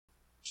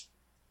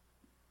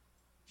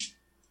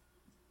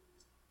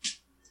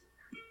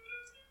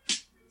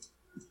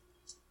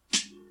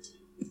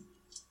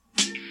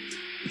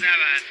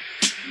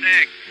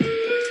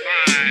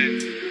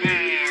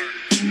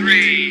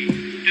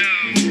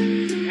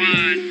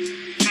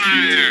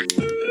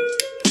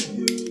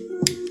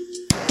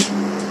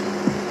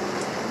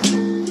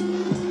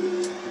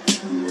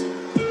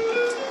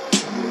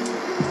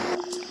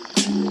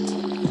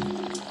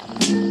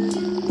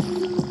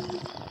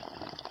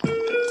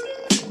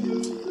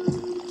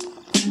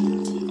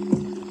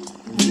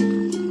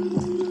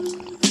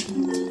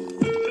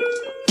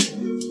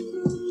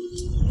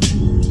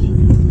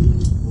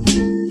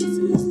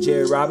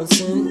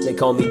Robinson. They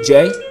call me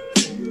Jay.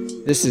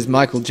 This is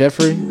Michael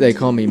Jeffrey. They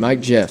call me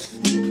Mike Jeff.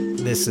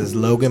 This is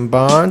Logan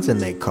Barnes,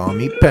 and they call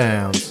me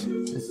Pounds.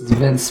 This is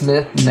Vince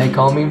Smith, and they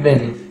call me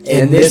Vinny.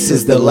 And this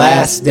is The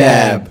Last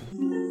Dab.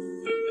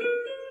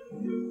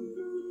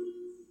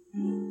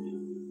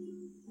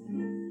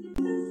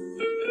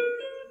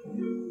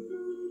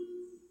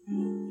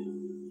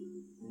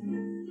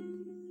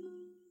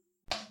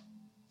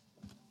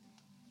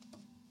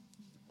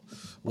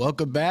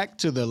 Welcome back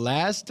to the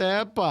Last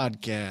Dab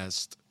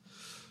Podcast.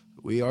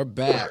 We are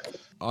back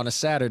on a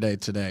Saturday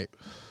today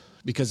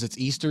because it's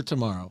Easter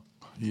tomorrow.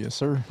 Yes,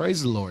 sir.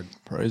 Praise the Lord.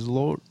 Praise the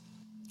Lord.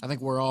 I think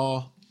a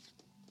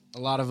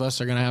lot of us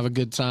are going to have a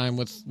good time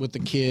with the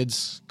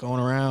kids going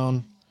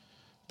around,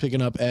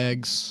 picking up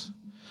eggs.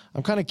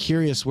 I'm kind of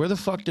curious, where the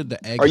fuck did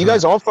the egg Are you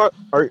guys all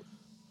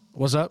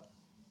What's up?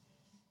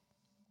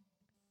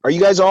 Are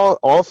you guys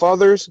all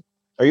fathers?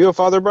 Are you a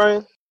father,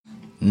 Brian?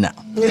 No.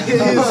 No.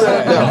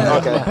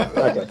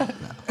 Okay.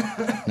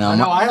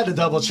 No, I had to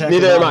double check.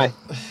 Neither am I.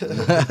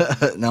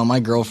 no, my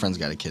girlfriend's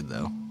got a kid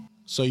though.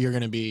 So you're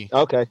going to be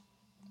Okay.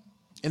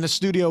 in the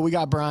studio. We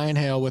got Brian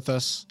Hale with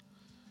us.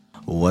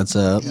 What's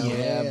up?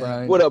 Yeah,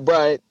 Brian. What up,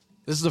 Brian?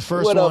 This is the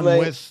first What up, one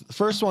mate?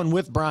 first one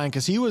with Brian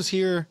because he was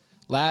here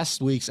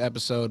last week's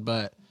episode,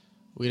 but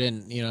we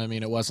didn't. You know, what I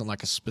mean, it wasn't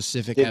like a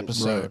specific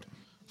episode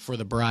for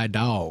the Bride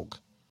Dog.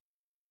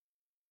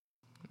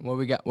 What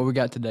we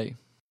got today?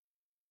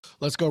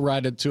 Let's go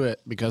right into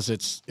it because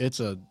it's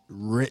a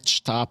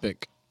rich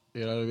topic.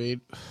 You know what I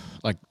mean?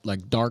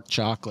 Like dark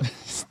chocolate.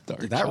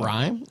 Did that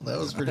rhyme? That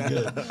was pretty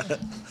good.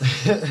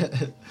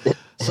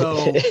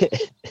 So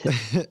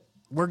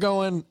we're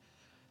going,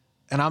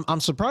 and I'm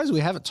surprised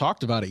we haven't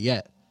talked about it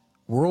yet.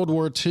 World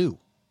War II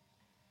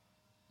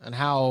and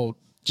how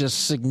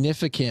just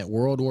significant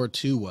World War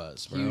II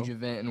was, bro. Huge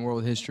event in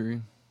world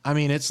history. I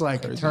mean, it's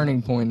like A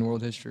turning point in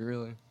world history,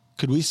 really.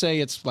 Could we say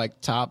it's like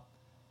top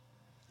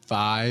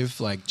 5,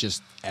 like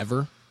just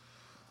ever,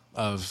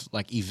 of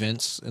like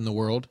events in the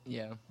world?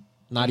 Yeah.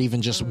 Not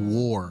even just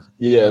war.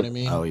 Yeah. You know what I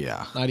mean? Oh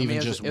yeah. Not even it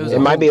was- just it was war.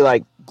 It might be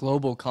like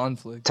Global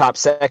conflict. top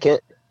second.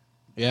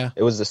 Yeah.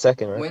 It was the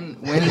second, right?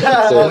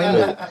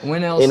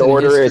 When else In in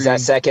order, history, is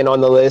that second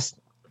on the list?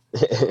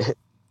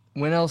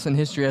 when else in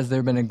history has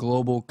there been a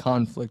global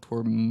conflict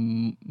where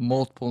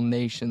multiple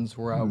nations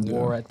were at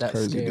war at that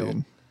Crazy, scale?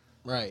 dude.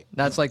 Right.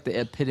 That's like the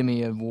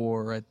epitome of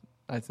war,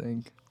 I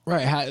think.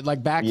 Right.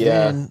 Like back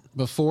Yeah. then,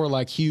 before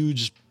like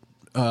huge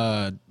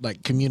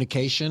like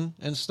communication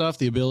and stuff,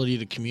 the ability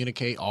to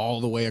communicate all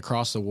the way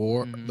across the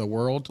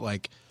world,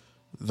 like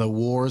the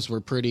wars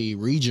were pretty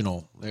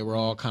regional. They were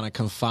all kind of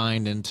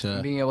confined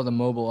into Being able to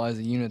mobilize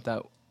a unit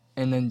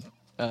and then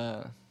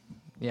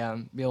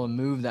be able to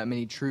move that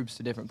many troops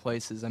to different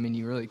places. I mean,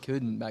 you really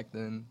couldn't back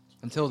then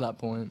until that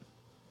point.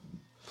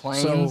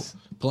 Planes. So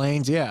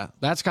planes, yeah.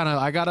 That's kind of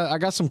I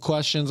got some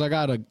questions. I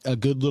got a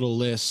good little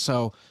list.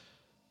 So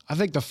I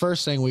think the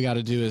first thing we got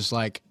to do is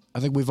I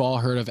think we've all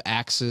heard of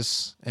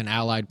Axis and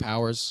Allied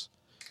powers.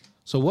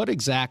 So what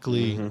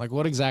exactly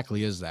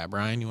is that,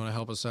 Brian? You want to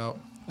help us out?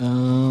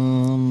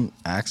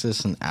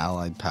 Axis and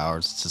Allied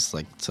powers. It's just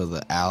like, so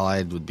the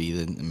Allied would be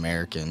the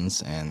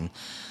Americans and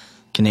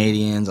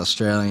Canadians,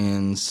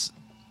 Australians,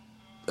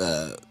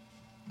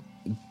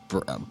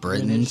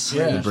 Britons,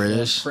 Yeah. the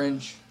British.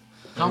 French.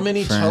 How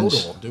many French.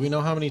 total? Do we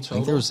know how many I total?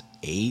 think there was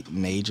 8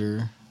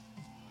 major,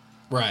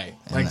 right.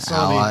 and Like the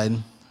Allied.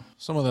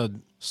 some of the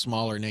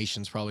smaller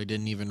nations probably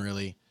didn't even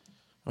really.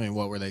 I mean,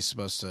 what were they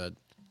supposed to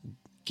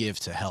give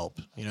to help?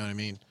 You know what I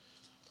mean?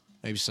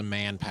 Maybe some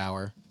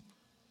manpower.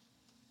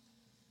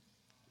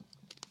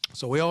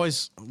 So we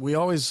always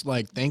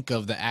like think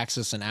of the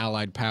Axis and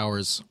Allied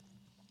powers.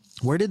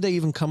 Where did they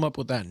even come up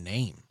with that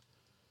name?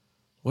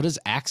 What does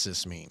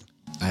Axis mean?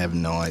 I have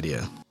no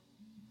idea.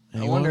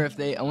 I wonder if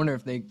they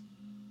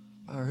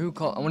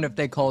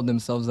called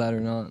themselves that or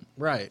not.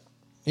 Right.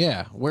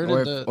 Yeah. Where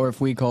Or did if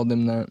we called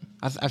them that.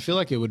 I feel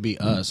like it would be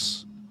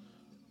us.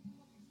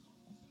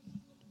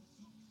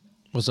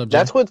 What's up, Jay?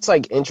 That's what's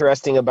like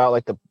interesting about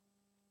I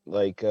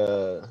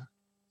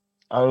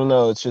don't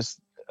know. It's just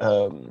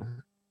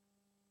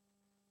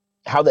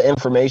how the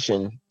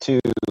information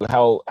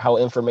how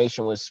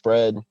information was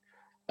spread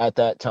at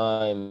that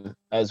time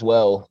as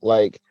well.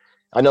 Like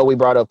I know we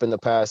brought up in the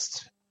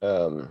past.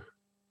 I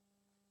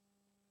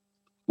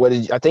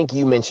think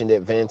you mentioned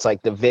it, Vince?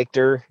 Like the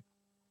victor.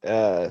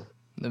 The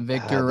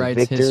victor the writes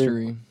victor-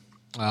 history.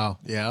 Oh,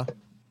 yeah.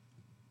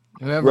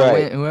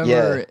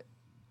 Whoever.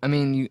 I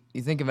mean,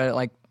 you think about it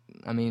like,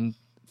 I mean,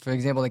 for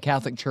example, the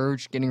Catholic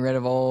Church getting rid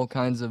of all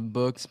kinds of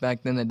books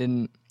back then that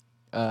didn't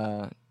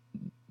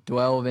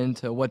delve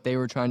into what they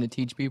were trying to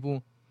teach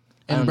people.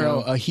 And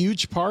bro, a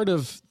huge part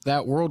of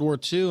that World War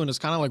II, and it's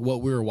kind of like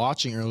what we were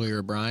watching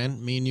earlier,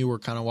 Brian. Me and you were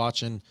kind of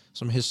watching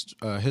some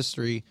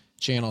History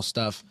Channel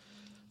stuff.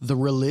 The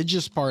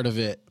religious part of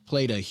it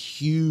played a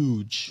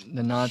huge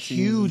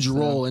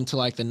role into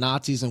like the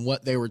Nazis and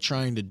what they were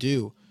trying to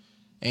do.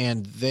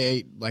 And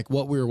they, like,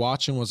 what we were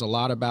watching was a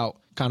lot about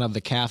kind of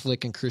the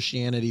Catholic and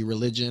Christianity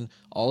religion,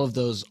 all of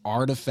those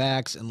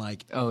artifacts and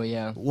like Oh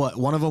yeah, what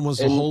one of them was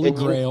the And- Holy and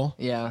you- Grail.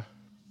 yeah.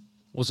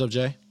 What's up,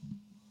 Jay?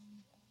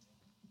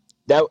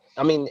 That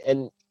I mean,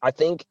 and I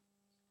think,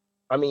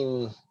 I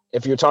mean,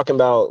 if you're talking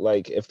about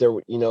like if there,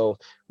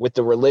 with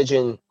the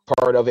religion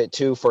part of it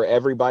too, for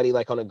everybody,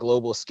 like on a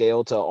global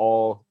scale to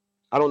all,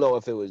 I don't know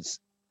if it was,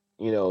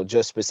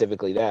 just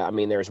specifically that. I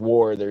mean, there's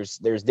war, there's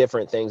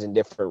different things in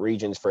different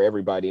regions for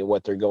everybody and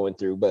what they're going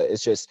through, but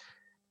it's just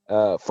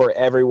for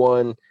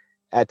everyone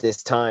at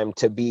this time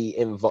to be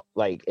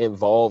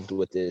involved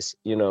with this,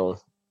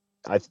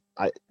 it's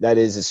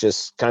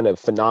just kind of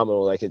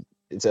phenomenal. Like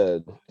it's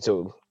a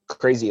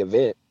crazy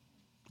event.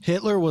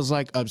 Hitler was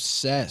like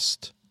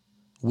obsessed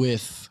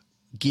with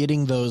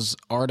getting those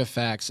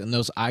artifacts and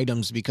those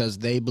items because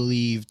they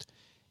believed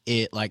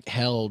it like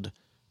held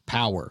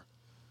power.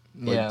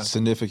 Like Yeah.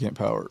 significant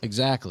power.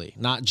 Exactly.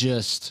 Not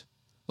just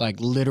like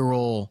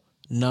literal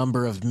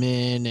number of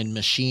men and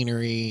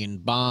machinery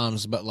and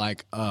bombs, but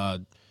like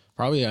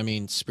probably, I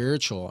mean,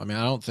 spiritual. I mean,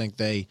 I don't think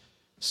they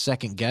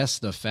second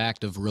guessed the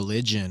fact of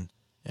religion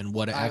and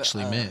what it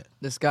actually meant.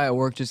 This guy at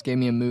work just gave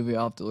me a movie.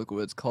 I'll have to look what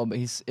it's called, but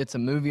it's a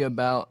movie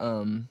about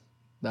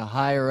the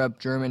higher up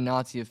German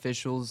Nazi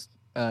officials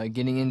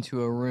getting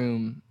into a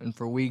room and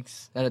for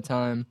weeks at a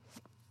time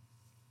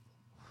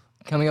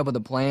coming up with a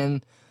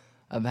plan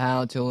of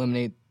how to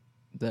eliminate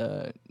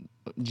the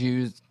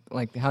Jews,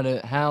 like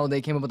how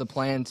they came up with a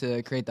plan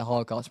to create the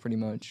Holocaust, pretty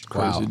much.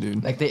 Crazy, Wow.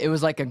 dude. Like it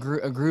was like a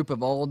group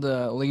of all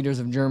the leaders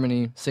of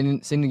Germany sitting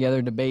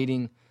together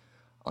debating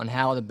on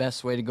how the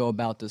best way to go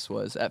about this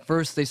was. At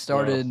first, they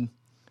started.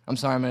 I'm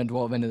sorry, I'm gonna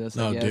delve into this.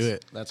 No, I guess. do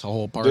it. That's a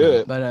whole part Do of it.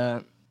 it.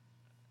 But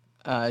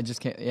it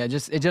just can't. Yeah, it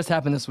just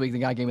happened this week. The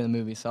guy gave me the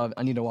movie, so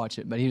I need to watch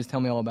it. But he was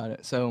telling me all about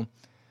it. So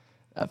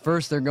at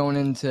first, they're going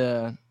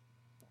into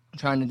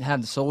trying to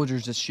have the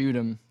soldiers just shoot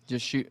them,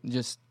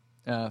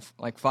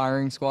 like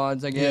firing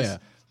squads, I guess. Yeah.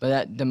 But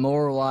that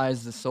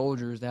demoralized the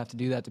soldiers to have to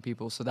do that to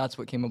people. So that's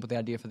what came up with the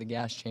idea for the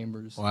gas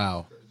chambers.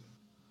 Wow.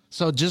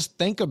 So just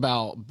think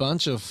about a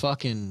bunch of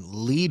fucking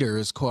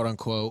leaders, quote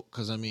unquote,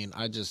 because I mean,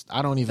 I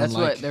don't even That's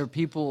like what they're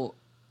people.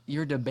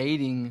 You're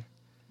debating.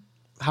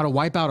 how to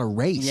wipe out a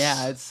race.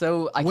 Yeah, it's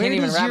so I Where can't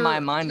even does wrap your- my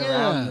mind yeah.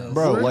 around this.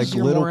 Bro, Where's like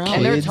your little morale?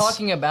 And they're kids.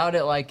 talking about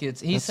it like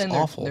it's. He's That's saying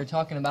awful. they're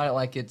talking about it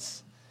like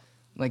it's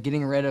like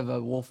getting rid of a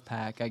wolf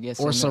pack, I guess.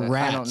 Or in some I don't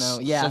rats, know.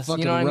 some Yeah, you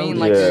fucking know what I mean.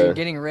 rodents. Like Yeah. they're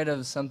getting rid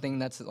of something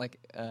that's like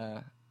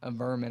a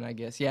vermin, I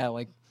guess. Yeah,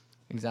 like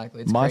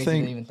exactly. It's My crazy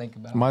thing- to even think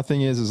about. My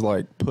thing is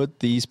like put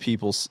these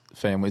people's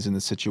families in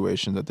the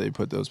situation that they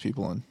put those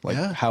people in. Like,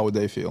 Yeah. how would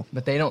they feel?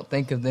 But they don't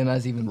think of them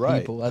as even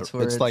people. That's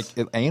where it's like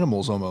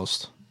animals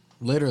almost.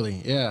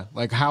 Literally, yeah.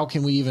 Like, how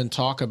can we even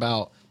talk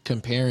about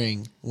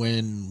comparing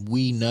when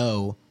we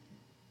know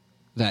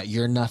that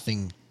you're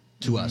nothing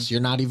to us?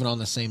 You're not even on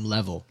the same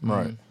level.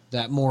 Right.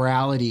 That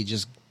morality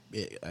just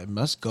it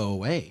must go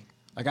away.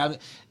 Like try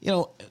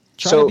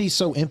So- to be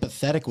so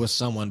empathetic with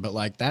someone, but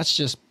like that's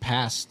just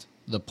past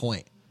the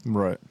point.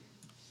 Right.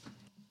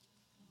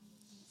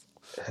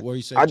 What do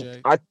you say,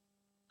 Jay?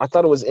 I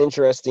thought it was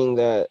interesting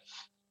that,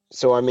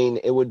 so I mean,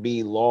 it would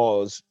be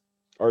laws,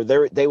 or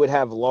they would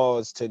have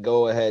laws to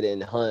go ahead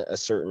and hunt a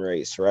certain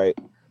race, right?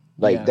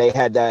 Like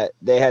Yeah.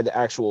 they had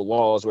actual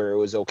laws where it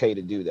was okay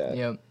to do that.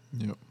 Yep.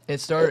 Yep. It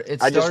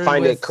started. I just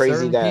find with it crazy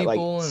certain that like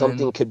people and something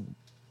then- could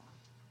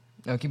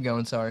No, keep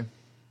going. Sorry.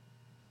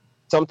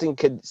 something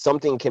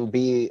can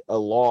be a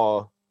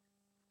law,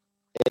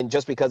 and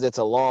just because it's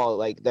a law,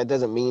 like that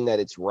doesn't mean that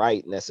it's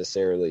right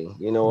necessarily.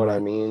 You know what I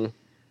mean?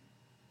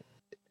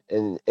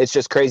 And it's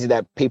just crazy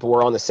that people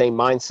were on the same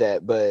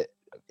mindset, but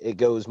it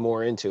goes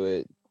more into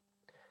it.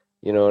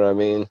 You know what I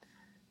mean?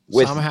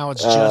 Somehow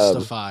it's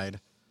justified.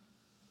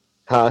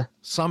 Huh?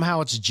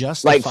 Somehow it's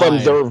justified. Like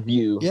from their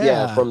view.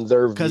 Yeah, from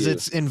their view. because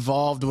it's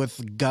involved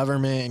with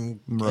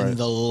government and, Right. and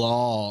the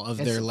law of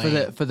It's their for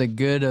land. the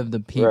good of the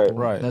people.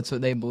 Right. That's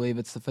what they believe.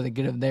 It's for the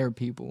good of their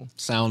people.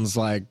 Sounds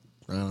like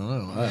I don't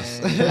know us.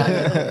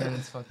 And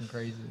it's fucking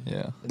crazy.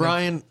 Yeah.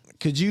 Brian,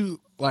 could you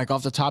like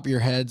off the top of your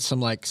head some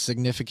like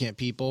significant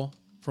people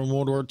from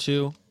World War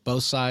II,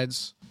 both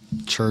sides?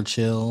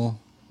 Churchill,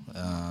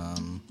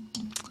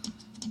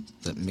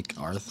 that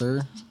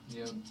MacArthur.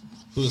 Yep.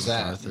 Who's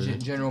that? Arthur.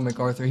 General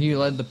MacArthur. He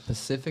led the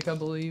Pacific, I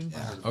believe.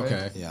 Right?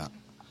 Okay. Yeah.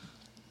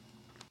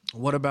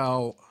 What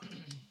about?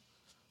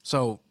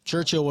 So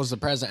Churchill was the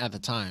president at the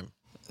time.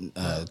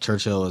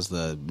 Churchill was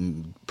the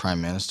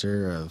prime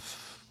minister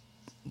of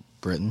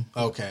Britain.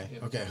 Okay.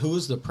 Okay. Who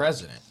was the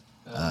president?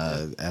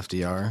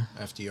 FDR,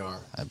 FDR.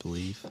 I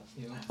believe.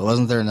 But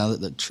wasn't there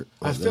another?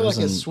 I feel like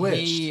it's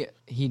switched.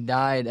 He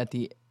died at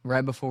the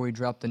right before we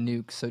dropped the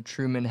nukes, so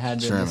Truman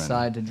had to Truman,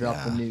 decide to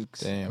drop the yeah. nukes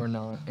Damn. or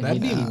not. And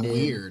That'd be he did.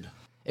 weird.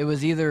 It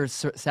was either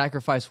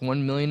sacrifice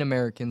 1 million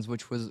Americans,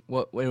 which was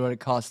what it would have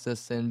cost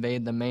us to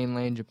invade the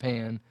mainland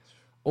Japan,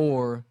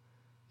 or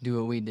do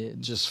what we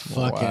did. Just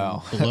fucking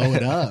Wow. blow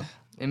it up.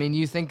 I mean,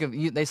 you think of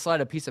they slide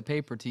a piece of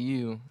paper to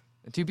you,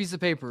 2 pieces of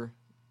paper.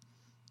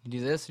 You do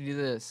this, you do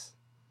this,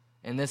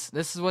 And this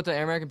is what the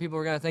American people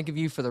are gonna think of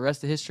you for the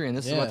rest of history, and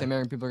this is Yeah. what the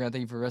American people are gonna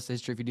think of you for the rest of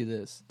history if you do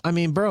this. I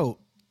mean, bro,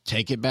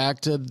 take it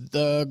back to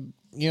the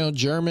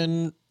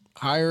German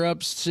higher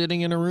ups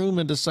sitting in a room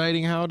and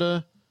deciding how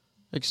to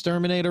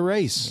exterminate a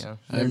race. Yeah.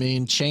 I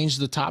mean, change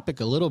the topic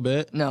a little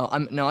bit.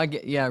 I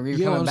get, yeah, you're You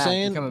know coming what I'm back.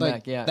 saying? You're coming Like,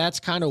 back, yeah. That's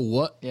kind of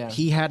what Yeah.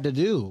 he had to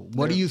do.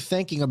 What are They're- you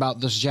thinking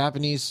about this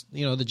Japanese,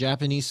 the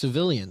Japanese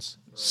civilians?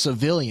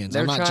 Civilians.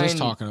 They're I'm not just trying-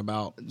 talking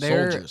about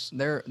soldiers.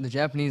 The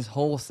Japanese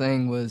whole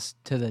thing was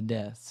to the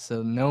death.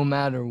 So no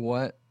matter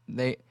what,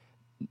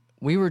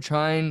 we were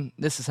trying.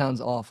 This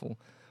sounds awful.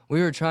 We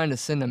were trying to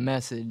send a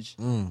message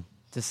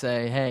to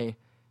say, hey,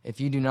 if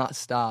you do not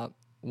stop,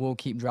 we'll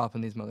keep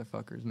dropping these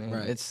motherfuckers, man.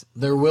 Right.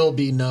 There will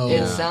be no.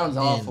 It sounds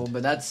end. awful,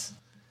 but that's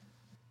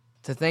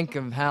to think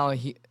of how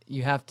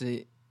you have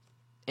to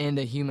end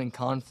a human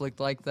conflict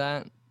like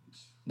that.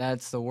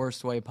 That's the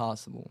worst way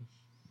possible.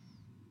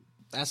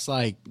 That's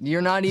like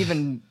You're not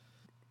even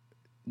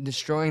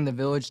destroying the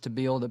village to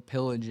be able to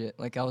pillage it.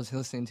 Like I was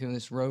listening to in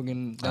this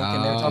Rogan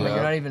Duncan, they were talking about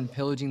you're not even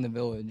pillaging the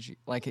village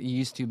like it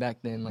used to back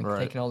then, like Right.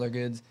 taking all their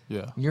goods.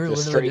 Yeah. You're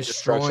Just literally straight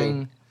destruction.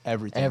 destroying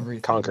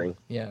Everything. Conquering.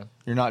 Yeah.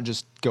 You're not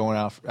just going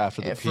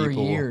after the And for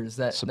people. years,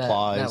 that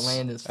supplies,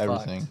 land is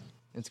everything. fucked.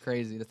 It's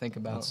crazy to think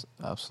about. That's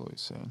absolutely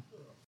insane.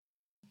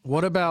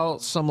 What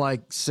about some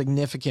like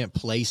significant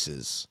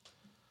places?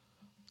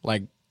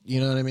 Like, you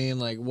know what I mean?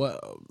 Like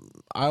what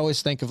I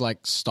always think of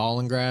like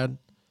Stalingrad.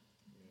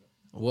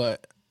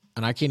 What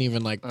and I can't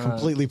even like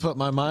completely put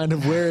my mind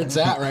of where it's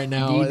at right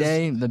now.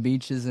 D-Day, the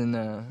beaches in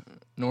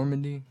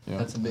Normandy. Yeah.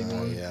 That's a big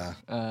one. Yeah.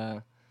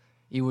 Iwo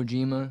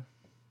Jima,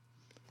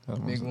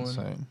 That big was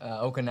one. insane.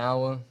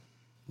 Okinawa.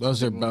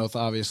 Those are both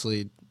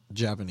obviously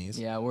Japanese.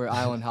 Yeah, we're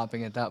island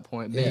hopping at that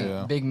point. Big,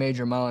 Yeah. big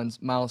major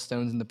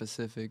milestones in the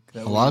Pacific.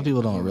 A lot of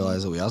people don't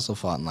realize that we also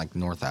fought in like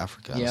North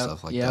Africa and Yep,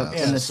 stuff like yep. that.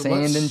 And the so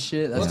sand what's- and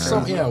shit. That's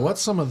What's crazy.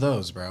 what's some of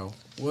those, bro?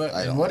 What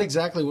I and don't what know.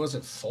 exactly was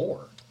it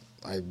for?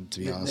 To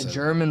be honest, The I-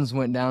 Germans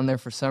went down there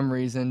for some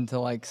reason to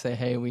like say,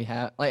 hey, we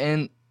have like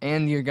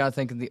and you gotta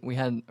think of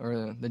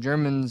the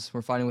Germans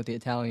were fighting with the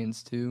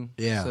Italians too.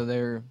 Yeah. So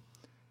they're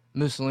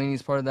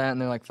Mussolini's part of that,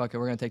 and they're like, fuck it,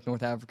 we're gonna take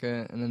North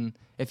Africa. And then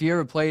if you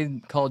ever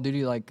played Call of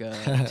Duty like 2,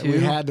 We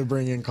had to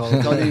bring in Call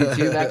of Call of Duty. Duty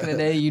 2 back in the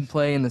day, you'd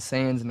play in the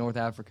sands in North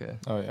Africa.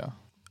 Oh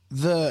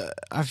yeah.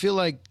 I feel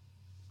like,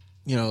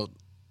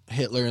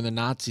 Hitler and the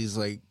Nazis,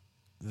 like,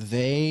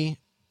 they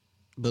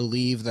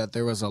believe that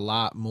there was a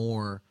lot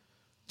more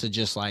to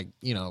just like,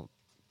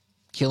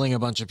 killing a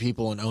bunch of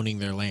people and owning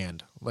their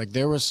land. Like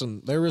there was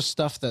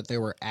stuff that they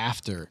were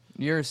after.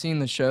 You ever seen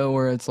the show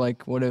where it's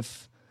like, what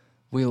if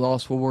we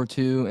lost World War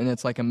II and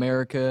it's like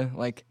America,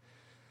 like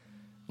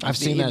I've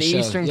seen that the show,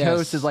 Eastern yes.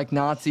 Coast is like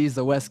Nazis,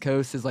 the West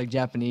Coast is like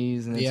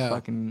Japanese, and it's Yeah,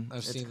 fucking I've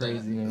it's seen crazy.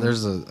 that. Man.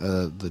 There's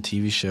the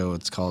TV show.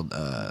 It's called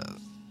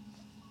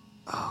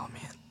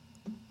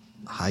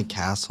High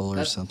Castle or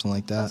That's- something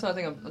like That's that. what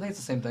I think it's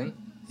the same thing.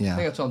 I think Yeah,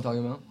 that's what I'm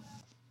talking about.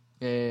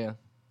 Yeah.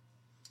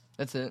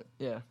 That's it.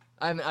 Yeah.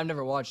 I've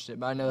never watched it,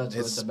 but I know that's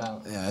what it's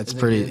about. yeah, it's Is it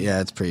pretty. good?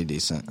 Yeah, it's pretty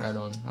decent. Right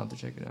on. I'll have to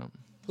check it out.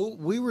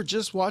 We were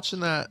just watching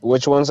that.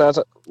 Which one's that?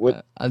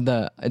 What?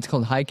 It's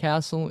called High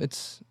Castle. I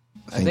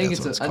think that's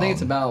what it's I think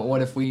it's called. about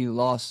what if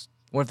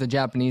the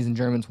Japanese and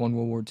Germans won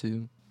World War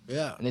II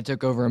Yeah. and they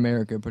took over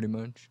America pretty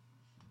much.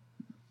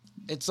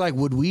 It's like,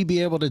 would we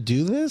be able to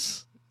do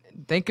this?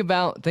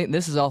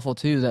 This is awful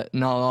too that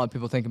not a lot of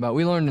people think about.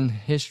 We learned in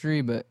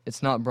history, but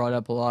it's not brought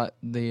up a lot.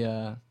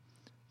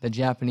 The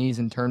Japanese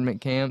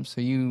internment camps. So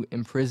you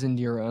imprisoned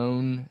your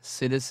own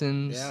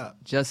citizens, Yeah.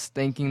 just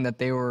thinking that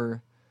they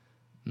were.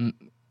 I'm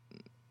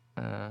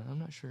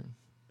not sure.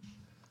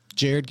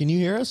 Jared, can you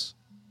hear us?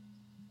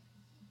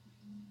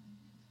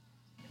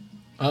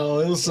 Oh,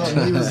 it was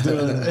something he was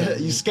doing.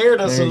 You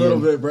scared us There a you little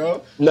go. bit,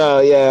 bro. No,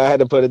 yeah, I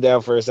had to put it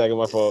down for a second.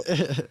 My fault.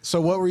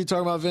 So what were you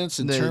talking about, Vince?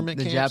 Internment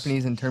the camps?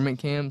 Japanese internment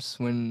camps.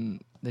 When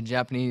the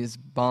Japanese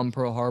bombed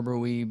Pearl Harbor,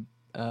 we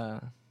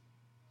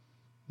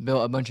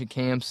built a bunch of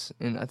camps,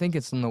 and I think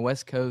it's on the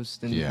West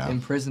Coast, and Yeah.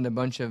 imprisoned a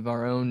bunch of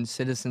our own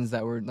citizens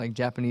that were like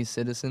Japanese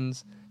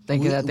citizens,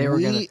 thinking that they were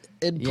gonna. We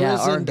Yeah,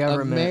 our imprisoned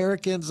government.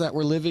 Americans that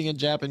were living in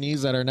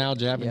Japanese that are now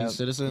Japanese Yep,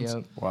 citizens.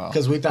 Yep. Wow.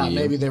 Because we thought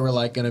maybe they were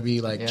like going to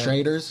be like Yep.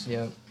 traitors.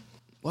 Yep.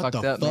 What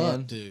Fucked the up, fuck,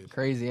 man. dude?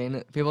 Crazy, ain't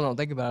it? People don't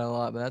think about it a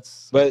lot, but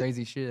that's But-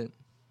 crazy shit.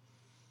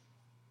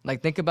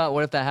 Like, think about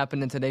what if that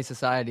happened in today's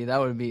society.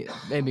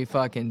 They'd be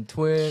fucking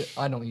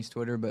I don't use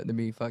Twitter, but there'd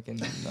be fucking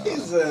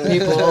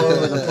people all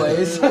over the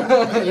place.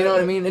 You know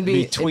what I mean? It'd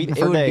Be tweeting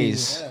for would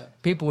days.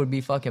 People would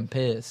be fucking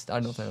pissed. I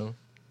don't know.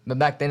 But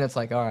back then, it's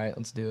like, all right,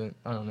 let's do it.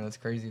 I don't know. It's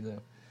crazy, though.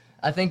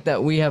 I think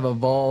that we have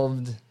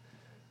evolved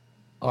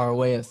our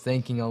way of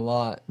thinking a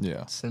lot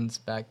Yeah. since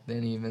back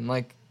then, even.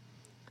 Like,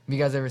 have you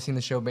guys ever seen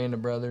the show Band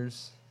of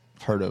Brothers?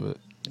 Heard of it.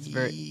 It's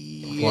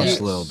very. Watched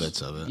little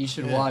bits of it. You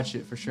should watch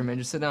it for sure, man.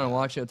 Just sit down and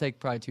watch it. It'll take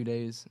probably 2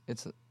 days.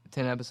 It's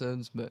 10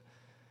 episodes, but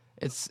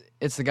it's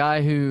the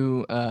guy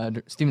who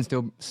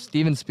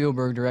Steven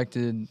Spielberg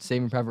directed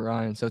Saving Private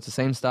Ryan. So it's the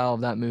same style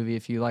of that movie.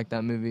 If you like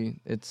that movie,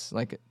 it's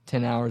like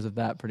 10 hours of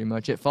that pretty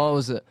much. It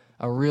follows a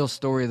a real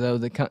story though.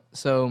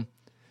 So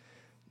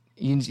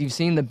you've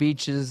seen the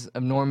beaches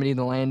of Normandy,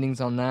 the landings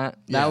on that.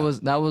 Yeah.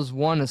 That was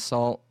one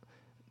assault.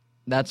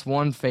 That's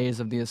one phase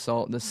of the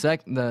assault.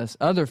 The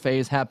other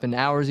phase happened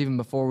hours even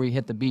before we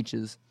hit the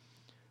beaches.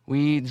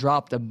 We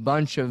dropped a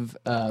bunch of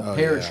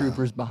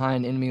paratroopers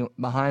behind enemy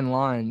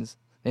lines,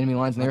 and they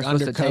were supposed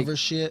to take undercover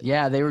shit.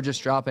 Yeah, they were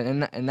just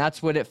dropping, and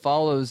that's what it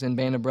follows in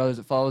Band of Brothers.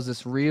 It follows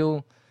this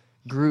real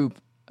group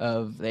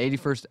of the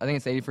 81st. I think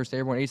it's the 81st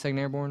Airborne, 82nd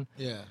Airborne.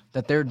 Yeah.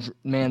 That they're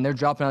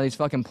dropping out of these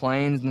fucking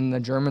planes, and then the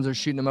Germans are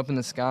shooting them up in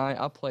the sky.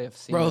 I'll play a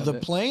scene. Bro, of the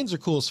it. planes are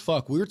cool as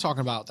fuck. We were talking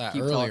about that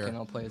Keep earlier. talking.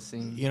 I'll play a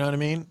scene. You know what I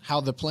mean? How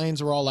the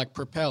planes were all like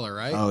propeller,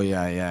 right? Oh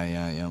yeah.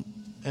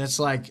 And it's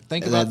like,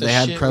 think about the They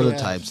shit had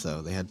prototypes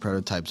though. They had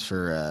prototypes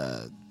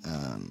for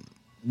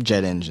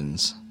jet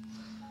engines.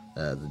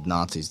 The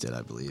Nazis did,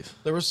 I believe.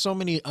 There was so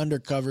many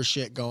undercover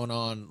shit going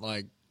on.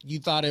 Like, you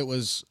thought it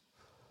was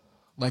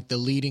like the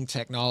leading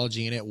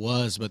technology, and it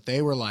was, but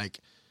they were like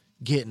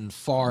getting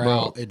far Bro,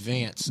 out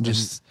advanced.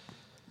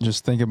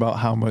 Just think about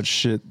how much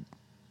shit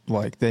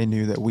like they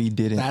knew that we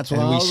didn't, That's what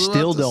and I we was about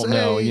still to don't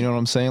know. say. You know what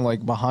I'm saying?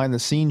 Like behind the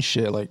scenes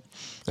shit. Like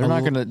they're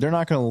not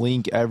gonna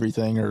link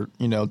everything or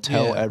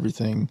tell Yeah.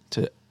 everything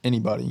to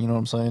anybody. You know what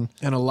I'm saying?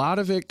 And a lot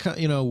of it,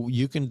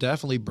 you can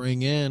definitely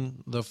bring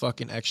in the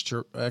fucking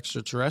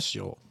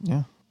extraterrestrial.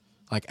 Yeah.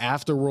 Like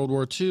after World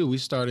War II, we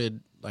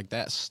started like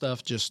that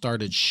stuff just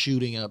started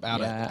shooting up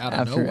out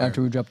of nowhere.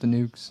 After we dropped the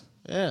nukes.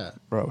 Yeah,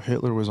 Bro,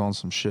 Hitler was on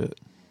some shit.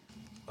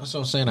 that's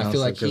what I'm saying. I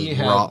feel like he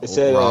had. Ro- It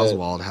said,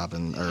 Roswald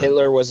happened. Or,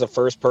 Hitler was the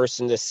first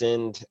person to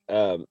send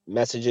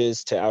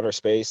messages to outer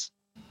space.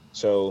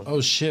 So Oh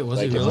shit! Was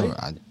Like, he really? Oh,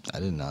 I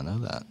did not know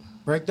that.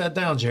 Break that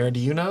down, Jared. Do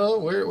you know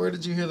where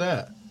did you hear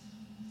that?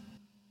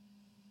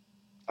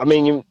 I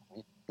mean,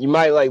 you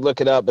might like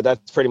look it up, but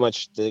that's pretty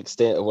much the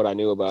extent of what I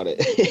knew about it.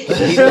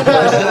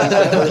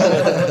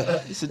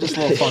 It's just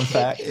a little fun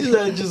fact.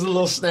 Just a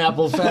little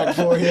Snapple fact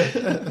for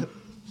you.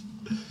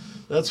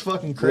 That's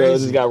fucking Bro,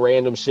 crazy. just got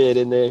random shit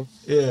in there.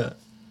 Yeah.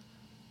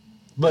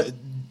 But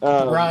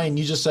Ryan,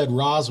 you just said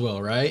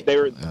Roswell, right? They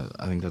were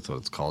I think that's what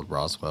it's called,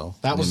 Roswell.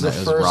 That was New the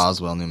Me- it first-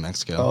 Roswell, New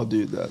Mexico. Oh,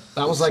 dude, that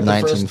That was like the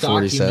first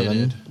 1947.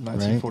 documented.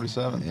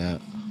 1947. Yeah.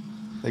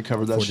 They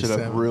covered that shit up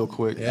 47. real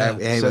quick. Yeah.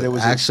 Hey, said but it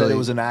was actually- said it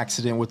was an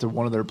accident with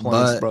one of their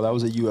planes, But- bro. That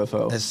was a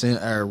UFO. As soon,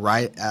 or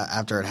right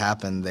after it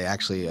happened, they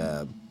actually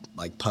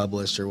like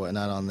published or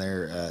whatnot on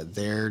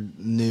their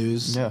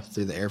news Yeah.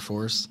 through the Air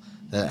Force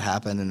that it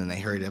happened, and then they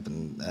hurried up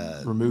and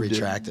Removed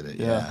retracted it.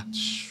 Yeah.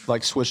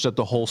 Like switched up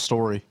the whole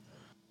story.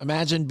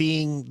 Imagine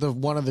being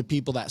one of the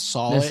people that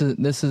saw This it.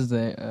 is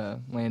the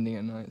landing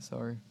at night.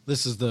 Sorry.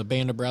 This is the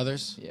Band of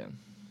Brothers. Yeah.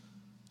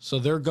 So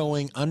they're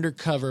going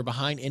undercover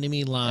behind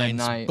enemy lines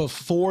night.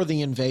 before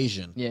the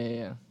invasion.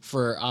 Yeah.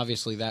 For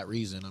obviously that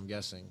reason, I'm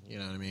guessing. You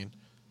know what I mean?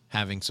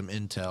 Having some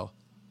intel.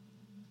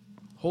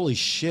 Holy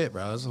shit,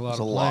 bro. That's a lot That's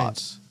of a lot.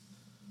 planes.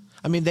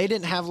 I mean, they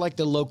didn't have like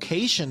the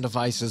location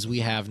devices we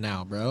have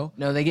now, bro.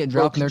 No, they get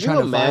dropped and they're could trying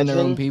you to find their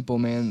own imagine- people,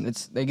 man.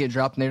 They get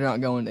dropped and they're not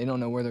going. They don't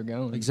know where they're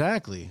going.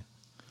 Exactly.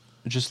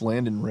 It just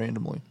landed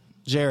randomly.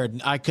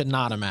 Jared, I could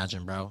not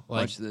imagine, bro.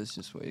 Like, Watch this.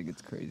 Just wait. It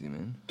gets crazy,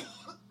 man.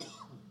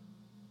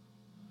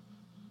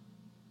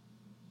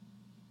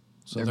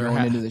 so They're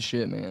going into the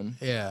shit, man.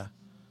 yeah.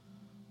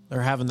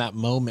 They're having that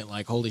moment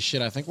like, holy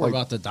shit, I think we're Like-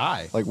 about to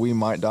die. Like we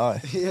might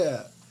die.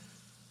 Yeah.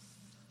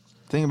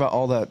 Think about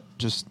all that,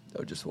 just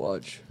Oh, just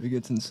watch. It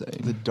gets insane.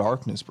 the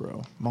darkness,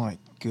 bro. My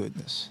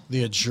goodness.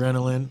 The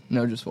adrenaline.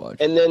 No, just watch.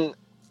 and then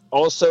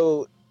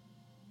also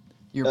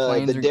Your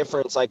planes the are.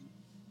 difference, like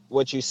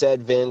what you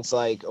said, Vince,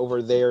 like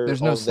over there,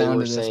 There's no all they sound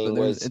were to this, saying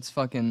but was it's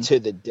fucking. to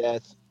the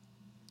death.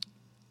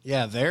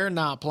 Yeah, they're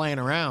not playing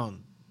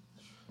around.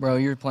 Bro,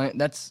 your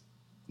plane.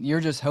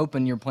 You're just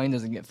hoping your plane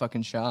doesn't get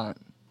fucking shot.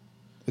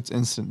 It's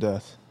instant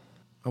death.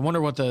 I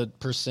wonder what the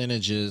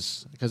percentage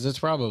is, because it's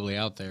probably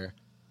out there.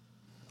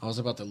 I was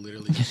about to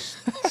literally just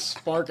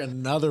spark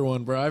another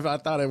one, bro. I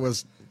thought it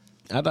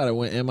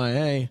went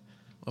MIA.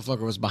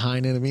 Motherfucker was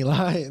behind enemy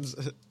lines.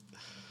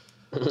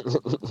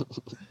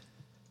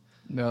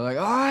 They're like,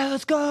 all right,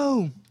 let's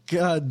go.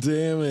 God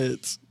damn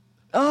it.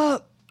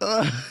 Up.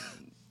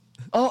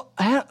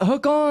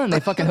 Hook on. They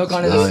fucking hook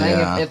on to Oh, this thing.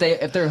 yeah.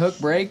 If their hook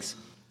breaks,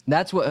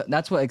 that's what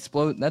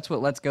explodes. That's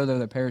what lets go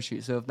their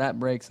parachute. So if that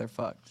breaks, they're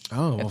fucked.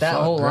 Oh, well, if that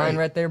fuck, whole line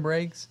great. right there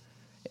breaks,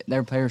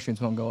 their parachutes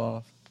won't go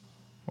off.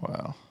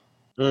 Wow.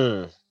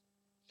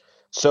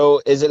 So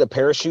is it a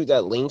parachute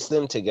that links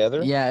them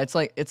together? Yeah, it's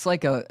like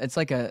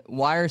a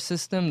wire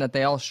system that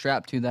they all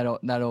strap to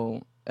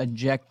that'll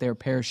eject their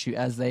parachute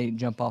as they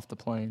jump off the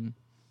plane.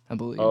 I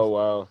believe. Oh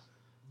wow.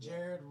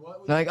 Jared,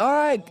 what They're like, all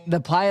right, the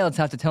pilots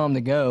have to tell them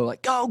to go.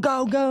 Like, go,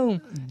 go, go.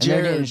 And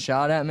they're getting Jared.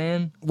 shot at,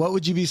 man.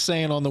 would you be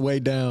saying on the way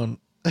down?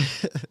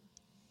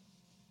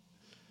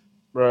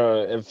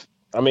 Bro,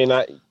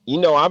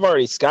 I've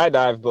already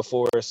skydived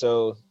before,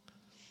 so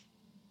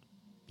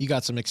You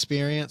got some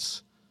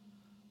experience?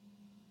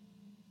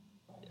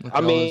 Look I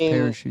at all those mean,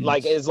 parachutes.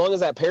 like as long as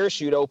that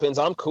parachute opens,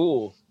 I'm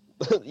cool.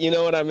 You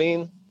know what I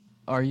mean?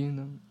 Are you?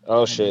 No.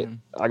 Oh shit.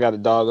 man. I got a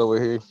dog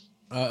over here.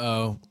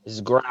 Uh-oh.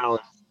 It's growling.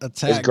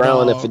 Attack It's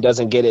growling dog. if it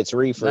doesn't get its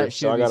reefer. That So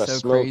should I be gotta so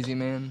smoke. crazy,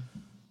 man.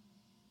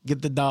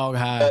 Get the dog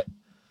high.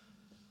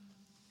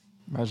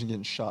 Imagine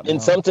getting shot. And down.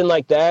 something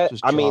like that,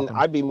 Just I mean, dropping.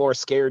 I'd be more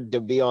scared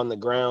to be on the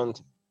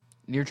ground.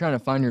 You're trying to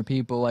find your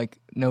people, like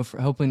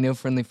hopefully no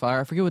friendly fire.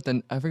 I forget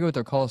what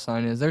their call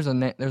sign is. There's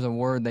a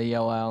word they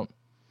yell out.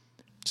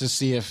 To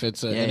see if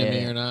it's an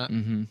enemy or not.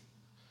 Mm-hmm.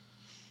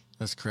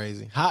 That's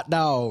crazy. Hot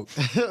dog.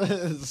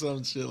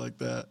 Some shit like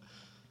that.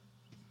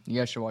 You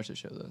guys should watch the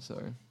show though.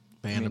 Sorry.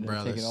 Band of Take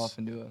Brothers. it off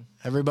and do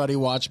a Everybody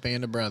watch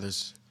Band of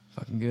Brothers.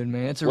 fucking good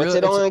man. It's a What's real.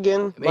 it on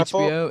again? My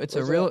fault? HBO. It's a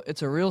What's real. that?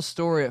 It's a real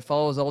story. It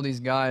follows all these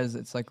guys.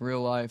 It's like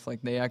real life. Like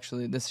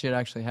this shit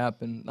actually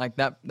happened. Like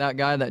that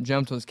guy that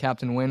jumped was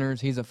Captain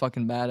Winters. He's a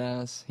fucking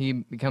badass. He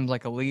becomes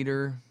like a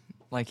leader.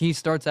 Like he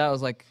starts out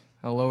as like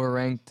a lower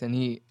ranked, and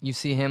you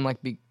see him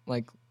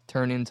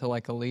turn into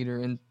like a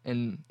leader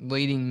and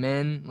leading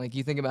men. Like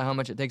you think about how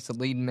much it takes to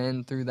lead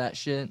men through that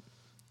shit.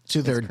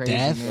 To their crazy,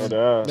 death. man. What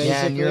up?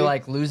 Yeah, and you're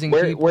like losing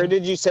Where people. where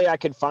did you say I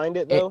could find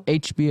it though?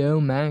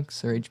 HBO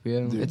Max or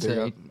HBO? Dude, it's they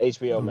a got-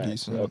 HBO Max.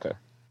 Decent. Okay.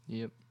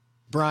 yep.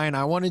 Brian,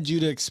 I wanted you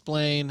to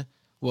explain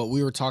what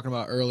we were talking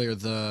about earlier.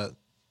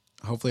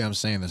 Hopefully I'm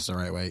saying this the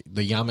right way.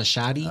 The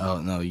Yamashita. Oh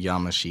no,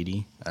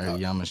 Yamashita.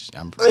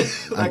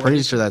 I'm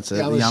pretty sure that's it.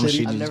 Yamashita. I've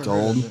Yamashita's never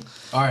gold. heard of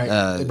it. All right,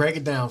 Uh, break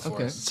it down for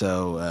okay. us.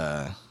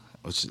 So,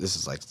 which this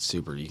is like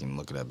super. You can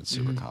look it up. It's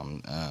super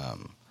common.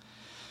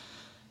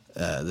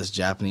 This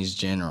Japanese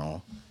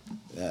general,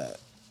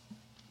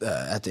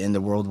 at the end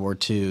of World War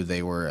II,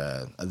 they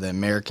were the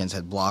Americans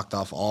had blocked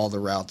off all the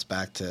routes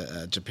back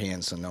to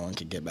Japan, so no one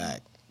could get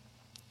back.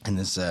 And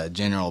this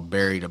general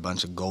buried a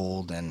bunch of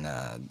gold and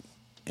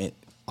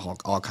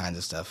all kinds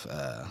of stuff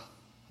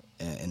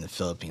in the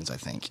Philippines, I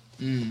think.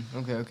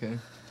 Okay.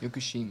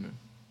 Yokoshima.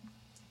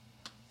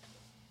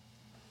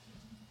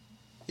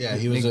 Yeah,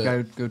 he You was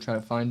gotta go try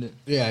to find it.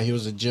 he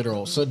was a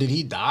general. So did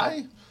he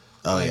die?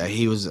 Oh yeah,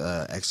 he was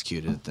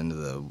executed at the end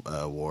of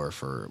the war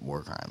for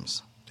war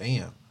crimes.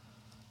 Damn.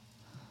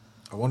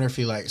 I wonder if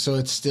he so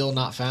it's still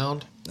not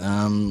found?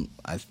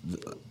 Like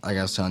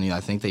I was telling you,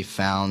 I think they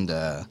found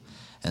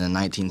in the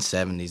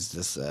 1970s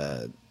this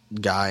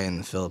guy in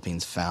the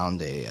Philippines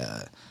found a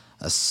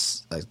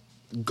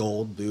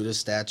gold Buddha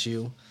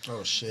statue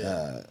Oh shit.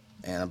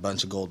 and a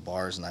bunch of gold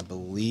bars, and I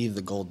believe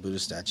the gold Buddha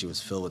statue was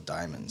filled with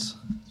diamonds.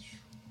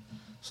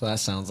 So that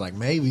sounds like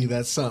maybe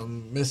that's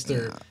something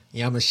Mr.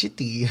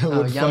 Yamashita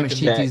Oh, would fucking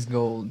Yamashita's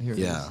gold. Here it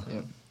is. Yeah.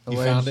 Yep. You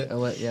found it?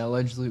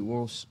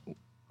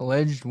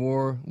 Alleged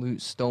war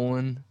loot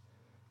stolen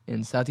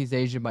in Southeast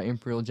Asia by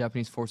Imperial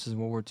Japanese forces in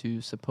World War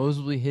II,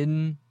 supposedly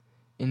hidden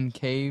in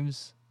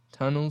caves,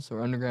 tunnels, or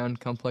underground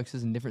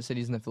complexes in different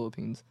cities in the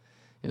Philippines.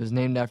 It was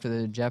named after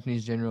the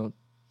Japanese general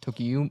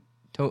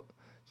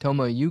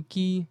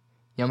Tomoyuki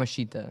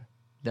Yamashita,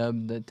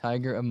 dubbed the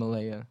Tiger of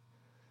Malaya,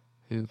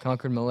 who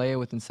conquered Malaya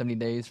within 70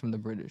 days from the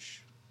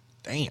British.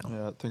 Damn.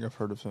 Yeah, I think I've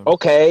heard of him.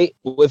 Okay.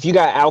 Well, if you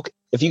got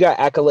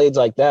accolades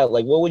like that,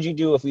 like what would you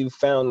do if you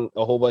found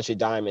a whole bunch of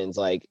diamonds?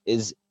 Like,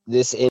 does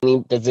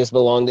this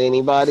belong to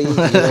anybody? You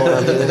know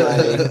what I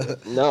mean?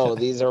 Like, no,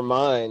 these are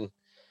mine.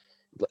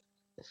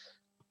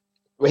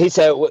 He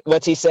said,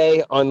 what's he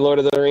say on Lord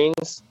of the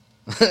Rings?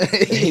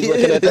 He's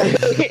looking at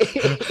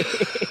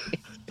that.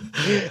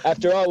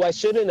 After all, why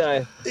shouldn't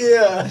I?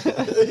 Yeah.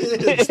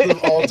 It's the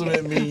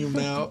ultimate meme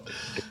now.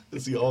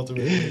 It's the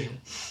ultimate meme.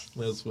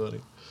 That's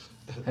funny.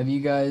 Have you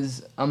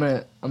guys? I'm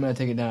gonna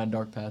take it down a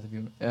dark path. If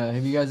you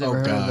have you guys ever Oh,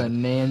 heard God. of the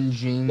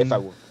Nanjing If I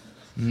would.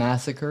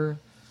 massacre?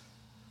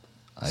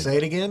 Say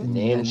it again.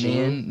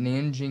 Nanjing.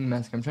 Nanjing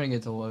massacre. I'm trying to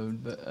get it to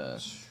load, but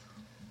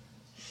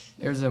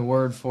there's a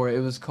word for it.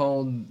 It was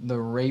called the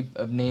Rape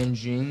of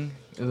Nanjing.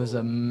 It was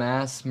a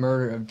mass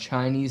murder of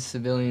Chinese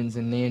civilians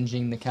in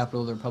Nanjing, the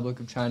capital of the Republic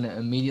of China,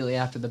 immediately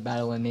after the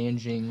Battle of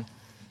Nanjing.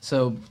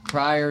 So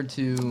prior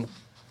to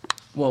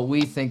what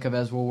we think of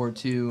as World War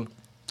II.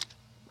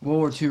 World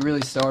War II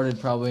really started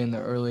probably in the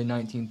early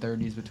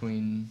 1930s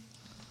between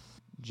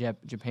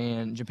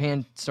Japan.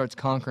 Japan starts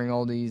conquering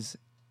all these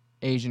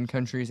Asian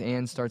countries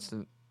and starts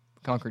to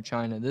conquer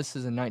China. This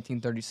is in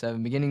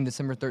 1937. Beginning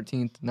December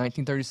 13th,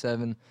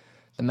 1937,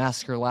 the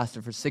massacre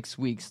lasted for 6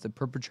 weeks. The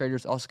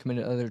perpetrators also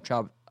committed other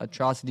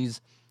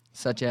atrocities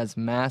such as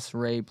mass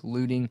rape,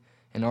 looting,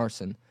 and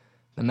arson.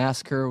 The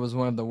massacre was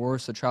one of the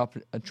worst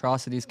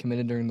atrocities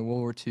committed during the World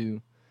War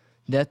II.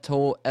 Death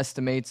toll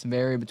estimates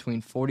vary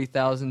between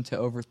 40,000 to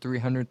over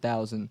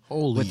 300,000,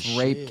 Holy with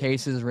rape shit.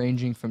 cases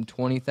ranging from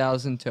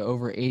 20,000 to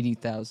over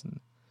 80,000.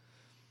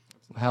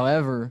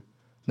 However,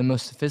 the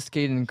most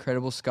sophisticated and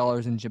credible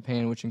scholars in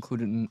Japan, which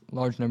included a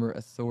large number of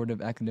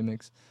authoritative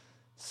academics,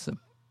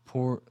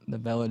 support the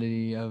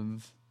validity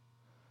of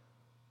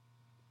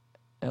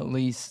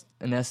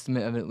an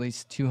estimate of at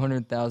least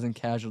 200,000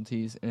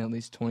 casualties and at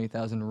least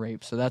 20,000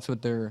 rapes. So that's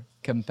what they're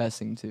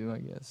confessing to, I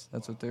guess.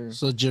 That's what they're.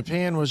 So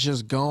Japan was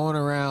just going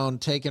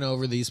around taking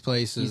over these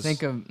places.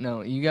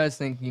 You guys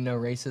think you know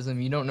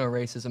racism. You don't know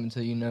racism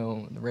until you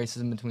know the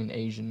racism between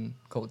Asian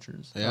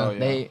cultures. Yeah. Oh, yeah.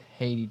 They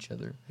hate each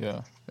other.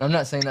 Yeah. I'm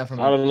not saying that from.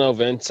 I don't know,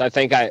 Vince. I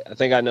think I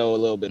know a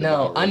little bit.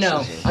 No, about I know.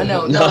 racism. I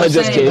know. No, No, I'm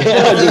just kidding. I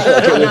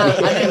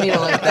I'm didn't mean it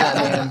like that,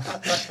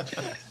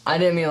 man. I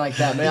didn't mean it like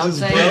that, but I'm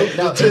saying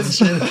no,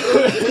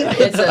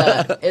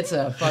 it's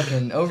a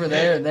fucking over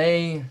there.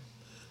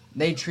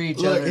 They treat each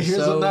Look, other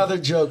here's so. another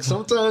joke.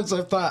 Sometimes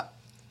I thought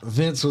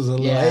Vince was a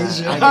little Yeah,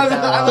 Asian. I get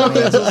that a lot,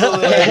 Vince was a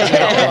little Asian.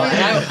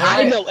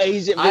 I know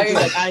Asian. Vince is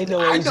like, I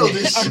know Asian.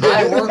 this shit.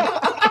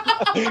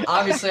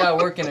 I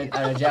work in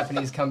a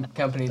Japanese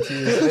company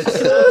too. So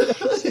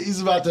it's,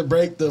 He's about to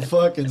break the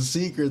fucking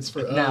secrets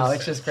for us. no,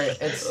 it's just great.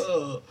 It's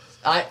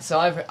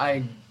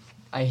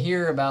I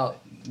hear about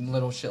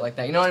little shit like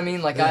that. You know what I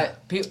mean? Like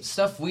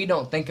stuff we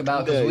don't think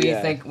about because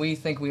we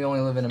think we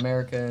only live in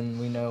America and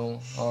we know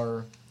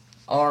our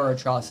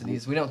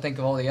atrocities. We don't think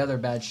of all the other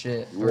bad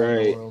shit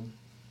around the world.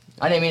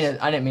 I didn't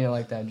mean it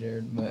like that,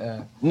 Jared.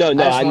 But No,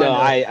 I know.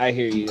 I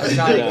hear you. I'm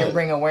trying to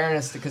bring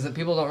awareness because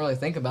people don't really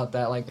think about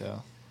that. Like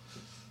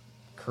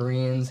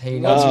Koreans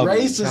hate. What's Um,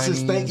 racist Chinese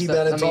is thinking stuff.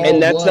 that it's I mean, all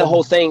And that's the blood.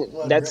 whole thing.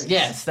 That's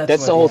Yes, That's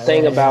what- the whole yeah,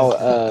 thing yeah,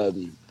 about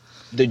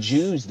the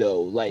Jews,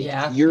 though. Like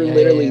you're Yeah,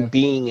 literally yeah.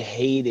 being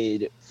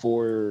hated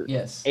for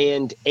Yes.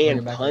 and Bring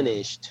it back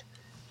punished,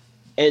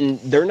 and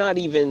they're not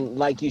even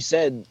like you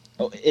said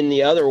in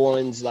the other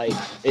ones. Like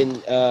in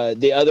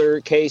the other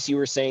case, you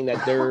were saying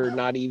that they're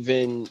not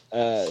even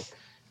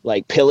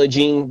like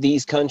pillaging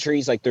these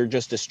countries, like they're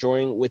just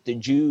destroying. With the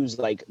Jews,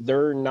 like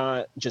they're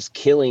not just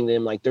killing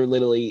them, like they're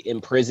literally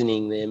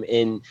imprisoning them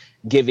and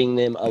giving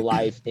them a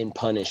life in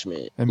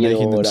punishment. And you know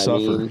making them what suffer.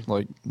 I mean?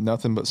 Like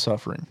nothing but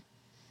suffering.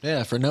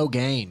 Yeah, for no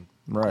gain.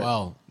 Right.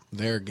 Well,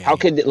 their gain. How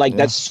could like Yeah.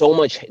 that's so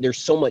much? There's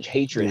so much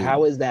hatred. Dude.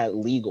 How is that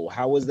legal?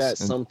 How is that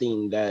It's-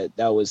 something that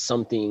was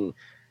something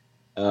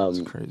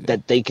crazy.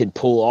 that they could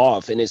pull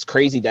off? And it's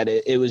crazy that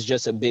it was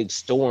just a big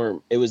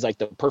storm. It was like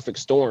the perfect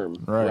storm,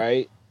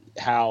 right?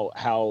 How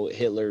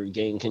Hitler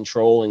gained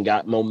control and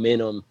got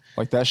momentum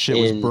Like that shit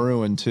was in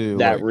brewing too.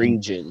 that like,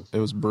 region. It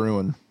was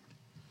brewing.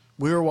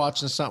 We were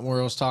watching something where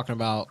it was talking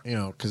about,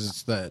 because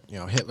it's the,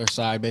 Hitler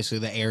side, basically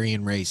the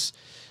Aryan race,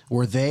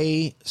 where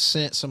they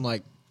sent some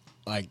like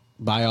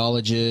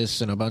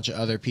biologists and a bunch of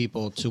other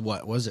people to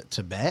what was it,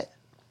 Tibet?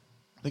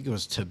 I think it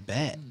was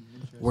Tibet,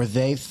 where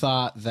they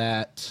thought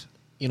that,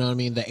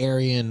 the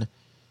Aryan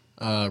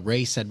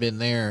race had been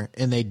there,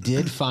 and they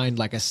did find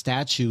like a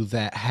statue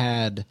that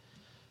had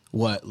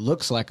what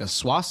looks like a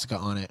swastika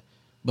on it,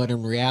 but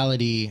in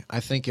reality, I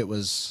think it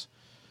was.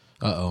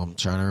 I'm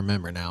trying to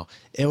remember now.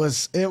 It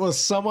was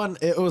someone.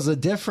 It was a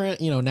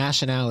different,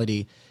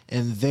 nationality,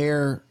 and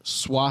their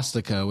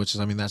swastika, which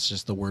is, that's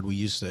just the word we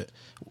used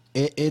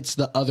it's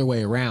the other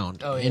way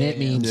around, Oh, and yeah, it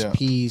yeah. means Yeah.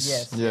 peace,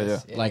 Yes. Yeah,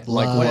 yes, like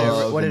Like love,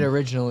 love what it and-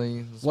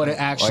 originally was. what it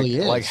actually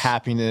is, Like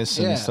happiness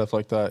and Yeah. stuff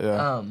like that.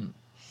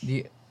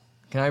 Yeah.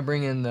 Can I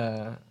bring in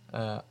the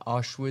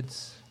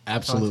Auschwitz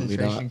Absolutely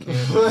concentration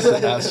not.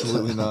 camp?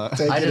 Absolutely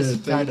not.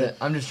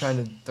 I'm just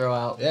trying to throw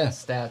out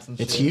stats and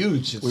shit. It's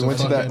huge. It's We went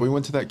to that. We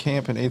went to that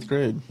camp in 8th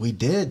grade. We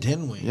did,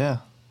 didn't we? Yeah.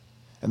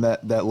 And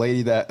that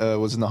lady that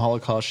was in the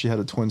Holocaust, she had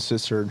a twin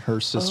sister, and her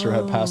sister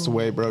had passed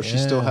away, bro. She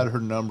still had her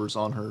numbers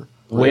on her.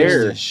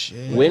 Where?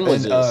 Shit. When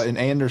was in, this? in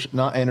Anderson,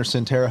 not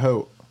Anderson, Terre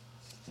Haute.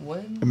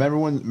 When?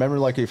 Remember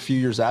like a few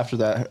years after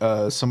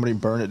that, somebody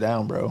burned it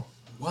down, bro.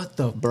 What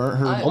the? Burnt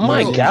her. I- Oh my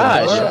museum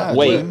gosh! down. Yeah,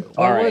 Wait, dude.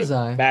 all Where right, was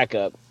I? back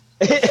up.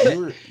 You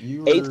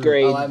were 8th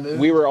grade. Oh, I moved?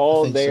 We were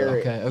all I think so. there.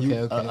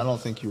 Okay. I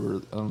don't think you were.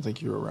 I don't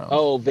think you were around.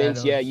 Oh,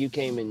 Vince, Yeah, yeah, no. you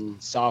came in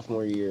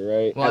sophomore year,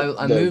 right? Well,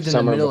 I The moved in the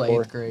summer middle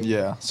before. of 8th grade.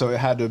 Yeah. So it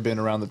had to have been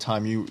around the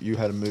time you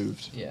had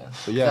moved. Yeah.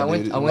 But yeah, I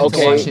went, dude, I it went was- to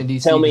Okay, Washington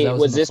D.C. tell me, because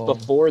that was in the this fall.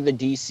 before the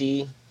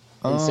DC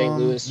in St.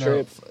 Louis No,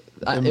 trip?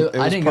 I It didn't was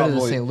go to the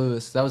probably- St.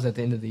 Louis. That was at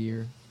the end of the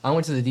year. I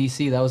went to the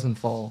D.C. That was in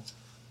fall.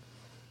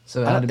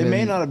 So it, had to It may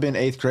been- not have been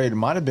 8th grade. It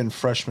might have been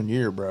freshman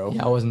year, bro.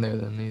 Yeah, I wasn't there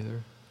then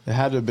either. It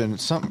had to have been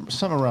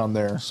something around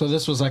there. So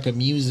this was like a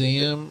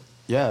museum.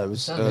 Yeah, it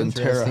was Sounds in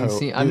Terre interesting. Haute.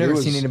 See, I've Dude, never it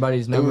was- seen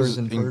anybody's it numbers was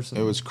in person.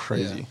 It was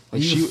crazy.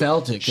 Like You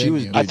felt it, She couldn't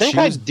was. you? Dude, I think she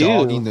I was do.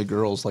 dogging the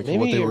girls like Maybe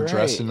what they you're were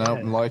dressing right. up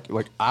and like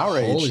our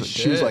age. Holy Like,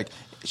 she was shit. like.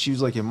 She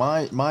was like, in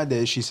my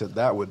day, she said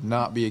that would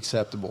not be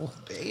acceptable.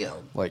 Damn.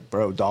 Like,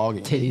 bro,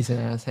 dogging. Titties and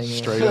ass hanging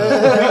Straight out.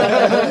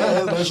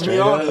 up. Let's be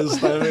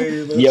honest. I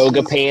mean, that's Yoga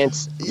just-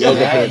 pants. Yoga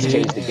pants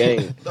changed the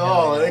game.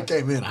 Oh, they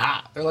came in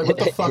hot. They're like, what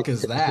the fuck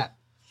is that?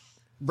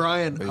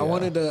 Brian, I Yeah.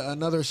 wanted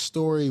another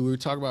story we were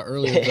talking about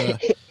earlier.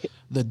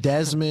 The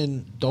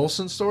Desmond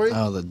Dolson story?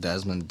 Oh, the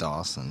Desmond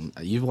Dawson.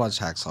 You've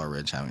watched Hacksaw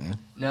Ridge, haven't you?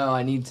 No,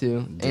 I need to.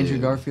 Andrew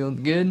Dude.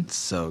 Garfield, good. It's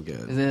so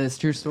good. Is it a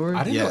true story?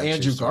 I didn't Yeah, know true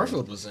Andrew story.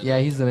 Garfield was in it. Yeah,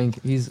 he's the main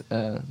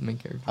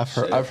character.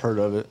 I've heard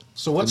of it.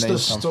 So what's the name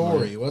sounds familiar.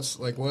 story? What's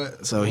like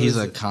what? So what he's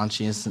is a it?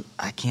 conscientious.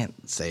 I can't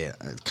say it.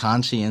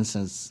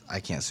 Conscientious. I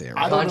can't say it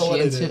I right. don't know what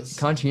it Conscientious. is.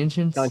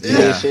 Conscientious.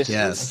 Yeah. Conscientious.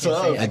 Yes.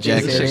 Tough.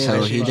 Ejector.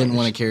 So he Ejector. didn't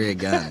want to carry a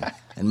gun,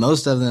 and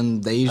most of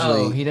them they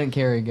usually. Oh, he didn't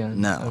carry a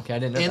gun. No. Okay, I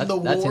didn't know. In That- the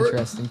that's war?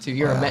 interesting too.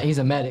 He's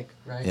a medic,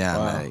 right? Yeah.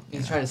 Wow. Like,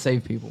 He's trying to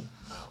save people.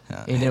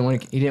 yeah. He didn't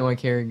want to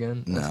carry a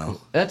gun. That's No.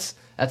 cool.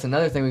 That's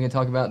another thing we can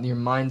talk about, your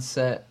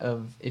mindset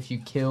of if you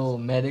kill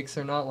medics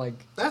or not. Like,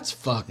 That's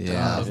fucked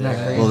Yeah. up. isn't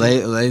that crazy? Well,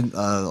 they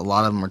a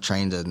lot of them are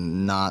trained to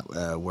not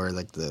wear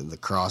like the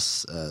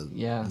cross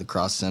Yeah. the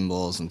cross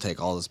symbols and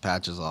take all those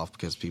patches off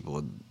because people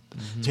would,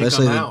 Take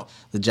especially them the, out.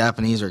 the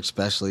Japanese are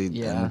especially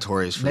yeah,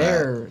 notorious for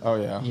they're Oh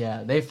yeah.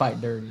 yeah, they fight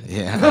dirty. that.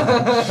 Yeah.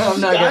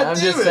 I'm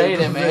just damn saying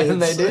it, it, man.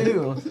 Vince. They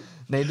do.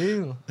 They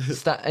do.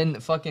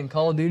 And fucking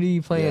Call of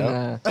Duty playing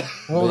Yeah.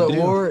 World They at do.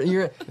 War.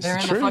 They're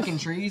in the truth. fucking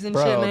trees and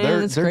Bro, shit,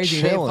 man. It's they're crazy.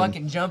 chilling. They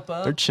fucking jump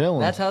up. They're chilling.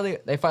 That's how they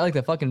fight like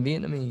the fucking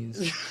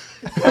Vietnamese.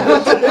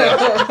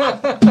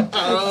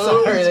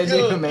 Sorry, they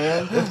do,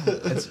 man.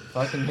 It's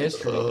fucking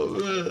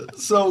history.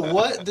 So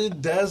what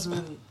did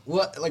Desmond?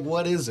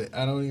 What is it?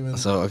 I don't even.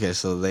 So okay,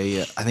 so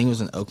they I think it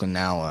was in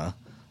Okinawa,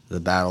 the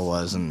battle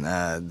was, and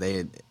they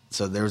had,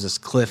 so there was this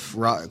cliff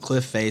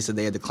face that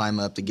they had to climb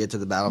up to get to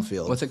the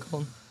battlefield. What's it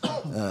called?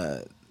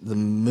 The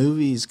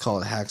movie's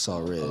called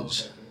Hacksaw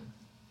Ridge.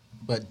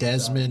 But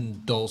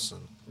Desmond Dolson.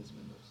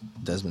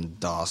 Desmond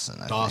Dawson.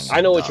 Dawson.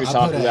 I know what you're I put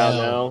talking an about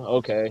L. now.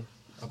 Okay.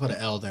 I put an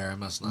L there. I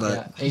must not. But-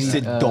 Yeah, He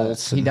said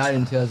Dolson. He died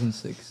in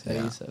 2006, Yeah.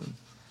 87.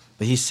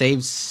 But he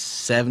saved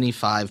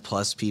 75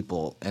 plus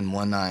people in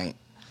one night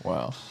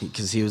Wow.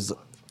 because he was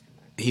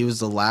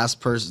the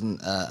last person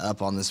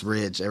up on this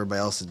ridge. Everybody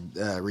else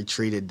had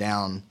retreated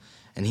down,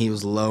 and he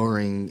was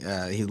lowering.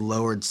 He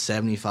lowered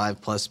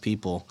 75 plus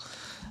people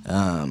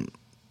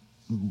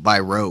by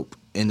rope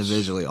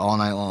individually all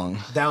night long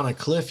Down a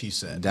cliff, you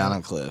said. down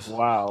a cliff.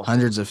 Wow.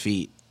 Hundreds of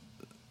feet.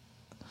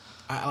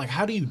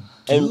 How do you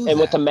do And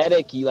with the that?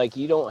 medic, you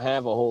don't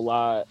have a whole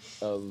lot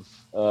of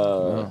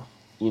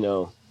you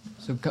know,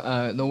 So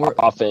the word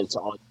offense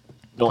on.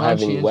 You don't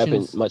have any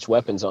Conscientious. much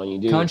weapons on you,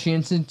 do you?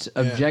 conscientious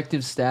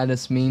objective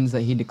status means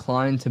that he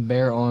declined to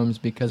bear arms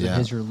because Yeah. of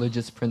his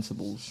religious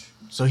principles.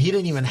 So he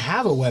didn't even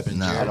have a weapon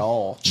No. Jared. At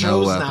all.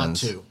 Chose No not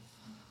weapons. to.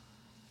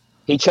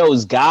 He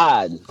chose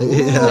God.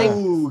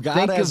 Ooh, God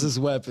think has of- his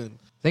weapon.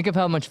 Think of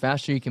how much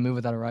faster you can move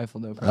without a rifle,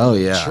 though. Oh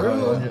yeah.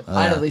 True.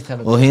 I'd at least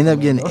have a Well, he ended up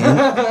pistol.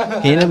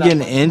 getting he ended up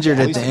getting injured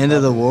at the end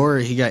of the war.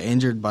 He got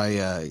injured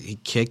by he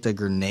kicked a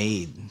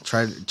grenade.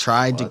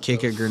 Tried to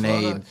kick a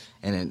grenade, fuck?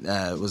 and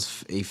it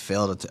was he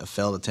failed a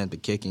failed attempt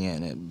at kicking it,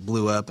 and it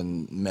blew up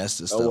and messed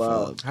his stuff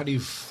wow. up. How do you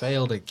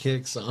fail to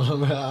kick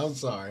something? I'm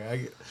sorry.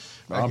 I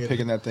I'm get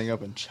picking that thing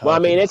up and chucking. Well, I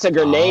mean, it's a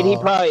grenade. He Oh.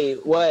 probably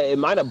it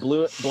might have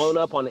blown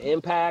up on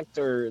impact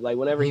or like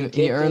whenever he, He, kicked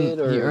he earned it.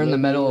 Or he earned the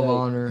maybe, Medal of like-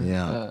 Honor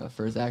Yeah.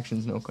 for his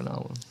actions in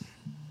Okinawa.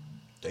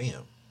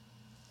 Damn.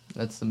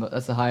 That's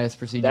the highest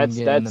procedure That's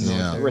you can get in the Yeah.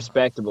 military.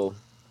 respectable,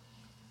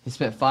 He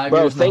spent 5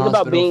 bro. years in Think the about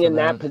hospital being for in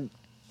that.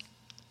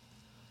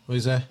 What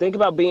is that? Think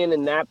about being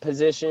in that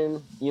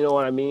position. You know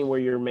what I mean? Where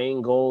your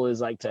main goal is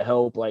like to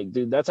help. Like,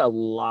 dude, that's a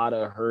lot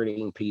of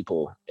hurting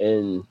people.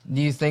 And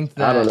Do you think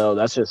that? I don't know.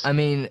 That's just. I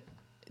mean,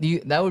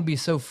 that would be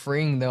so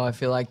freeing, though. I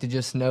feel like to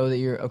just know that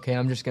you're okay.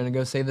 I'm just gonna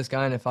go save this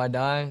guy, and if I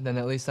die, then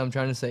at least I'm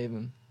trying to save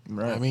him.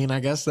 Right. I mean, I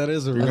guess that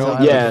is a You're real.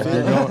 going- yeah,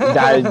 You're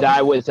going-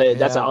 die with it.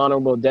 That's an Yeah.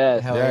 honorable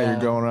death. Hell yeah, yeah. you're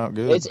going out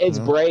good. It's you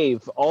know?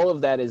 brave. All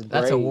of that is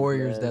brave. That's a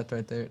warrior's man. death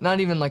right there. Not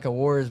even like a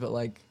warrior's, but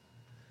like,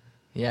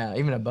 yeah,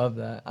 even above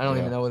that. I don't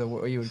Yeah. even know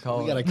what you would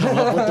call We it. gotta come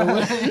up with the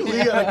word.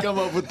 We gotta come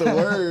up with the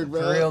word,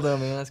 bro. For real though,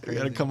 man. That's We crazy.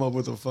 gotta come up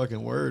with a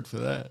fucking word for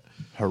that.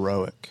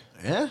 Heroic.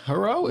 Yeah,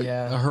 heroic.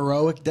 Yeah. A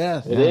heroic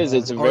death. It is.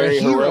 It's a Or a very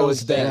hero's heroic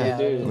thing death.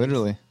 to do.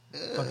 Literally.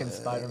 Fucking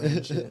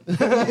Spider-Man shit.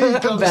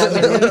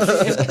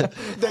 Batman.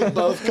 They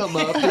both come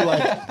up. They're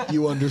like,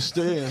 "You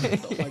understand?"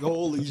 I'm like,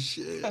 "Holy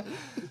shit!"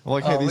 Well,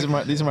 like, hey,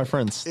 these are my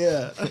friends.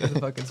 Yeah.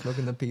 Fucking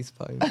smoking the peace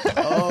pipe.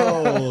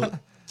 Oh,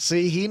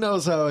 see, he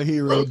knows how a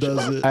hero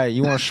does it. Hey,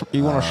 you want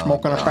to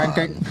smoke on a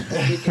pancake?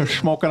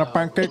 Smoking a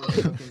pancake?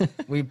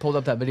 We pulled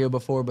up that video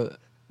before, but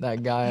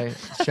that guy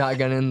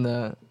shotgunning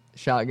the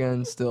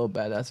shotgun still a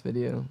badass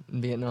video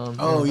in Vietnam.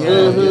 Oh yeah,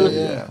 Mhm.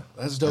 yeah.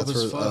 That's dope That's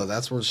as where, fuck.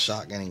 that's where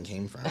shotgunning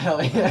came from.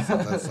 Hell yeah.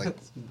 That's like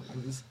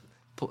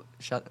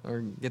Shot or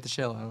get the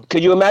shell out.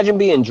 Could you imagine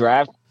being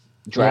drafted?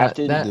 Yeah,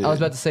 I was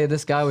about to say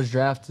this guy was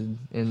drafted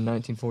in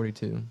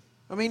 1942.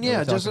 I mean, What yeah, are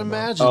we just talking about?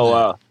 imagine. Oh that.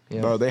 wow.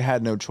 Yeah. Bro, they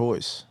had no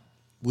choice.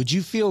 Would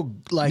you feel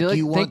like Like,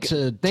 you want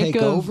to take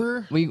of,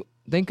 over? We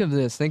think of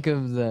this. Think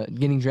of the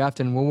getting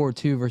drafted in World War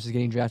II versus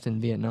getting drafted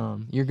in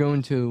Vietnam. You're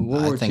going to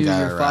World I War II. think I'd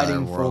You're rather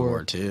fighting World for.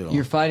 War II.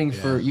 You're fighting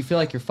for. Yeah. You feel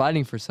like you're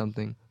fighting for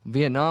something.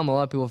 Vietnam, a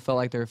lot of people felt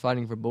like they were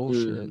fighting for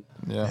bullshit.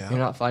 Yeah. You're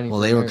not fighting. well,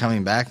 for they were America.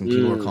 coming back and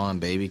people were calling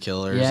baby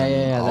killers Yeah,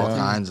 and yeah, all that's-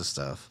 kinds of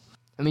stuff.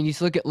 I mean, you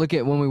just look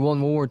at when we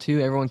won World War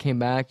II, everyone came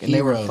back and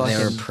they were Heroes. fucking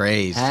They were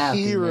praised.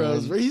 happy,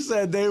 Heroes. man. He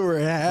said they were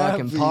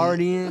happy. Fucking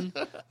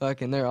partying,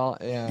 fucking they're all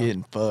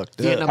Getting fucked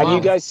Vietnam up. Have you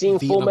Mom. guys seen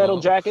Full Vietnam Metal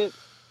Mom. Jacket?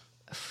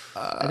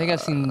 I think I've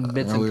seen bits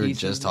Remember and we were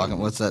pieces. just talking.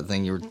 What's that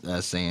thing you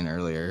were saying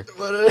earlier?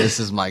 This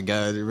is my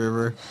gun.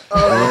 Remember?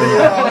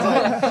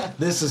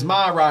 This is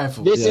my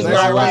rifle. This is There's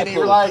my a lady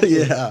rifle. like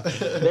it. Yeah.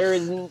 There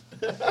is, Was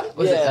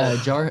yeah. it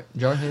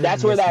Jarhead?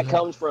 That's where that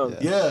comes from.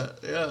 Yeah.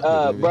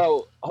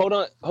 Bro, hold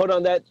on. Bro,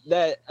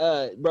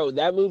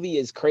 that movie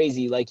is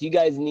crazy. Like, you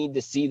guys need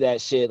to see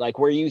that shit. Like,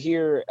 where you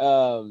hear,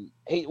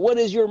 hey, what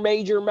is your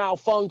major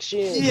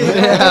malfunction?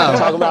 Yeah.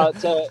 Talking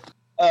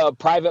about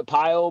Private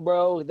Pile,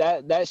 bro.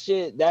 That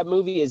shit, that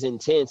movie is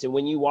intense. And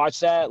when you watch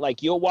that,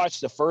 like, you'll watch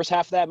the first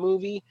half of that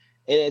movie,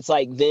 and it's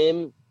like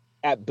them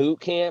at boot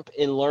camp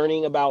and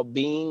learning about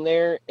being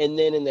there. And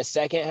then in the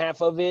second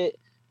half of it,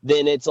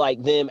 then it's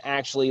like them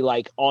actually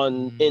like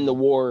in the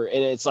war,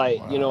 and it's like,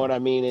 you know what I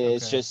mean? And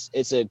it's just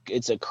it's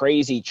a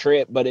crazy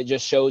trip, but it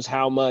just shows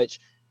how much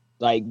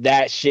like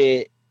that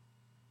shit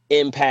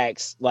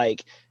impacts,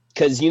 like,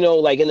 because, you know,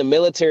 like in the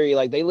military,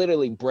 like they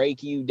literally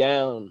break you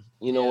down,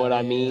 you know what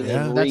I mean,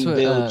 yeah. and That's what,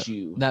 rebuild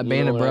you. that you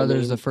Band know of what I Brothers,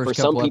 mean? the first for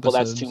some couple people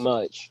that's episodes. too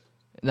much.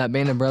 That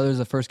Band of Brothers,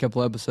 the first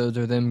couple episodes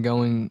are them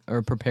going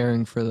or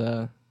preparing for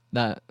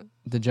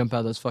to jump out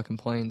of those fucking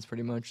planes.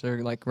 Pretty much,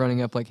 they're like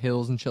running up like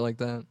hills and shit like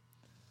that.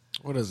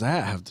 What does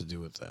that have to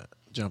do with that?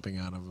 Jumping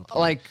out of a plane?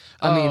 Like,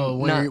 I mean,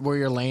 where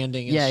you're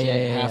landing and yeah, shit, yeah,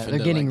 yeah. having They're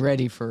to, getting like,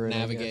 ready for it. I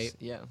navigate. guess.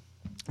 Yeah.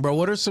 Bro,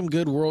 what are some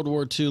good World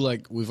War II,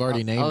 like, we've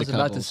already named I was a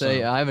couple. about to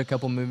say, so- I have a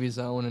couple movies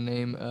I want to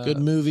name. good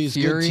movies,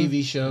 Fury. good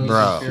TV shows.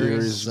 Bro.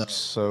 Fury's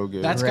so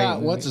good. That's Great got,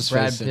 movie. what's his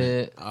Brad face in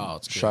it? Pitt. Oh,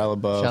 it's good. Shia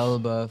LaBeouf.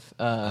 Shia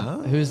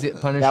LaBeouf. Who's the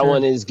Punisher? That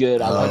one is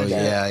good. I Oh like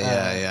that.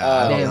 yeah.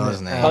 I don't damn know it.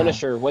 his name.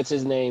 Punisher, what's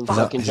his name?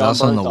 Fucking he's John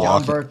also in The Bernthal.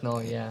 John Walking-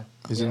 Berthnall, yeah.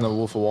 He's in the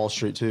Wolf of Wall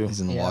Street too.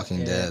 He's in The Yeah, Walking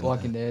yeah, Dead.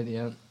 Walking Dead,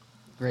 yeah.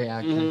 Great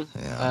actor. Mhm.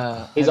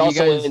 Yeah. He's have you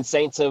also guys- in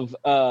Saints of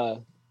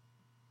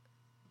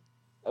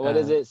what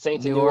is it?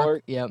 Saints of New York.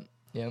 York. Yep.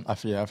 Yep.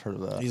 I've heard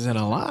of that. He's in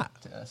a lot.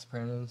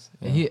 Sopranos.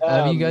 Have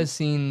you guys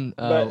seen?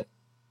 but-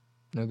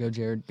 No, go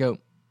Jared. Go.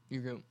 You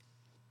go.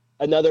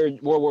 Another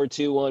World War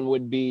II one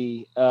would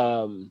be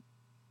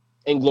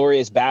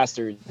Inglorious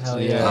Bastards. Hell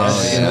Yeah. yeah.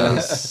 Oh, yeah.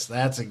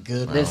 That's a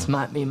good one. This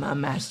might be my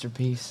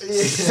masterpiece.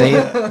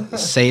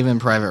 Saving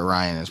Private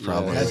Ryan is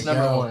probably That's we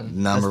number go.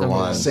 one. Number That's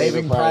one.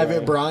 Saving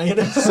Private Brian.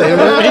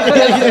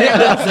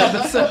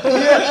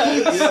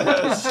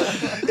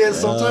 Yeah,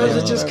 sometimes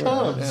it just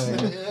comes.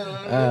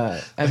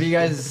 Have you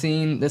guys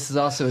seen? This is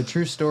also a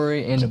true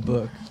story and a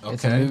book.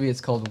 It's a Okay. movie.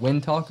 It's called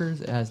Wind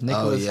Talkers. It has Oh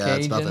Nicolas yeah, Cage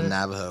it's about in the it.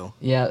 Navajo.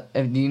 Yeah.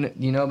 Do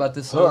you know about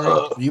this story?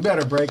 You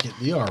better break it.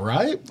 You all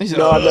right?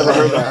 No, I've never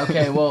heard that.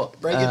 Okay, well,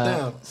 Break it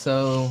down.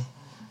 So,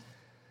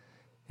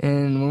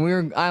 and when we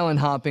were island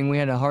hopping, we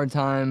had a hard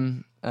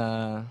time.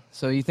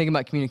 So you think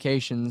about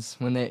communications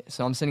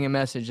so I'm sending a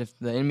message. If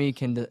the enemy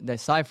can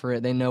decipher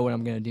it, they know what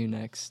I'm going to do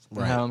next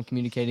and how I'm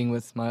communicating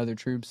with my other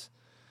troops.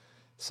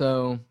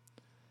 So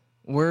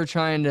we're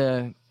trying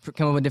to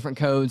come up with different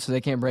codes so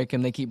they can't break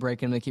them. They keep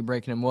breaking them. They keep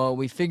breaking them. Well,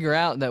 we figure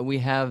out that we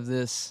have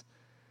this.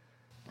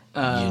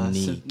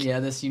 Unique.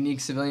 This unique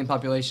civilian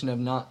population of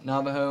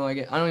Navajo. I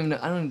don't even know.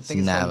 I don't even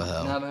think it's called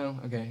Navajo. Navajo.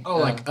 Okay. Oh,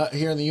 like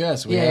here in the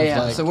U.S. We Yeah, have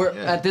yeah. like, So we're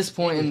at this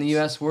point in the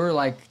U.S. We're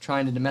like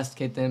trying to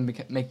domesticate them,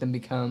 make them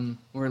become.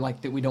 We're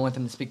like that. We don't want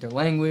them to speak their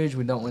language.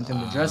 We don't want them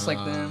to dress like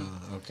them.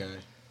 Okay.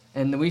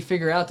 And then we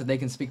figure out that they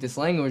can speak this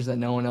language that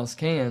no one else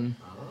can.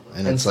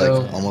 And And it's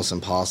so- like almost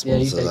impossible Yeah,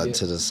 you take it.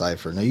 to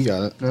decipher. No, you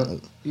got it.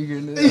 No, you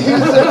can do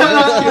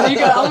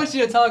that. I want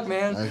you to talk,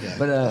 man. Okay.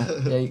 But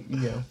yeah, you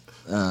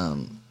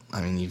go. I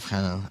mean, you've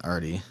kind of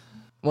already.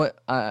 What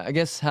I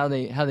guess how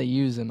they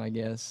use them. I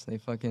guess they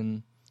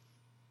fucking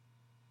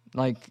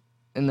like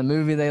in the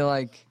movie they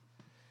like.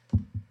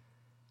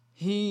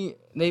 They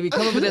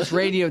come up with this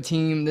radio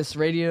team, this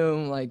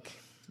radio, like,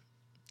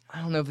 I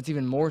don't know if it's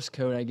even Morse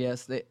code, I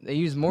guess. They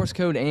use Morse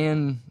code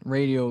and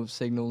radio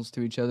signals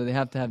to each other. They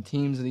have to have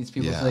teams of these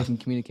people so Yeah. they can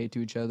communicate to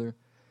each other.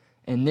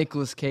 And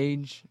Nicolas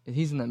Cage,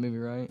 he's in that movie,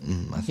 right?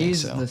 I think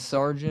He's so. the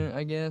sergeant,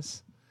 I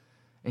guess.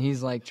 And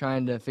he's like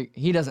trying to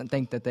he doesn't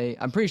think that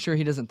I'm pretty sure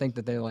he doesn't think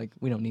that they're like,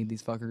 we don't need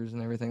these fuckers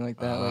and everything like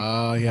that. Like,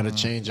 Oh, you got to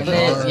change it.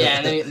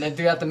 and then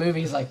throughout the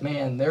movie, he's like,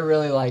 man, they're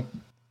really like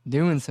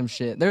doing some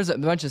shit. There's a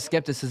bunch of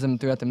skepticism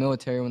throughout the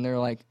military when they're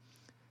like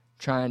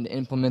trying to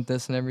implement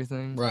this and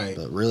everything. Right.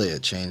 But really,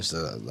 it changed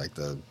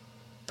the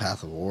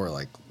path of war.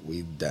 Like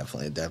we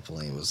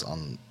definitely was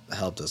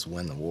helped us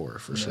win the war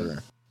for sure.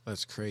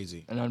 That's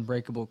crazy. An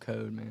unbreakable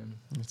code, man.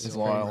 It's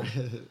wild.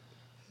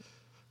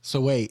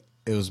 So wait,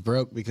 it was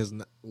broke because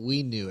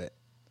we knew it,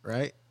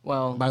 right?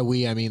 Well, By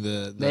we, I mean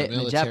the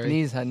military. the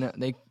Japanese had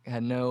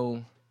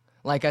no,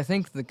 like I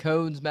think the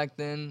codes back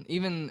then,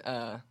 even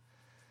I'll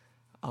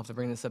have to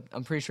bring this up.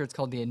 I'm pretty sure it's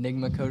called the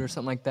Enigma code or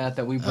something like that.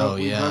 That we broke. Oh,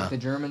 We yeah. broke the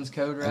Germans'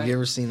 code, right? Have you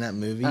ever seen that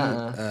movie?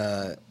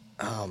 Uh-uh.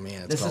 Oh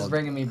man, it's This is called.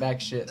 bringing me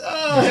back shit.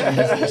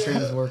 This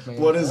is work, man.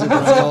 What is it?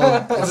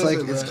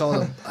 It's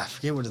called. I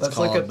forget what it's Let's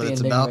look called, up but the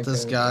it's Enigma about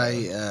this code.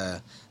 guy,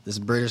 this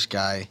British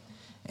guy,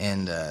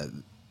 and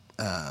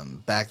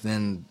back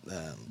then,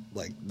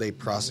 like they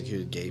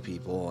prosecuted gay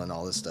people and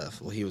all this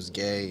stuff. Well, he was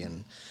gay,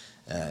 and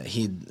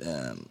he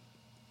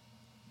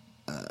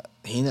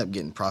ended up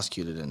getting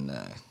prosecuted and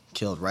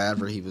killed right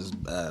after he was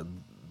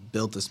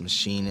built this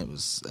machine. It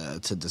was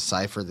to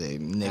decipher the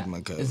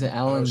Enigma code. Is it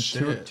Alan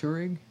shit.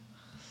 Turing?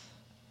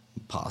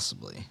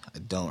 Possibly. I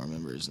don't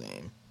remember his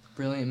name.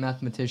 Brilliant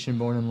mathematician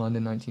born in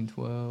London,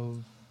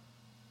 1912.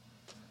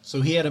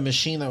 So he had a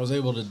machine that was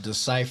able to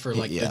decipher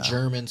like Yeah. the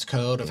Germans'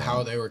 code of Yeah.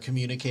 how they were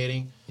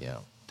communicating. Yeah.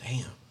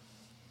 Damn.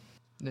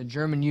 The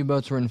German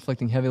U-boats were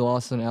inflicting heavy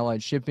losses on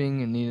Allied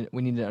shipping, and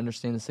we needed to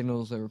understand the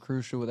signals that were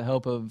crucial. With the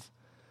help of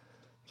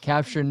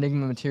captured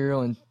Enigma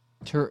material and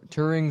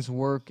Turing's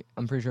work,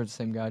 I'm pretty sure it's the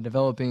same guy,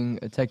 developing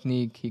a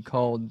technique he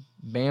called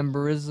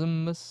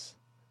Bambarismus,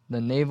 the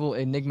naval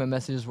Enigma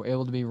messages were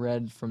able to be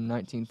read from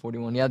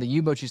 1941. Yeah, the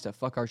U-boats used to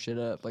fuck our shit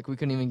up. Like, we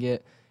couldn't even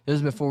get... It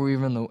was before we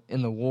were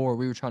in the war.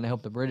 We were trying to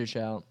help the British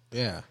out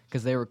Yeah.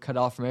 because they were cut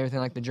off from everything.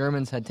 Like, the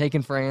Germans had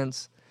taken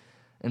France,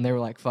 and they were,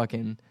 like,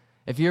 fucking...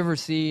 If you ever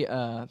see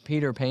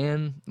Peter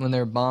Pan, when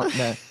they're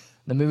the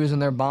movies when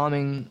they're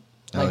bombing...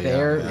 Like Oh, the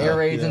yeah, air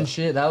raids yeah. and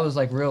shit, that was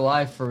like real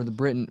life for the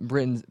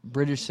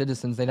British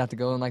citizens. They'd have to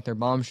go in like their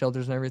bomb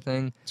shelters and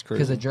everything It's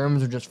because the crazy.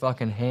 Germans were just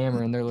fucking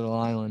hammering their little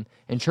island.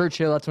 And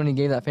Churchill, that's when he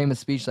gave that famous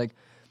speech. Like,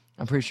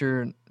 I'm pretty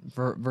sure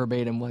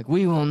verbatim, like,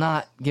 "We will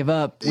not give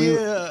up.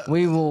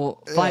 We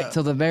will fight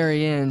till the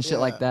very end." Shit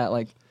like that,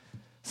 like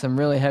some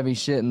really heavy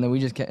shit. And then we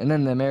just kept, and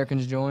then the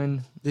Americans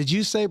joined. Did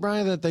you say,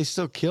 Brian, that they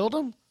still killed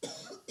him?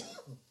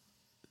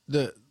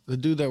 The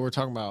dude that we're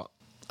talking about.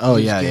 Oh,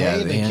 He was yeah, gay yeah.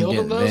 and they killed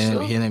him, though, still?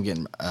 He ended up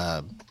getting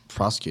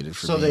prosecuted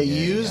for So being they gay,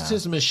 used yeah.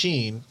 his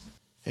machine,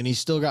 and he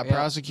still got Yeah.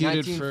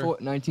 prosecuted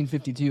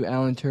 1952,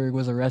 Alan Turing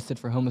was arrested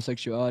for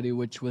homosexuality,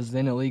 which was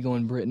then illegal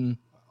in Britain.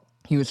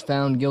 He was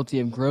found guilty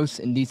of gross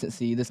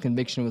indecency. This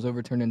conviction was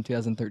overturned in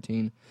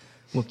 2013.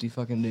 Whoop-de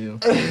fucking do.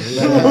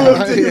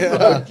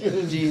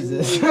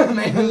 Jesus.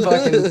 Man,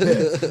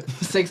 fucking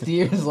 60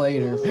 years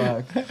later,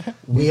 fuck.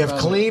 We have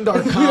cleaned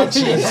our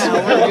conscience. Yeah,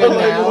 we're good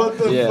now. What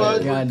the Yeah.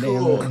 fuck? God damn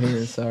Cool. it,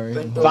 here, sorry.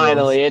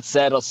 Finally, it's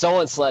settled.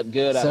 Someone slept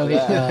good So after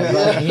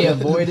that. he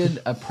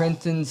avoided a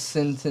prison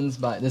sentence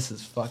by, this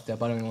is fucked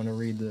up, I don't even want to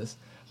read this,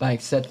 by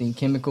accepting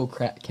chemical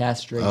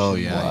castration. Oh,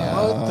 yeah.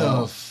 What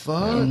the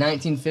fuck? In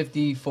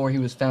 1954, he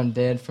was found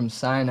dead from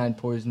cyanide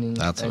poisoning.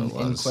 That's what and it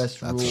was. inquest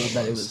That's ruled what it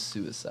that it was. was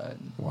suicide.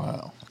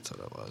 Wow. That's what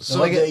it was. So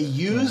like they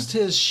used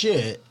his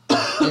shit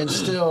and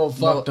still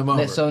fucked him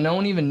over. So no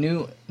one even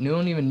knew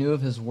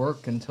of his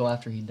work until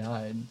after he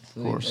died.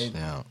 So Of course.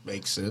 Yeah.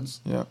 Makes sense.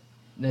 Yeah.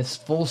 this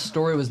full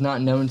story was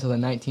not known until the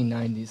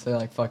 1990s. So they're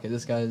like, fuck it,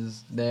 this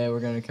guy's dead. We're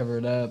gonna cover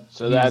it up.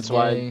 So He that's was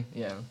why- gay.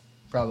 Yeah,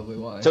 probably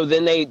why. So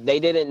then they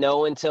didn't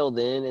know until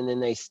then, and then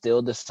they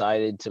still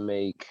decided to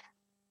make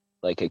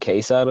like a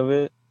case out of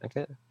it.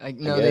 Okay. Like,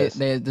 no, guess.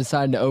 they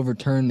decided to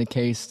overturn the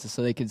case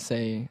so they could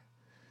say,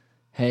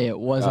 hey, it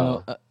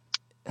wasn't. Oh.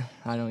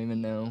 I don't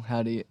even know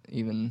how to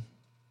even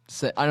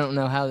say. I don't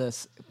know how to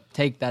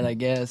take that. I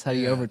guess how do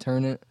you Yeah.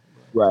 overturn it?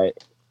 Right.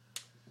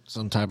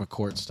 Some type of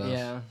court stuff.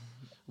 Yeah.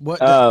 What?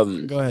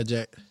 Um, Go ahead,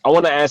 Jay. I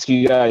want to ask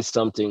you guys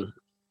something.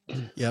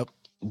 Yep.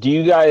 Do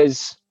you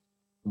guys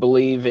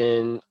believe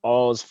in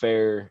all's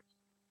fair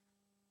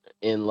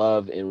in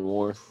love and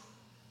war?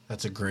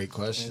 That's a great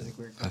question.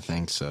 I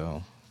think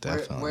so.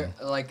 Definitely.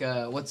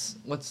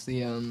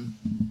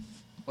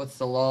 What's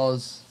the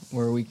laws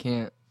where we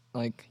can't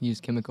like use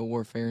chemical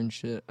warfare and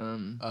shit?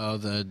 Oh,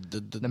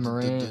 The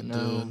Miranda.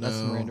 No, that's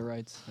the Miranda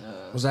rights.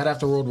 Was that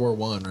after World War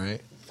One,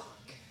 right?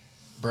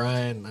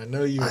 Brian, I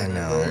know you I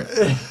remember.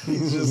 know.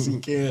 He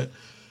can't.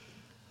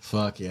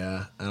 Fuck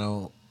yeah. I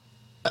don't.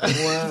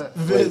 What?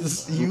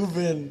 Vince, you've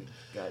been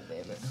God damn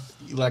it.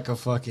 like a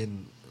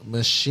fucking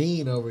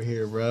machine over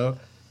here, bro.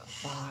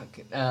 Fuck.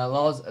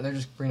 Laws. They're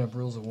just bringing up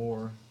rules of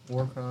war,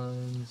 war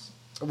crimes.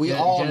 We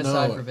all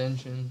genocide know it.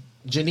 prevention.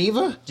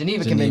 Geneva?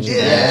 Geneva Geneva. Convention. Yeah.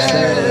 Yes,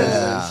 there it is.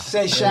 Yeah.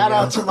 Say shout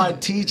out to my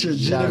teacher,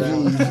 Shout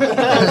Genevieve.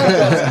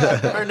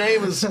 Her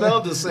name is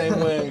spelled the same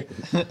way.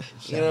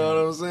 You know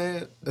what I'm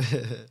saying?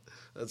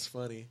 That's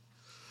funny.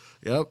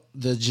 Yep.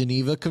 The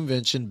Geneva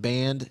Convention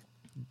banned,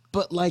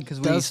 but like, Because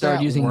does we started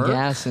that using work?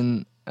 gas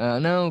and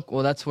no,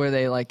 well that's where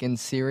they like in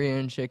Syria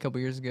and shit a couple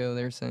years ago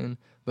they were saying,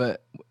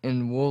 but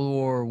in World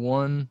War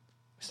One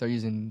we started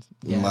using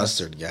gas.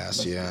 Mustard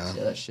gas, yeah.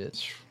 Yeah, that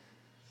shit.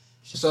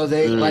 So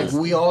they like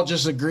we all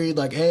just agreed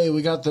like, hey,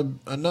 we got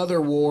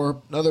another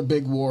war, another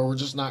big war. We're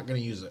just not gonna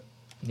use it.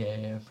 Yeah, yeah.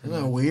 pretty Isn't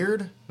that much.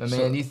 weird? But So-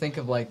 man, you think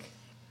of like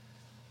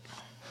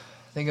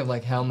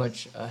how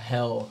much a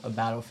hell a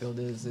battlefield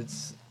is.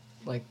 It's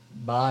like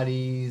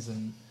bodies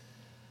and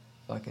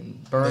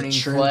fucking burning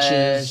trenches,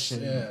 flesh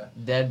and yeah.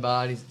 dead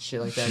bodies and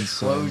shit like that. Shit's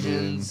so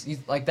Explosions.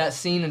 Like that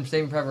scene in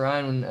Saving Private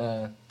Ryan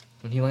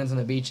when he lands on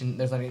the beach and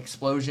there's like an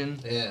explosion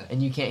Yeah.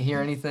 and you can't hear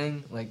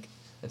anything. Like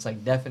it's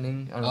like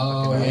deafening. I don't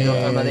Oh, know.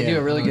 yeah, They do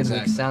a really yeah. good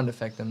like, Exactly. sound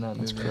effect in that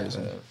movie.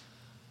 crazy.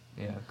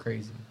 Yeah,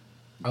 crazy.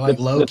 like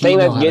the low-key thing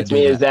know that how to gets do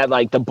me is that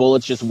like the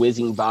bullets just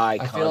whizzing by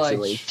I feel like,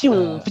 constantly.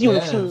 Pew, pew,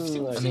 yeah.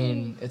 pew. I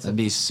mean, it's That'd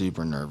be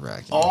super nerve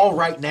wracking. all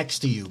right next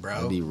to you, bro.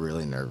 That'd be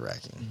really nerve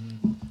wracking.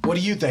 What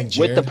do you think,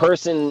 Jared? With the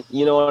person,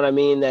 you know what I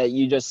mean, that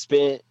you just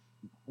spent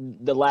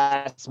the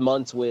last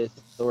months with,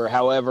 or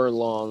however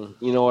long,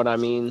 you know what I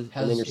mean,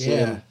 and then you're seeing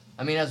yeah. them.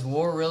 I mean, has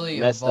war really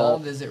Messed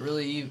evolved? up. Is it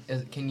really?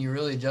 Can you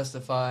really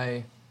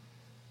justify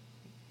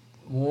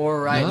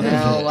war right None of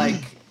now? it.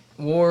 Like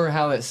war,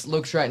 how it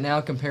looks right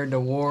now compared to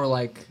war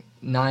like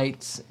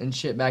knights and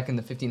shit back in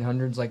the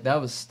 1500s. Like that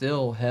was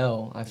still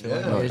hell. I feel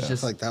like Oh, it's yeah.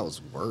 just I feel like that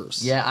was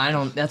worse. yeah. I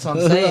don't. That's what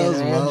I'm saying. that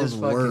man. was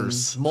Just fucking-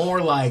 worse.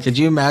 More like. Could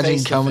you imagine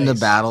face to coming to face.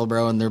 battle,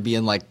 bro, and there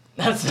being like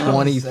That's what I'm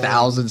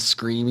 20,000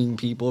 screaming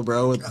people,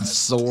 bro, with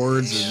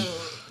swords and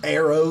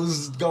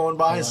arrows going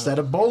by instead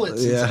of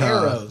bullets? It's Yeah.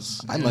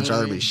 arrows. I'd much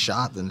rather be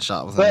shot than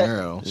shot with But- an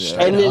arrow.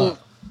 And then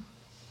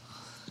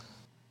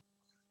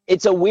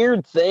it's a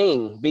weird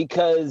thing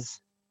because,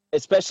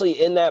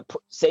 especially in that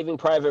Saving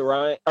Private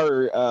Ryan,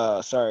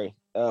 or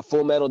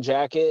Full Metal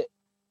Jacket,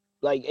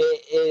 like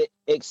it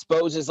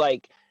exposes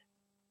like,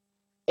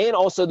 and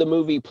also the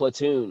movie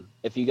Platoon.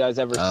 If you guys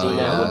ever Oh, seen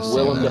yeah, that I've with seen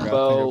Willem that.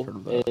 Dafoe I've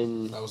heard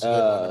and That was a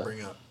good one to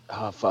bring up.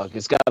 oh fuck,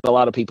 it's got a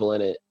lot of people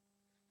in it,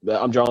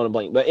 but I'm drawing a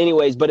blank. But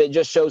anyways, but it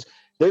just shows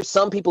there's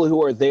some people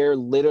who are there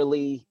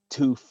literally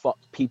to fuck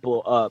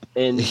people up,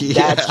 and Yeah.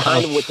 that's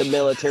kind of what the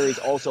military's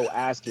also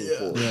asking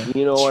for. Yeah.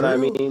 You know what I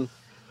True. mean?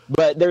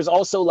 But there's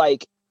also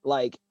like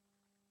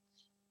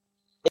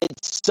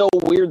it's so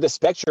weird the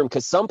spectrum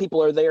because some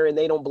people are there and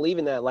they don't believe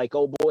in that. Like,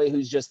 oh boy,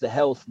 who's just the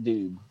health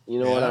dude?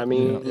 You know what I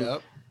mean?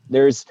 Yep.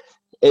 There's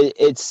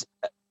it's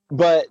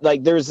but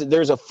like there's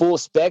a full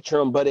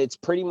spectrum, but it's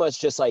pretty much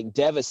just like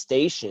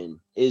devastation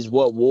is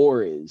what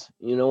war is.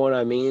 You know what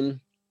I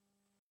mean?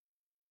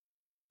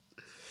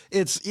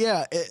 It's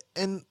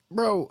and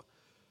bro,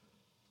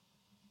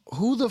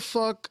 who the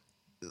fuck?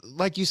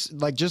 Like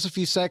just a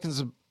few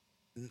seconds.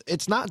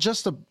 It's not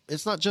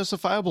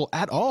justifiable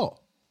at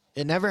all.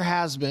 It never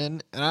has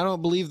been, and I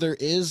don't believe there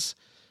is.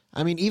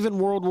 I mean, even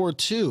World War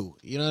II.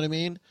 You know what I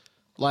mean?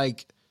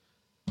 Like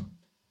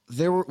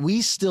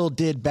we still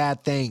did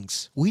bad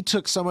things. We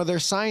took some of their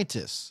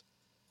scientists.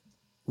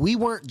 We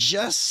weren't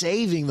just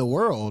saving the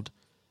world.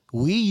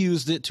 We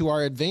used it to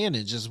our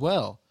advantage as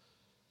well.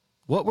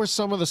 What were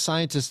some of the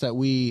scientists that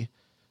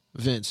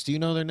Vince, do you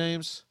know their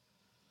names?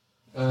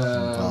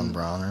 Von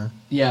Bronner.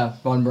 Yeah,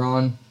 von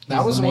Braun. That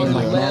He's was the one main,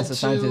 that like, led NASA to-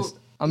 scientist.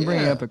 I'm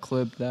bringing yeah. up a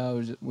clip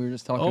that we were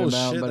just talking Oh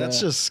about. shit, but, that's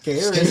just scary,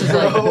 this is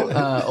bro.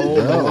 like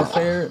old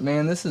warfare,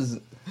 man. This is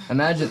what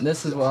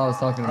I was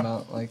talking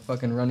about, like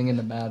fucking running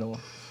into battle.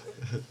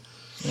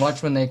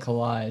 Watch when they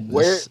collide.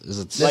 Where This is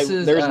a This like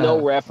is, there's no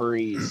uh,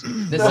 referees.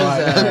 This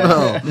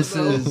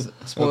is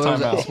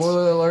timeouts.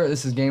 spoiler alert.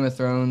 This is Game of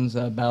Thrones,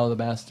 Battle of the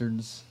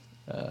Bastards.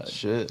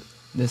 Shit.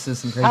 This is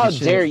some crazy How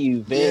shit. dare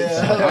you, Vince?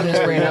 I'm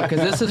just bringing it up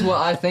because this is what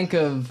I think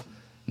of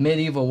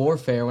medieval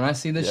warfare. When I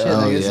see this shit, Yeah.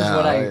 like, Oh, this yeah. is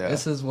what Oh, yeah.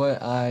 this is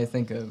what I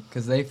think of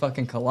because they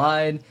fucking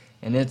collide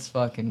and it's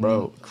fucking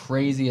Bro.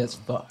 crazy as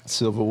fuck.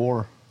 Civil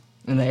War.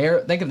 And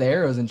think of the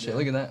arrows and shit.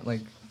 Look at that,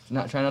 like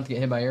trying not to get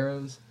hit by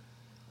arrows.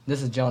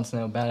 This is Jon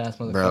Snow, badass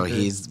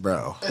motherfucker.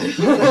 Bro.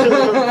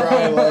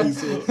 Brian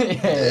likes it.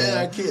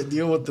 Yeah. I can't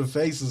deal with the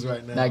faces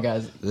right now. that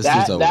guy's This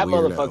that dude's a that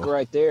weirdo. motherfucker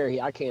right there,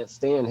 I can't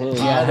stand him.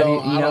 Yeah. I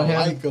don't, you I know don't him?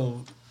 like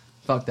him.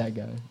 fuck that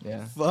guy.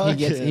 Yeah, Fuck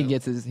him. he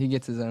gets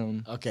his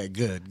own. Okay,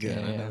 good. Yeah, I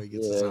know yeah. he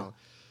gets his Yeah.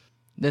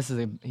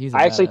 own. He's. A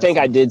I actually badass. think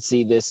I did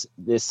see this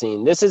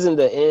scene. This isn't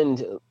the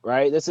end,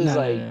 right? This is No, no,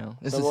 like no.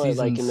 This is somewhat season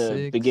like in the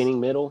 6. beginning,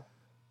 middle.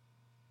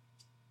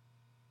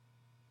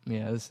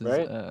 Yeah, this is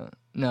Right?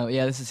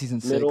 this is season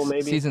 6. Middle,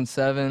 maybe? Season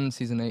 7,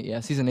 season 8. Yeah,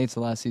 season 8's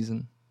the last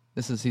season.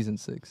 This is season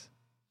 6.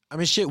 I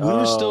mean, shit. We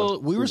Oh,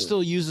 were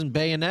still using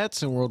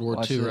bayonets in World War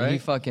Watch II, it. He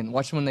right? fucking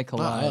watch when they Not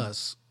collide.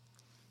 us.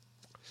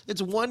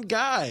 It's one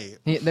guy.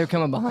 They're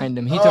coming behind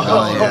him. He Oh, took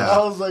off. yeah. I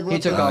was like, what He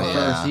took the off Oh, first.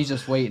 yeah. He's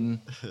just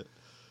waiting.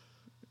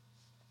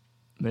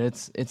 But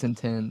it's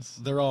intense.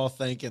 They're all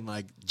thinking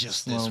like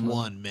just this Slow-mo.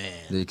 one man.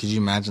 Dude, could you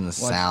imagine the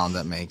sound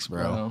that makes,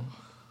 bro? Bro.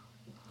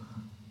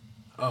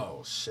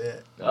 Oh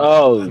shit!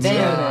 Oh,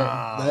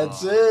 Damn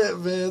That's it,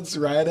 Vince.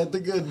 Right at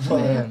the good it.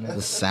 part. Damn The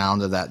it.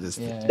 sound of that just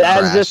Yeah.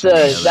 that's just crashing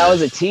that together.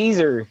 was a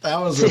teaser. That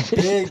was a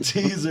big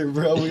teaser,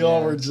 bro. We all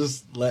Yeah. were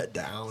just let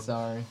down.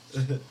 Sorry.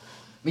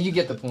 But you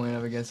get the point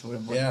of, I guess. What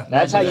Yeah.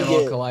 That's how you Imagine them all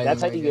get. colliding,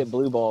 That's how I you guess. get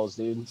blue balls,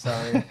 dude.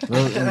 Sorry.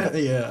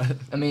 Yeah.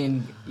 I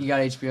mean, you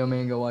got HBO,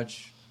 man. Go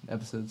watch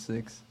episode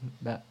 6.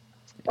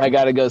 I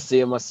gotta go see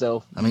it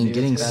myself. I mean, Dude,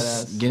 getting it's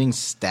badass. getting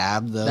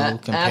stabbed though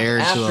That,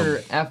 compared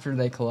after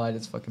they collide,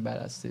 it's fucking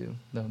badass too.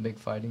 The big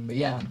fighting, but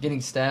yeah,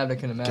 getting stabbed, I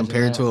can imagine.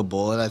 compared that. to a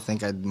bullet, I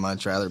think I'd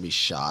much rather be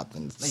shot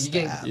than like you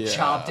stabbed. getting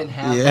chopped in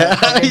half. Yeah.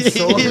 by a fucking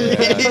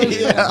sword.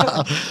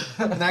 Yeah.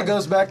 And that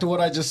goes back to what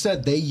I just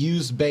said. They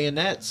used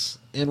bayonets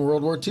in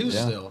World War II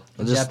Yeah. still.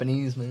 The Just-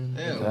 Japanese man.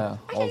 Yeah,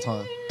 all the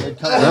time.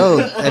 Bro,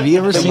 have you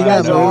ever seen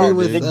that Dog,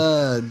 movie dude.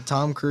 with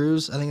Tom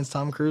Cruise? I think it's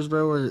Tom Cruise,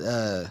 bro.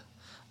 Where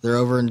they're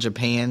over in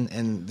Japan,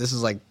 and this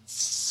is like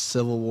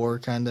Civil War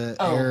kind of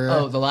Oh,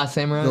 era. The Last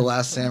Samurai. The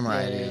Last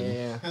Samurai, Yeah,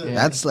 dude. yeah.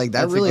 That's like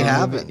that That's a really good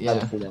movie, happened. yeah.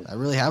 That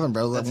really happened,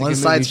 bro. That's a One good movie,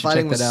 you side's should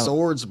fighting check with that out.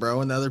 swords,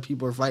 bro, and the other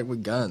people are fighting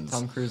with guns.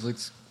 Tom Cruise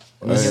looks.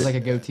 He has like a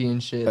goatee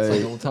and shit. It's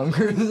like old Tom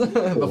Cruise,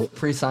 but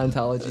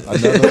pre-Scientology.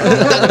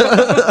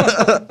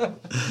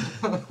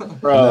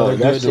 Bro, Another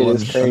that good shit one.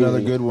 is crazy.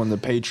 Another good one. The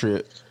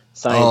Patriot.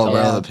 Oh,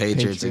 bro, Yeah, the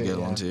Patriot's a Patriot, good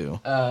yeah. one too.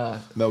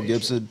 Mel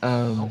Gibson.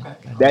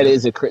 That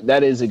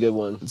is a good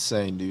one.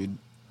 Insane, dude.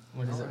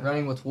 What is it?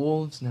 Running with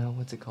Wolves? No,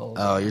 what's it called?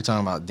 Oh, you're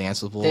talking about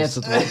Dance with Wolves? Dance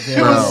with Wolves.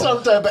 Bro, Yeah.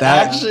 Some type of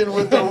that- action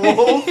with the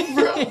wolf,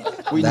 bro.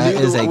 We That knew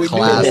is the- a we knew the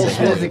classic. wolves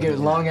That were- is a good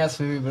long ass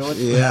movie, but what's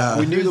Yeah.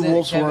 We knew who's the it?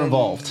 wolves were Kevin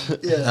involved.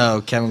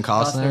 Oh, Kevin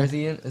Costner. Is Costner?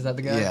 he in? Is that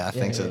the guy? Yeah, I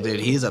think so. yeah, Dude,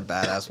 yeah. he's a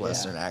badass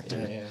Western actor.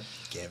 Yeah.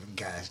 Kevin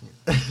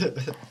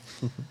Costner.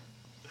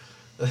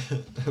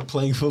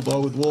 Playing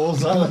football with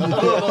wolves. I don't know.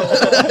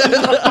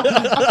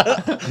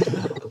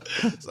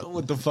 Something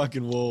with the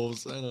fucking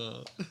wolves. I don't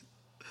know.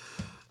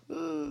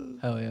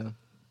 Hell yeah.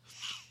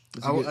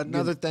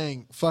 Another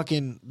thing,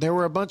 fucking, there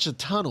were a bunch of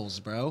tunnels,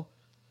 bro.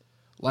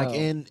 Like Oh.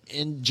 in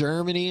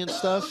Germany and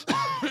stuff.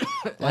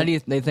 How do you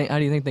think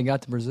they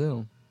got to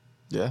Brazil?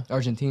 Yeah.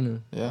 Argentina.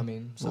 Yeah. I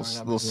mean, sorry, little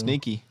not little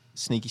Brazil.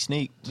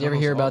 sneak. Did you ever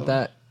hear about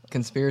that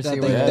conspiracy That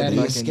where they- that he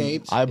fucking-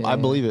 escaped? I Yeah.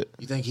 believe it.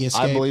 You think he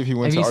escaped? I believe he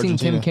went Have to you seen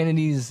Argentina. Tim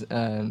Kennedy's?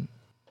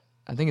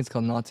 I think it's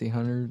called Nazi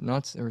Hunter,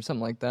 or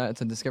something like that.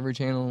 It's a Discovery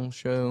Channel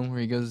show where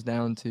he goes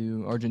down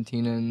to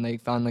Argentina and they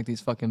found like these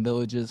fucking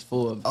villages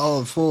full of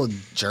Oh, full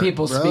of jerk,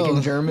 people bro.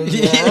 speaking German.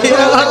 Yeah.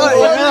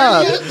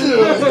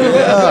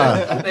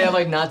 They have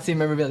like Nazi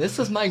memorabilia. This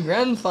was my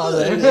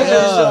grandfather.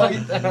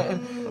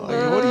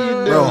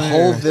 Bro,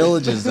 whole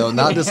villages, though.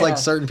 Not just like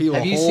certain people.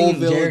 Have you whole seen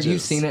villages. Jared?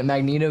 You've seen it,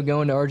 Magneto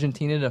going to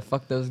Argentina to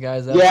fuck those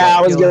guys up. Yeah, that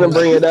I was killed gonna them?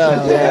 bring it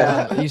up. Oh,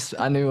 Yeah.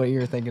 I knew what you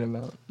were thinking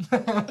about.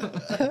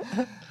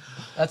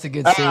 That's a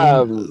good scene.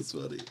 That's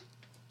funny.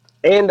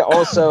 And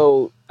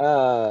also,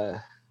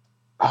 oh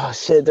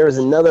shit, there was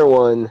another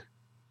one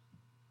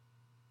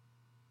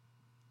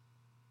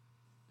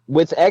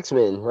with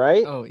X-Men,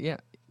 right? Oh yeah.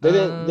 They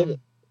didn't-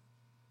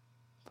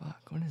 Fuck,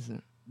 what is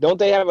it? Don't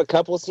they have a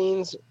couple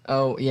scenes?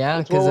 Oh yeah,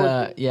 Which one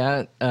because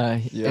Yeah.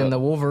 in the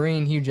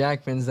Wolverine, Hugh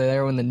Jackman's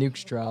there when the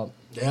nukes drop.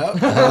 Yep.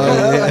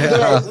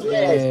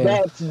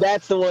 Yes,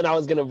 that's the one I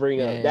was gonna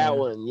bring up. Yeah. That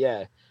one,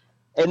 yeah.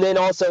 And then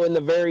also in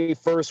the very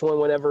first one,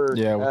 whenever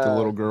Yeah, with the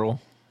little girl.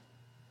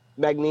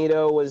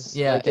 Magneto was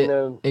Yeah, like in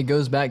a it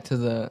goes back to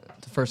the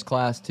First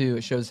Class too.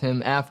 It shows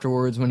him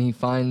afterwards when he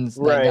finds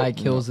that Right. guy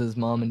kills his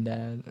mom and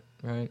dad.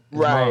 Right. His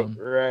right, mom.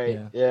 right,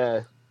 Yeah.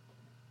 yeah.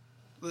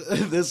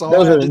 This all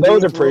Those had are to do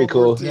those are with pretty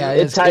World War cool. II. Yeah, It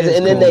it's- ties, it is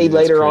and then cool. they It's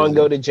later on crazy.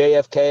 go to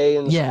JFK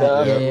and Yeah,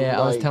 stuff. yeah.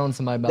 I was like, telling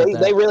somebody about they,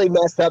 that. they really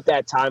messed up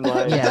that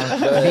timeline.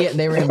 Yeah,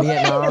 they were in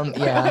Vietnam.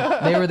 Yeah,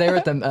 they were there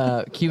at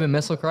the Cuban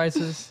Missile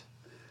Crisis.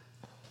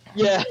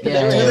 yeah.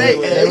 Yeah, They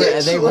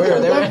were- they were.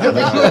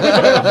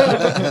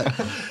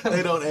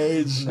 They don't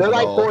age. They're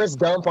like all. Forrest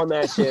Gump on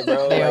that shit,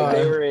 bro. They Like,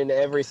 they are. were in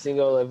every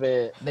single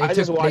event. They I took-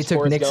 just they watched took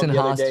Forrest Nixon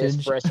Gump the other day.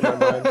 It's hostage. fresh in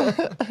my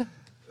mind.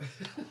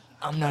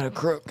 I'm not a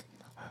crook.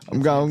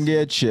 I'm gonna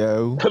get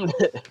you. Forrest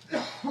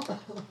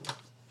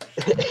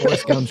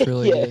Gump's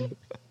really Yeah. good.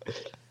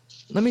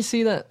 Let me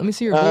see that. Let me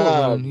see your bullet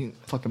wound. He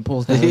fucking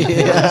pulls down.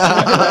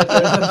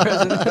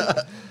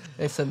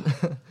 They said.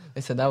 They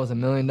said that was $1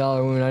 million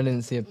wound. I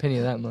didn't see a penny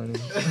of that money. It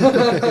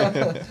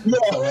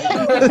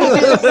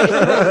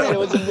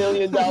was $1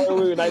 million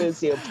wound. I didn't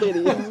see a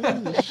penny.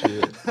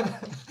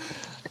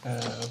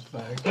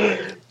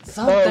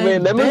 Oh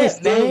man, that movie's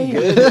still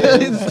good.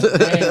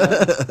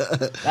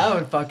 That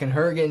would fucking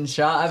hurt getting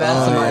shot. I've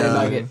asked somebody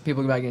about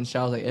people about getting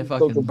shot. I was like, it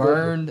fucking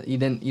burned. You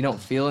don't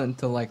feel it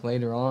until like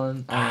later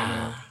on. I don't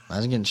know.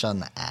 Imagine getting shot in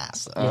the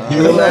ass. Though.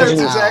 That's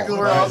exactly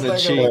where I was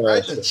Right in the thinking. cheek.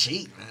 Right in the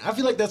cheek, man. I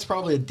feel like that's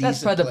probably a decent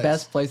That's probably the place.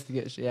 best place to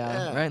get shot.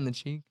 Yeah. Right in the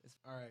cheek.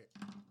 All right,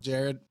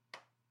 Jared,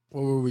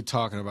 what were we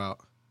talking about?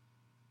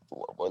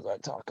 What was I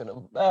talking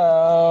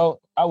about?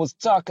 I was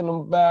talking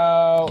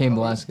about Cain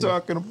Velasquez.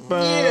 Talking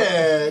about.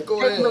 Yeah, go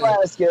Cain ahead.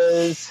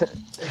 Velasquez.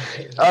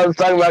 I was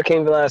talking about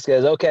Cain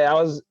Velasquez. Okay, I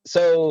was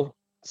so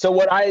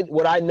what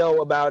I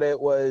know about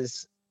it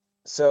was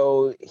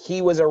so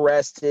he was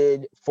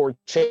arrested for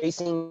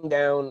chasing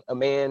down a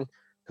man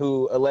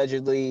who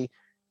allegedly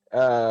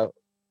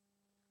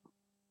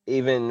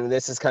even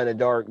this is kind of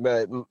dark,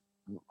 but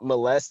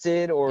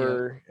molested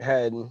or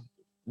had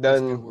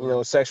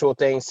done sexual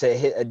things to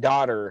hit a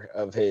daughter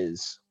of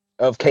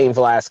Cain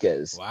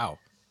Velasquez. Wow.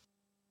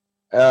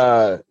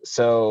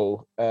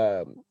 So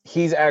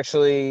he's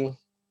actually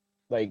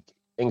like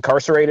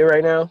incarcerated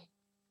right now.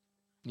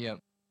 Yep.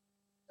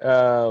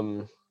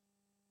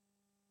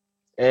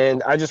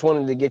 And I just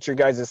wanted to get your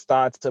guys'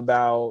 thoughts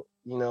about,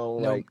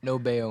 like No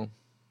bail.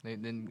 They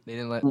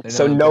didn't let.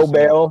 So no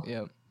bail?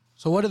 Yep.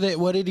 So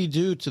what did he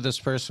do to this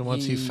person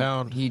once he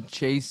found? He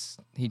chased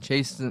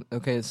them.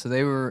 Okay,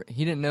 so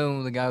he didn't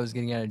know the guy was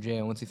getting out of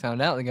jail. Once he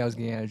found out the guy was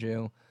getting out of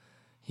jail,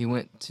 he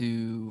went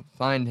to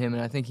find him,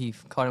 and I think he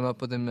caught him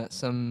up with him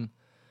at I'm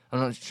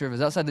not sure if it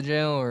was outside the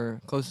jail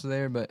or close to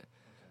there, but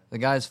the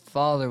guy's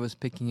father was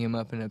picking him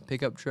up in a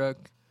pickup truck,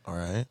 All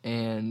right.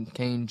 and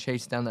Kane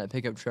chased down that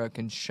pickup truck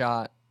and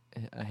shot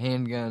a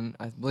handgun.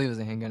 I believe it was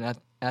a handgun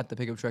at the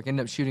pickup truck.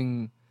 Ended up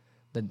shooting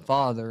the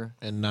father,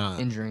 And not.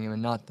 injuring him,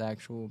 and not the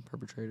actual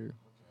perpetrator.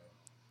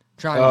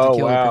 Trying Oh, to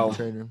kill wow. the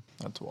perpetrator,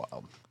 That's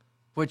wild.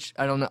 which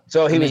I don't know.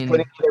 So he I was mean,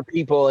 putting other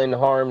people in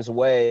harm's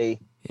way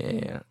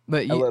yeah,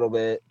 but a little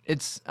bit.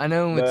 I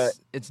know But-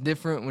 it's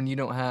different when you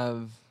don't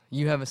have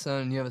you have a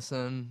son, you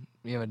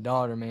have a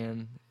daughter,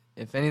 man.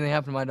 If anything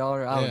happened to my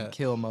daughter, I Yeah. would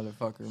kill a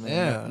motherfucker, man.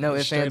 Yeah, no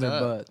ifs, straight ands, or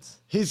up. buts.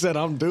 He said,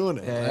 "I'm doing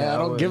it. Yeah, I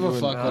don't give a you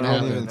fuck wouldn't- what I I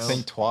don't don't even happens."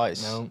 think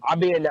twice. No. I'd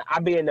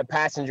be in the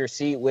passenger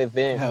seat with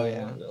Vince. Hell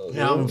yeah.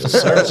 Yeah, I'm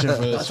searching for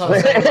this. That's what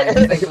I'm saying.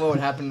 Like, think of what would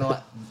happen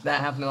to that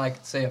happened to like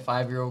say a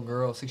 5-year-old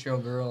girl,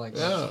 6-year-old girl. Like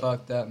Yeah. that's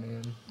fucked up,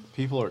 man.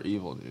 People are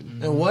evil, dude.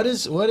 And what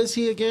is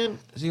he again?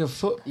 Is he a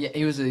foot? Yeah,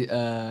 he was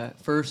a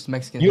first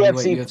Mexican UFC.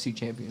 heavyweight UFC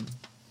champion.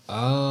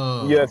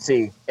 Oh,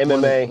 UFC,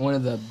 MMA. One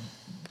of the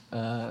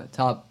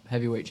top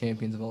heavyweight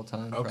champions of all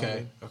time.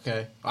 Okay,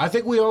 okay. I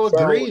think we all So,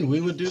 agree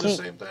we would do the he-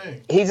 same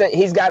thing. He's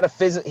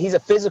a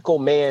physical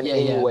man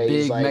Probably. Yeah, anyways.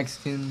 big like,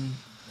 Mexican,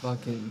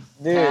 fucking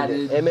dude,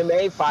 tatted.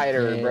 MMA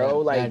fighter, Yeah, bro.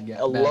 Like bad guy,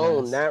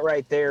 alone, badass. that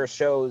right there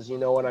shows. You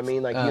know what I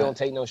mean? Like you don't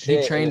take no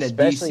shit. He trained and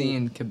at especially, DC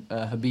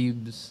and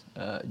Habib's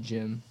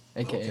gym,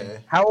 aka. Okay.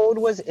 How old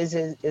is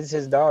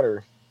his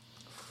daughter?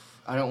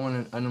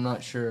 I'm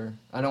not sure.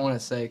 I don't want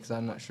to say because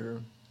I'm not sure.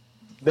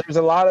 There's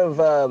a lot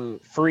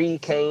of free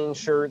Kane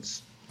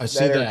shirts I see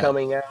that are that.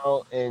 coming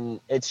out, and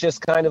it's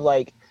just kind of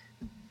like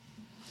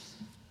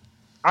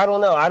I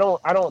don't know. I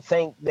don't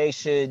think they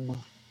should.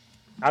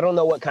 I don't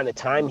know what kind of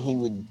time he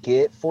would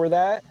get for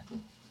that,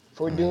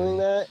 for doing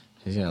that.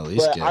 He's gonna at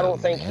least But get I don't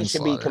think he should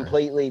be manslaughter.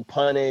 completely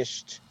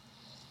punished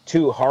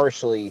too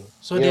harshly.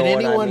 So You did know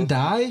what I anyone mean?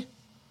 die?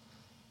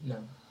 No.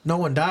 No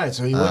one died,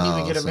 so he wouldn't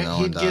even get a. so no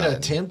one He'd get died.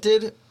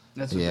 attempted.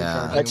 That's what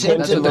Yeah. they're charging him. Attempted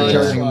That's what they're murder.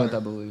 charging him with, I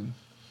believe.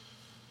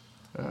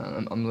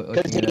 I'm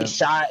Because looking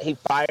it up. he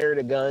fired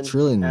a gun. It's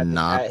really at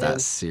not him.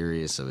 that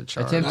serious of a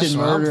charge. Attempted That's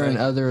what I'm murder and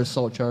thinking. other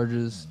assault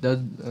charges.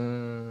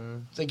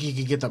 Think he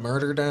could get the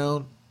murder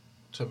down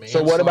to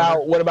So manslaughter?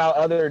 what about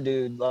other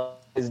dude, like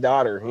his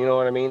daughter? You know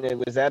what I mean?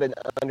 Was that an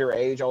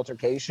underage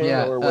altercation,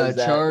 Yeah, or was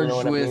that? You charged know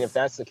what I mean? with- If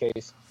that's the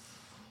case,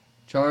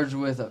 Charged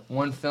with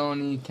one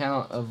felony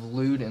count of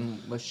lewd and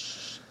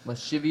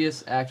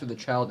lascivious act with a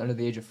child under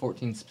the age of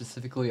 14,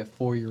 specifically a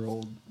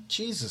 4-year-old.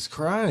 Jesus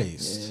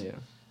Christ. Yeah.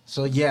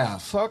 So yeah,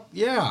 fuck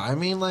yeah. I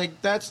mean,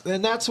 like that's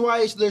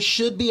why there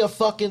should be a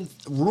fucking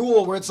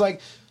rule where it's like,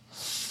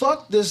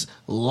 fuck this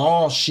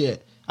law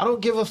shit. I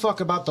don't give a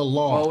fuck about the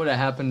law. What would have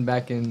happened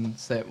back in,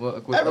 say, what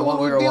Everyone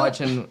we would were be like-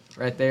 watching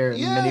right there in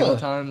Yeah. medieval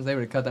times? They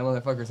would have cut that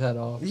motherfucker's head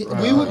off. we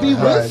would be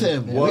with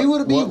him. We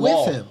would be what with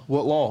law? him.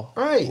 What law?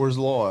 Right. Where's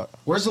the law at?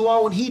 Where's the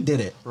law when he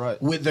did it?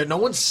 Right. With there, no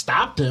one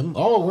stopped him.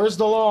 Oh, where's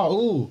the law?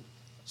 Ooh.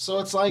 So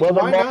it's like, well, the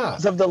why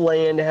laws not? of the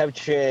land have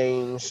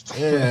changed.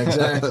 Yeah,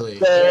 exactly.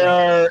 They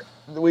are,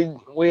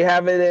 we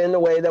have it in the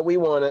way that we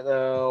want it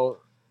now.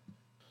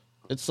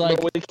 It's like,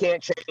 But we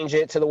can't change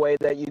it to the way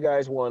that you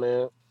guys want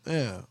it.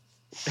 yeah.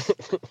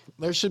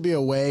 There should be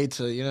a way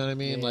to, you know what I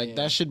mean? Yeah, like yeah.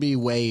 that should be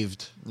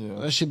waived. Yeah.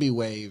 That should be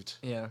waived.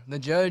 Yeah, the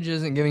judge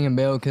isn't giving him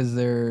bail because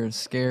they're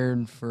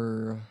scared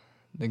for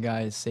the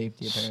guy's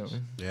safety, apparently.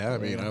 Yeah, I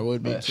mean, I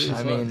would be But, too.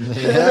 I mean,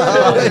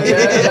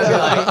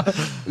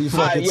 you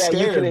fucking Yeah, you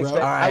scared, can bro.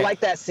 expect. I Alright. like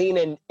that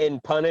scene in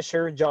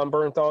Punisher, John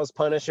Bernthal's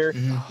Punisher,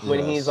 when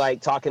Yes. he's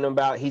like talking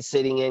about he's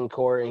sitting in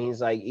court and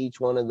he's like, each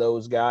one of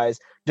those guys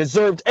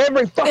deserved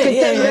every fucking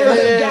thing.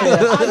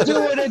 I do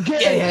it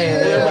again.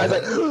 And everybody's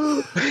like,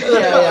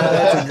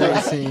 that's a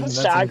great scene. That's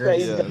a shocked that great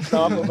he's scene. gonna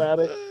talk about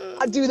it.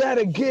 I do that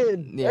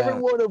again. Yeah.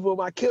 Every one of them,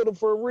 I killed them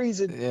for a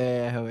reason.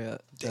 Yeah, hell yeah.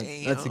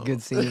 That's a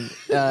good scene.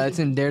 It's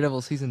in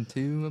Daredevil season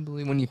 2, I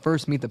believe, when you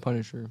first meet the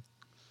Punisher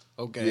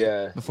Okay.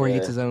 Yeah. before he yeah.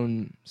 gets his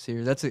own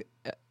series. That's a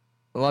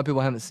lot of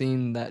people haven't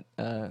seen that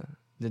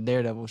the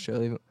Daredevil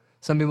show.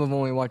 Some people have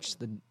only watched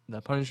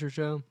the Punisher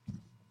show.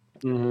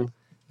 Mhm.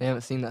 They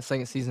haven't seen that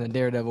second season of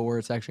Daredevil where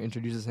it actually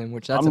introduces him,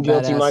 which that's I'm a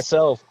guilty badass.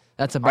 myself.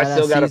 That's a I badass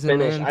still gotta season,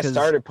 finish. man. I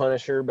started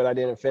Punisher, but I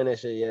didn't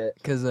finish it yet.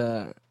 Because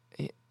have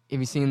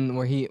you seen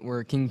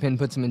where Kingpin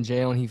puts him in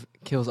jail and he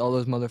kills all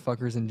those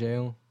motherfuckers in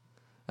jail?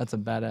 That's a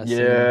badass scene.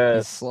 He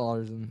Yes.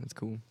 slaughters them. It's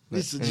cool. But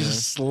This anyway,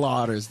 just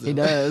slaughters them. he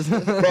does. Bro,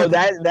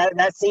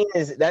 that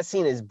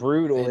scene is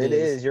brutal. It It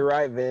is. is. You're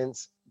right,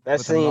 Vince. That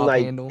With the scene, mop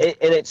like, handle. and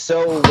it's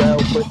so well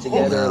put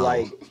together. no.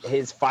 Like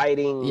his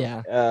fighting,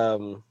 Yeah.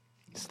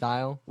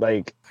 Style.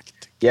 like,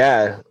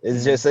 yeah,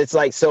 it's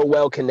like so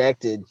well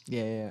connected.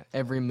 Yeah.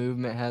 Every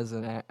movement has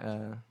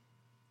an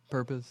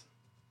purpose.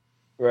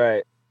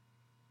 Right.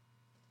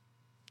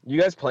 You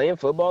guys playing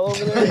football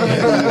over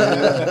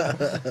there?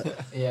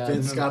 Yeah.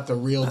 Vince got the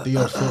real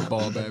deal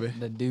football, baby.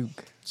 the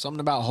Duke.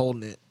 Something about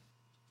holding it.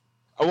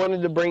 I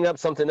wanted to bring up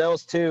something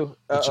else too.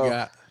 What you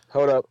got?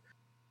 Hold up.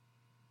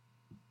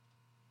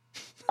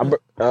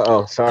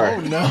 Sorry.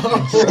 Oh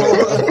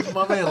no!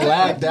 My man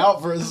lagged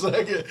out for a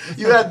second.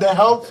 You had the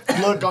help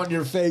look on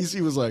your face.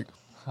 He was like,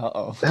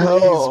 Uh-oh.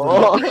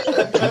 Oh.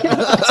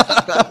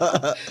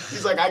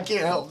 he's like, I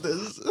can't help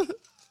this.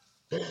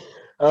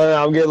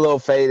 I'm getting a little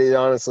faded,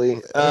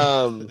 honestly.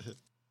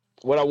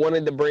 What I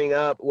wanted to bring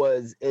up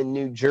was in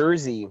New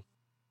Jersey,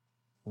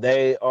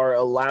 they are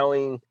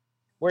allowing.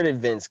 Where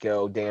did Vince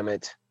go? Damn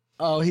it!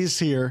 Oh, he's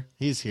here.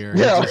 He's here.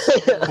 No.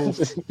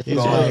 He's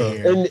right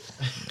here.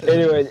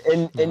 Anyways,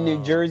 in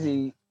New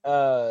Jersey,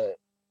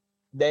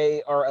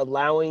 they are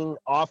allowing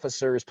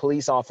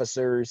police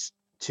officers,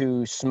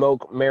 to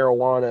smoke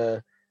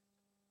marijuana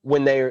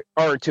when they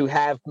or to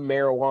have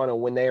marijuana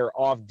when they are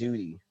off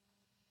duty.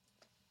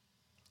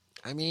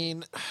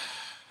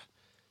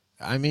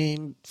 I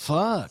mean,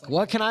 fuck.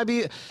 What can I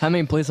be? How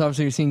many police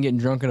officers you seen getting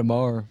drunk at a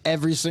bar?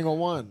 Every single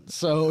one.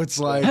 So it's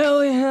like,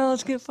 Hell yeah,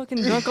 let's get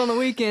fucking drunk on the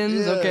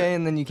weekends, Yeah. okay?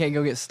 And then you can't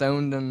go get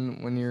stoned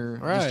and when you're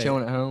Right. just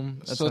chilling at home.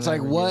 That's so it's what I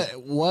like,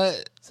 never get.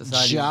 what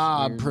Society's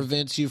job weird.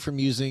 prevents you from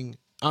using?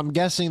 I'm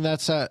guessing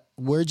that's at.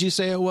 Where'd you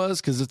say it was?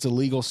 Because it's a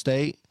legal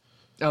state.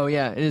 Oh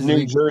yeah, it is New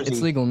legal. Jersey.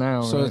 It's legal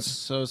now. So right?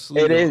 it's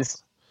legal. It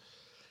is.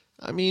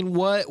 I mean,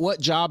 what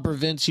job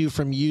prevents you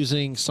from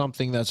using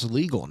something that's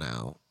legal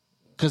now?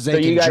 Because So they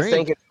you can guys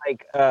drink. think it's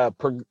like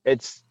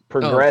it's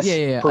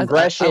yeah.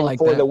 progression I like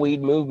for that. the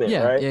weed movement,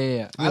 yeah, right?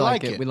 yeah. We I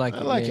like it. We like I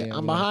it. like yeah, it. yeah,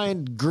 I'm we like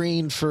behind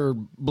green for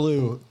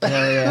blue. it.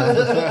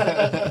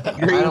 Yeah.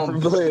 Green don't-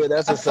 for blue.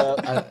 That's what's up.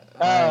 Yeah,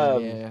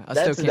 I still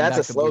That's came that's back a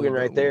to slogan blue,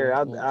 right but there.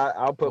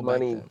 I'll put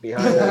money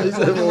behind that.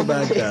 We'll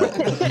back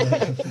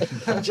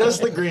that.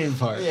 Just the green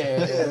part.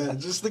 Yeah.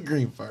 Just the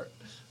green part.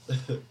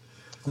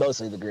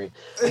 Mostly the green.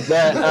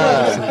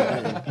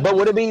 But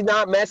would it be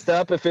not messed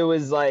up if it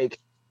was like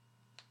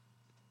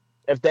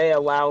if they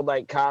allowed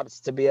like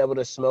cops to be able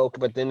to smoke,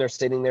 but then they're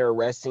sitting there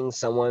arresting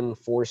someone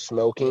for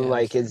smoking? Yeah,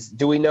 like,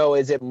 do we know,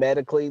 is it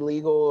medically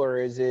legal or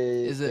is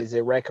it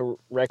In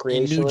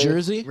recreational? New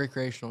Jersey?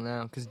 recreational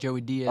now because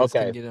Joey Diaz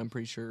Okay. can get it. I'm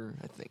pretty sure.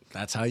 I think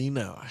That's how you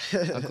know.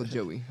 Uncle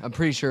Joey. I'm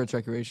pretty sure it's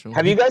recreational.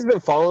 Have you guys been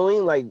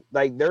following? Like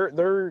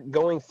they're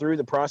going through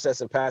the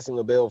process of passing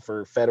a bill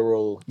for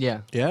federal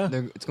Yeah. Yeah.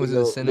 It's going to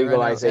the Senate right now. It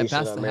legalization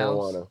passed of the House.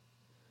 marijuana.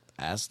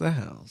 Ask the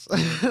house.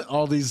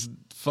 All these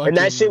fucking. And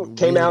that shit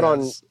came out on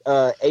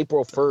weird-ass-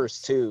 April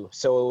 1st too.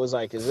 So it was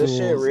like, is this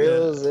shit Fools,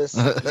 real? yeah. Is this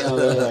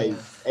like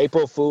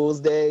April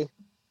Fool's Day?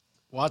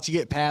 Watch you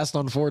get passed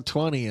on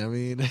 420. I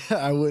mean,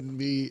 I wouldn't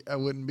be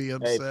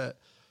upset.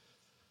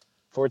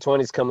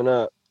 420 is coming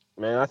up.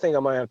 Man, I think I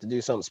might have to do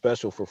something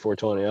special for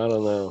 420. I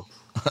don't know.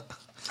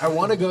 I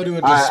want to go to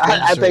a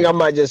dispensary. I think I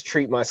might just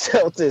treat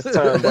myself this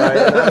time,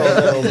 Brian. I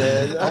don't know,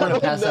 man. I wanna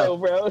don't pass know, out.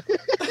 bro.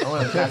 I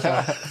want to pass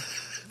out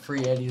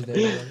free Eddies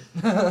there.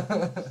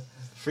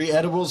 Free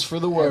edibles for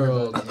the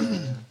world.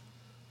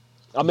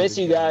 I miss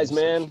you guys,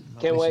 man.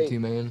 Can't Miss you wait. too,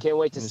 man. Can't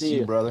wait to Miss see you,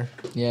 you. brother.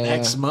 Yeah.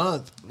 Next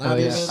month. Oh Not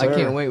yeah. even- I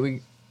can't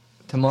wait.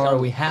 Tomorrow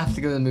we have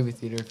to go to the movie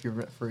theater if you're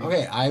free.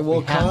 Okay, I will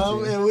We have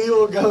come to. and we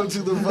will go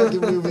to the fucking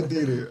movie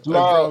theater. I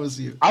Tomorrow. promise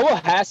you. I will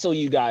hassle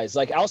you guys.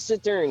 Like, I'll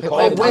sit there and call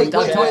wait, the wait,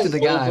 group wait, chat talk to the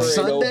guy. over and over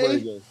Sunday?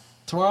 again.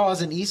 Tomorrow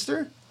is an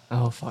Easter?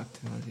 Oh fuck!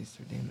 Tomorrow's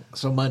Easter. Damn it.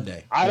 So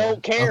Monday. I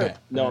don't care. Okay.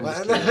 No, I'm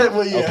just kidding.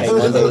 Well, yeah, Okay, it's a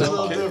Monday.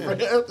 little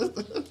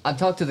different. I've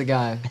talked to the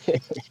guy.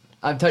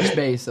 I've touched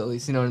base at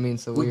least. You know what I mean.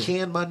 So We we're-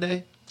 can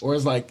Monday? Or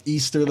is like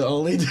Easter the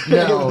only day?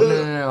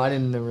 No. I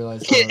didn't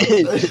realize.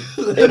 That.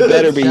 It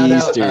better be Shout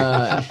out,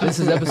 Easter. this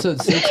is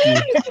episode 60.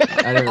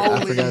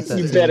 I forgot that.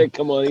 You too. better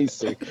come on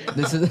Easter.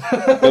 This is.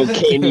 No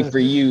candy for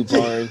you,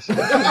 Barnes.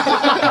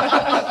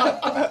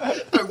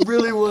 I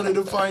really wanted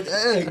to find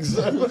eggs.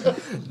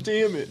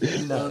 Damn it.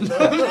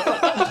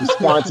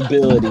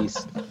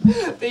 Responsibilities.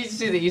 They used to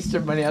see the Easter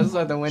bunny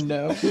outside the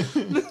window.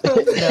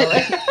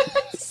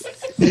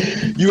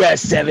 You have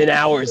 7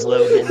 hours,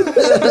 Logan.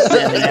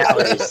 7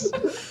 hours.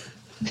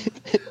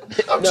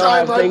 I'm No,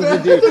 I trying have my things to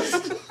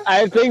best. do. I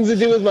have things to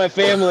do with my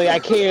family. I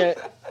can't.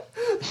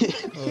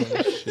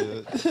 Oh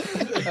shit.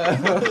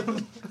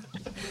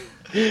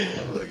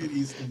 Look at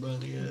Easter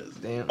Bunny ass.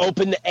 Damn.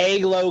 Open the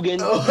egg, Logan.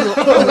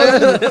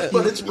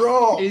 But it's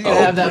raw. He's gonna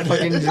have that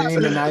fucking dream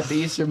tonight. The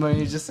Easter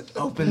bunny just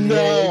open the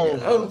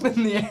egg.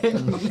 Open the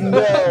egg.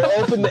 No,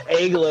 open the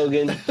egg,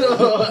 Logan.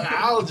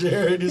 Ow,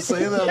 Jared, you're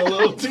saying that a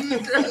little too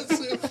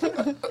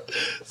aggressive.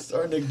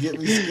 Starting to get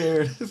me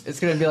scared. It's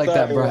gonna be like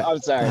that, Sorry, Brian. I'm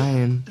sorry.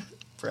 Brian.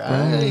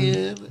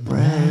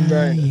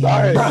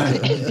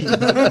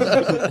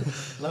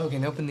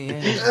 Logan, open the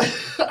egg.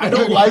 I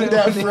don't like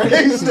that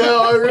phrase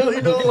now. I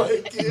really don't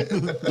like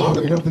it.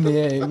 Logan, open the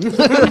egg. I'm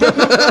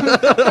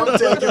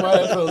taking my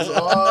headphones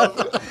off.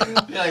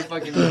 You're like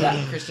fucking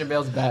Christian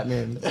Bale's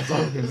Batman.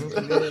 Logan,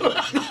 open the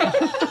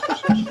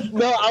egg.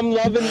 No, I'm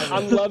loving.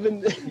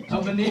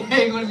 Open the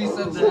egg. What if you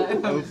said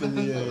that? Open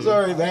the egg.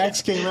 Sorry,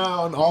 Max came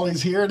out and all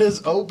he's hearing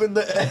is open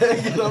the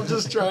egg. And I'm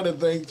just trying to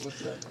think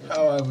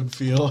how I would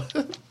feel.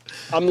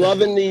 I'm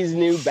loving these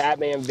new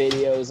Batman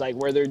videos, like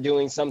where they're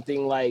doing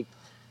something like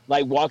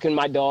walking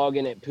my dog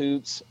and it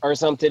poops or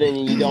something,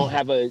 and you don't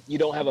have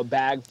a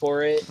bag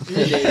for it. And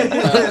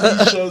then,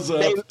 He shows up.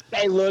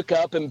 they look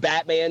up and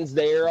Batman's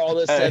there all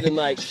of a sudden,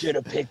 like, should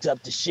have picked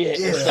up the shit.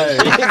 Hey.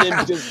 And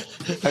then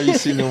just, Have you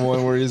seen the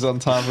one where he's on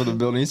top of the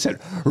building? He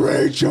said,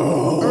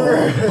 Rachel.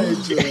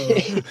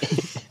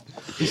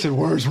 He said,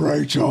 where's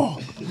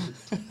Rachel?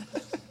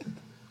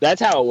 That's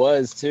how it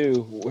was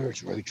too.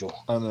 Where's Rachel?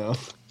 I know.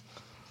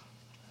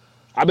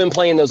 I've been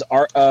playing those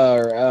not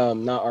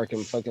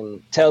Arkham,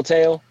 fucking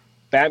Telltale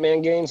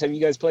Batman games. Have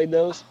you guys played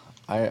those?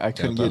 I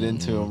couldn't get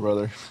into them,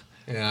 brother.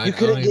 Yeah, You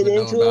couldn't get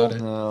into it?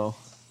 No.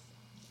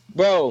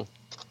 Bro,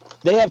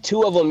 they have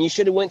 2 of them. You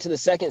should have went to the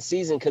second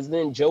season because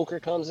then Joker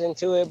comes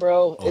into it,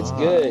 bro. It's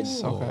good.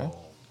 Okay.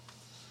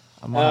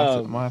 I might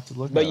have to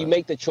look But at you it.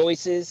 make the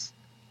choices.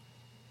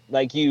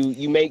 Like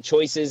you make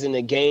choices and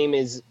the game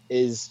is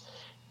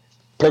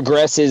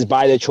progresses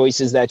by the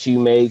choices that you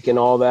make and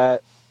all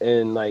that.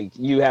 And like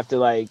you have to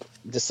like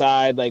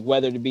decide like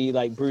whether to be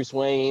like Bruce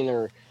Wayne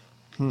or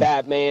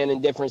Batman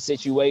in different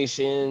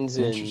situations.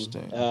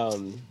 Interesting.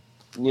 And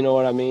you know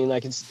what I mean?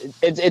 Like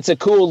it's a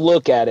cool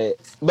look at it.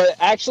 But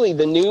actually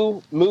the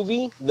new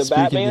movie,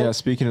 Batman,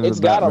 speaking of it's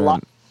the got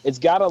Batman, it's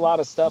got a lot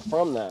of stuff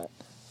from that.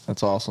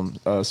 that's awesome.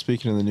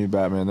 Speaking of the new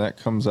Batman, that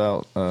comes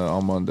out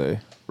on Monday,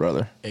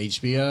 brother.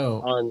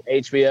 HBO. On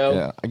HBO.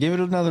 Yeah, I give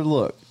it another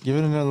look. Give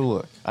it another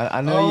look.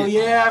 I know. Oh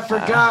yeah, I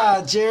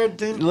forgot. Jared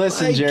didn't.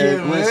 Listen, like Jared. it,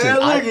 man. Listen,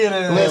 Look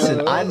at him.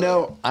 listen. I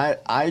know.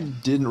 I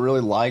didn't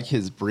really like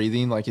his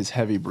breathing, like his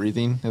heavy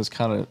breathing. It was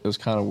kind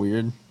of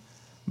weird.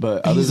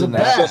 But other He's than a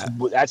that,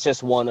 bat. That's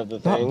just one of the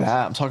not things.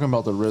 bad. I'm talking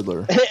about the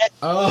Riddler.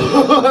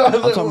 Oh,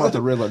 I'm talking about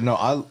the Riddler.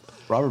 No,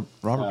 Robert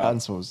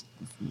Pattinson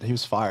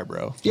was fire,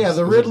 bro. yeah, the He was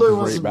a Riddler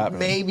great was Batman.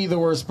 maybe the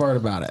worst part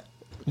about it.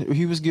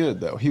 He was good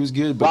though. He was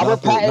good, but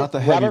Robert not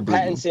the heavy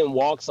breathing. Pattinson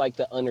walks like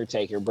the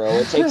Undertaker, bro.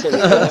 It takes him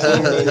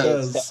 15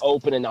 minutes to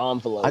open an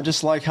envelope. I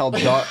just like how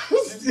Doc.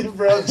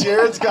 Bro,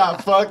 Jared's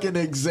got fucking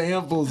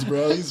examples,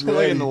 bro. He's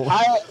ready.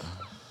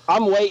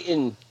 I'm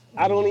waiting.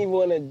 I don't even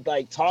want to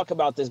like talk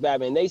about this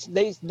Batman.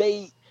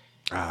 They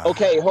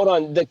okay, hold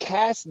on. The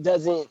cast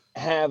doesn't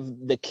have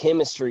the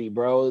chemistry,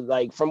 bro.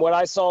 Like from what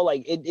I saw,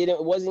 like it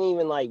wasn't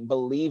even like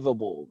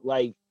believable.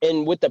 Like,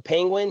 and with the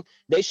Penguin,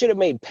 they should have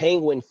made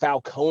Penguin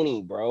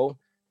Falcone, bro.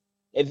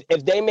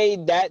 If they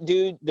made that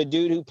dude, the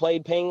dude who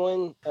played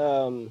Penguin,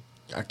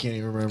 I can't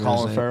even remember. Colin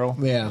his name. Farrell?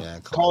 Yeah.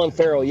 Colin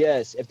Farrell,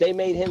 yes. If they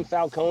made him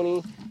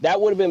Falcone, that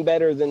would have been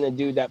better than the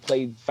dude that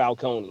played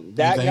Falcone.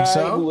 That think guy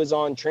so? who was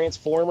on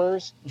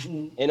Transformers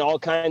and all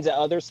kinds of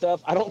other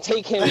stuff. I don't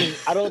take him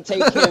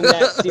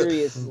that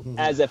serious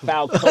as a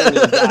Falcone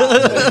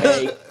guy.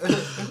 Okay?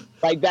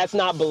 Like that's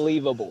not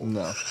believable.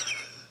 No.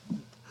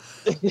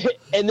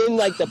 And then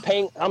like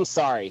I'm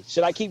sorry.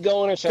 Should I keep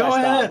going or should Go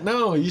I stop? ahead.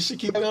 No, you should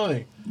keep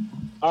going.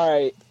 All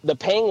right, the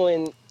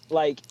Penguin,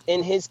 like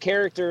in his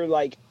character,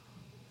 like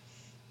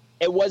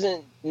it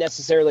wasn't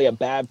necessarily a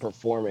bad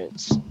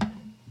performance,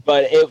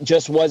 but it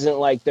just wasn't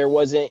like there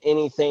wasn't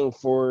anything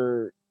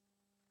for,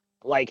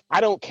 like,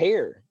 I don't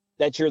care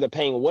that you're the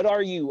Penguin. What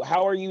are you?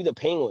 How are you the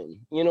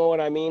Penguin? You know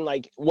what I mean?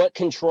 Like, what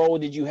control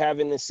did you have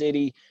in the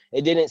city?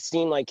 It didn't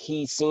seem like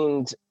he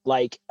seemed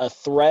like a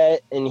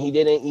threat, and he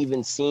didn't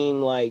even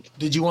seem like.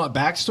 Did you want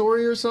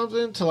backstory or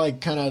something to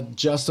like kind of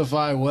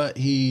justify what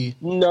he?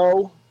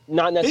 No,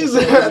 not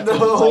necessarily. said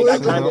no.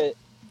 Like,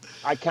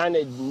 I kind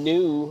of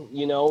knew,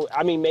 you know.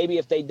 I mean, maybe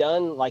if they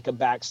done like a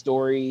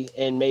backstory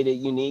and made it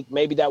unique,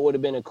 maybe that would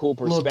have been a cool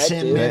Little 10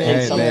 perspective. minutes. And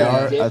Hey, something they are.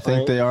 I different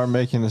think they are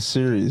making a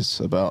series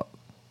about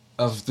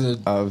Of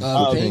the Of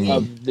of, Penguin.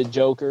 of the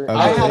Joker. Of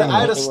I the had a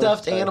Penguin,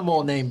 stuffed sorry.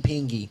 animal named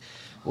Pingy,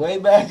 way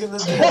back in the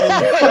day.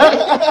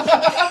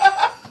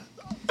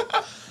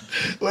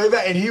 Way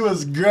back, and he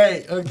was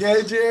great.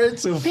 Okay, Jared.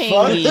 So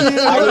fuck you.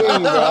 I hear you,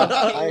 bro.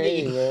 I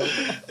hear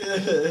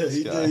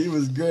you, man. He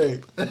was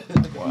great.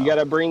 You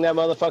gotta bring that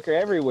motherfucker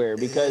everywhere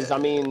because I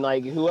mean,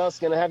 like, who else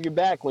gonna have your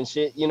back when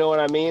shit? You know what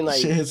I mean?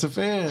 Like, Shit hits a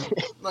fan.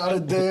 Not a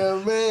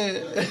damn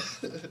man.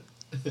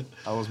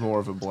 I was more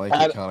of a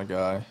blanket kind of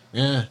guy.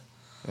 Yeah.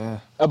 Yeah.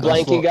 a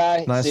blankie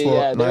guy. Nice See, little,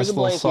 yeah, there's nice a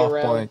little blankie soft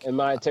around blank. in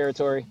my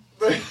territory.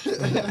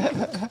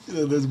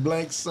 There's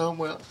blanks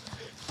somewhere.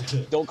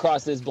 Don't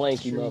cross this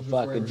blankie,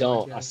 motherfucker.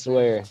 Don't. I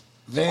swear.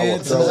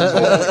 Vince throw is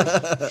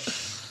back.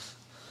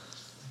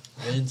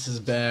 Vince is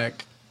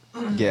back.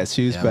 Guess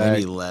who's Yeah, back?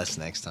 maybe less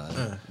next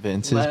time.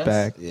 Vince Less? is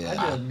back. I did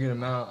Yeah. a good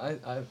amount.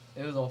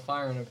 It was all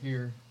firing up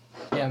here.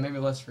 Yeah, maybe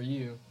less for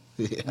you.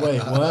 Wait,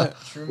 what?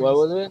 Shroomies? What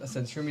was it? I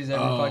said Shroomies every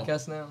Oh.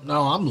 podcast now.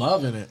 No, I'm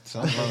loving it.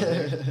 Oh,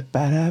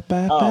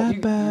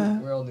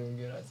 We're all doing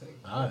good, I think.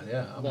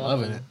 Yeah, I'm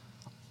loving it.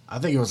 I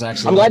think it was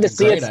actually I'm glad like to a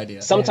see great it.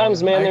 idea.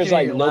 Sometimes, man, I there's can't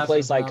like even no laugh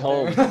place from like out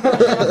home. there. You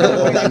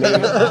know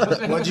what I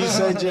mean? What'd you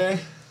say, Jay?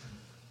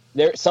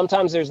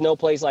 Sometimes there's no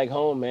place like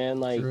home, man.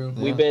 Like True.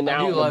 we've been I out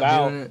do and love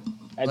about doing it.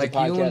 at Like, the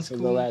you in podcast for the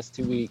school? last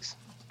 2 weeks.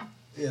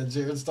 Yeah,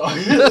 Jared's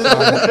talking.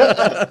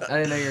 I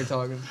didn't know you were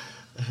talking.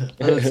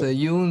 I would say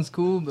Ewan's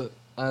cool, but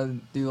I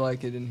do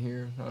like it in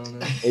here. I don't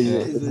know.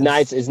 It's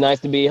nice. It's nice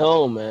to be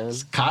home, man.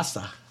 It's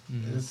casa.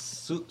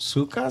 It's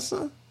su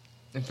casa?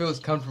 It feels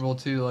comfortable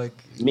too. Like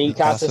Mi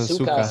casa, Casa, su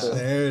su casa. casa.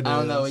 There it is. I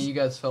don't know what you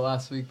guys felt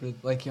last week, but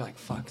like you're like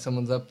fuck,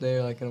 someone's up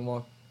there, like gonna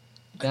walk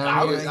down.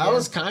 I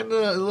was kind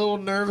of a little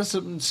nervous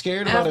and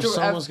scared about if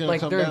someone was going to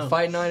like come during down.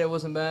 fight night, it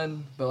wasn't bad,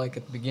 but like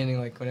at the beginning,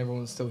 like when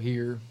everyone was still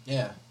here,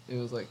 Yeah. it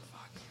was like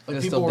fuck. It Like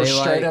was people still were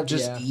daylight. straight up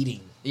just Yeah. eating.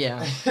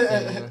 Yeah.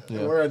 Yeah.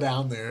 We're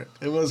down there.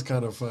 It was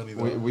kind of funny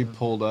though. We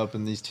pulled up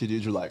and these two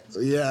dudes were like,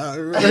 yeah,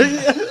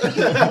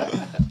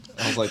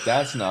 I was like,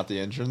 that's not the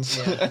entrance.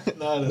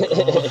 not at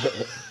all.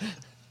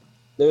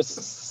 There's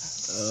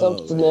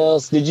something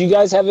else. Did you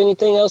guys have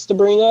anything else to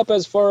bring up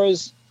as far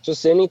as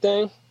just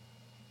anything?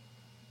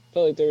 I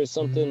feel like there was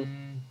something.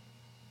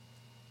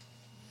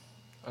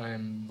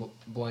 I'm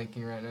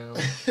blanking right now.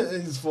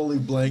 He's fully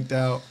blanked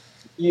out.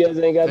 You guys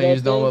ain't got I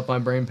used all nothing? up my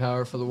brain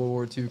power for the World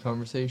War II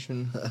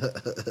conversation.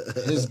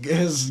 His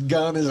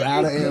gun is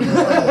out of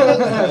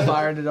ammo.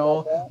 Fired it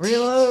all.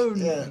 Reload.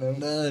 Yeah,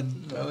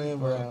 none. No ammo.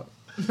 We're out.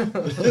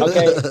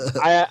 Okay,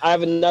 I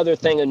have another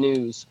thing of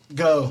news.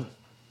 Go.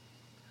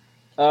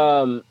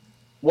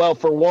 Well,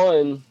 for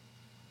one,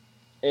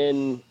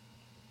 in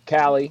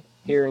Cali,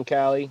 here in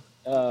Cali,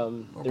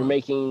 they're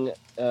making,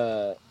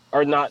 or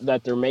not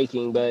that they're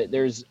making, but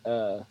there's,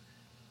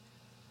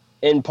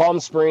 in Palm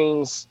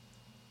Springs,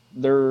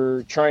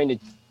 they're trying to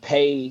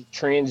pay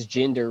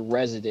transgender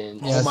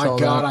residents Yeah, I Oh my saw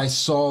God, that. I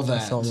saw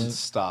that. saw that.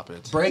 Stop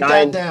it. Break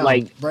nine, that down.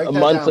 like Break a that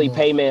monthly down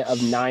more. payment of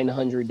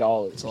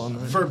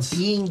 $900. For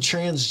being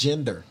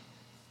transgender.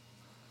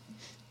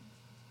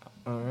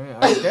 All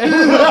right. Okay.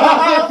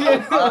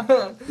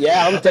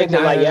 Yeah, I'm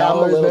thinking like, yeah, I'm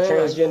a little $900, man.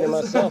 transgender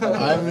myself.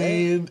 I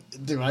mean,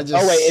 dude, I just.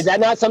 Oh wait, is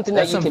that not something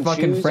that That's you some can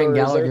fucking choose, Frank or is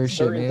Gallagher there shit,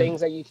 certain man.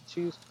 things that you can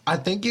choose? I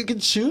think you can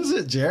choose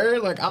it,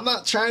 Jared. Like, I'm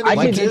not trying to. I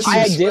be can, I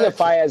disrespectful.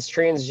 identify as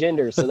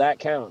transgender, so that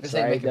counts, This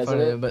ain't right? making Doesn't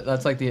fun of it? it, but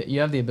that's like you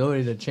have the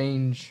ability to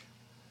change.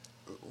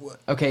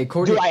 Okay,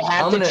 Courtney. Do I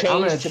have I'm to gonna- I'm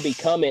change gonna- to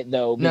become it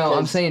though? No, I'm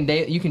Because- saying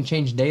you can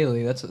change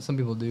daily. That's what some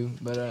people do,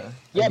 but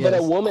Yeah, I but a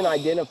guess. woman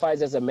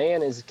identifies as a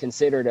man is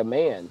considered a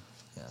man.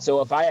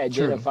 So if I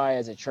identify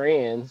as a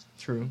trans,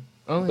 True.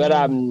 Oh, but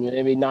yeah. I'm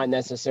maybe not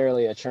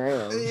necessarily a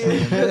trans.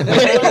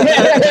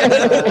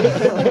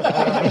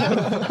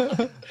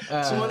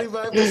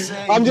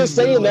 25%. I'm just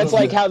saying that's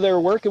like how they're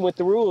working with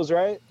the rules,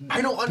 right?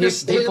 I don't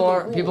understand. People the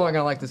aren't rule.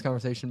 gonna like this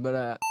conversation,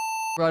 but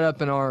brought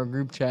up in our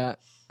group chat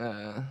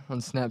on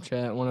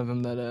Snapchat, one of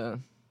them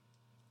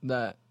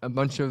that a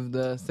bunch of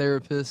the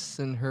therapists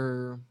and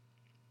her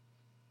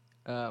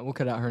we'll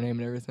cut out her name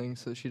and everything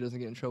so she doesn't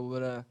get in trouble,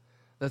 but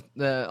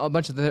a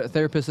bunch of the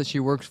therapists that she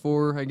works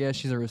for, I guess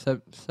she's a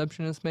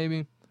receptionist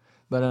maybe,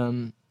 but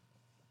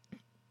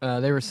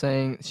they were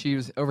saying, she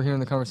was overhearing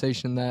the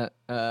conversation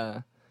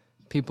that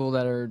people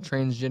that are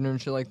transgender and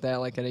shit like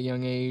that, like at a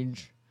young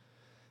age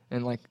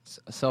and like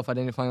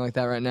self-identifying like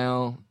that right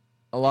now,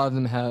 a lot of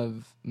them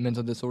have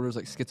mental disorders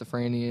like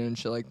schizophrenia and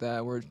shit like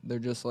that, where they're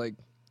just like,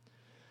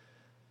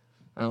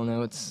 I don't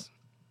know,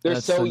 They're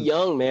that's so a-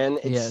 young, man.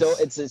 Yes.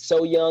 It's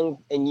so young,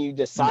 and you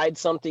decide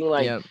something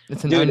like, yeah,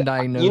 it's an dude,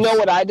 undiagnosed. you know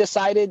what I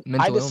decided? I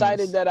mental decided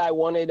illness. that I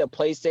wanted a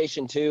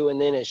PlayStation 2, and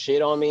then it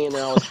shit on me, and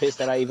then I was pissed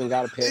that I even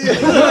got a PS.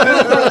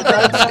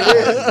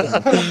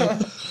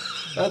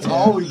 That's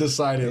all we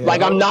decided.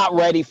 Like bro. I'm not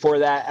ready for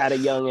that at a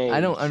young age. I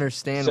don't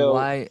understand So-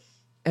 why.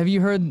 Have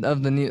you heard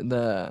of the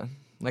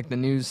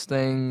news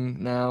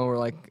thing now, or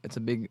like it's a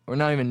big, or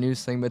not even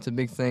news thing, but it's a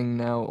big thing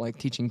now, like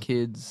teaching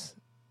kids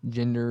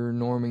gender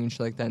norming and shit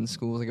like that in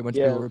schools. Like a bunch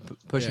of people were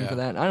pushing for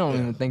that. I don't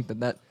even think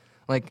that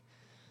like.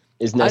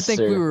 Is I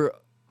necessary. think we were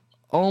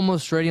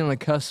almost ready on the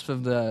cusp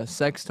of the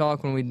sex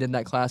talk when we did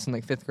that class in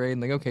like 5th grade.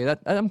 And like, okay,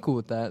 I'm cool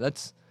with that.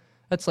 That's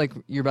like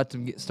you're about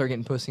to start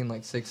getting pussy in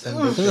like 6th,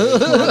 7th.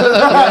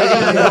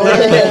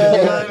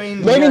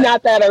 grade. Maybe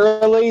not that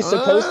early,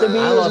 supposed to be,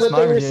 I is lost what my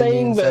they were virginity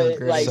saying, in seventh but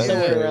grade. like Seventh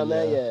somewhere grade, around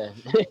that,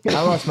 yeah.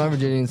 I lost my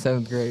virginity in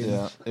 7th grade.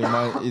 Yeah, it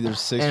might either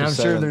 6 And or I'm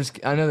 7. sure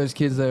I know there's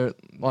kids that are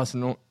lost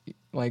in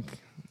like,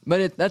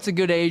 but that's a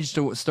good age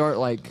to start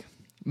like,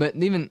 but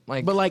even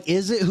like, But like,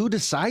 is it who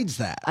decides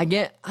that? I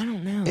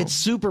don't know. It's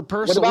super What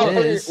personal. about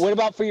It is. what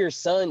about for your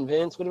son,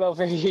 Vince? What about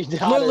for your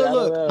daughter?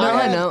 look. I don't No, know.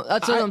 I know.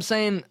 That's what I'm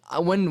saying.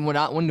 When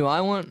do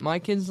I want my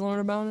kids to learn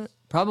about it?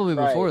 Probably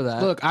Right. before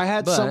that. Look, I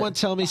had But- someone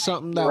tell me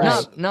something that Right.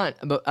 was. not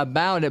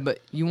about it, but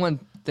you want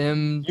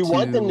them. You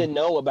want them to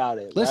know about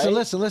it. Listen,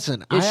 right?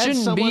 listen. It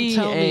shouldn't be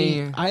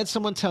I had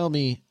someone tell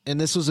me, and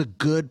this was a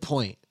good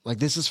point. Like,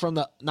 this is from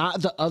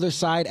not the other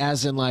side,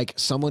 as in like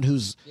someone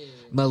who's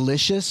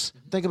malicious.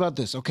 Think about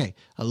this. Okay,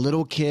 a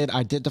little kid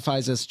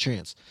identifies as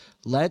trans.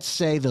 Let's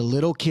say the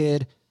little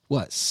kid,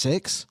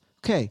 6?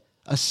 Okay,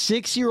 a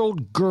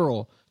 6-year-old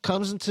girl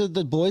comes into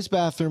the boys'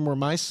 bathroom where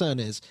my son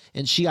is,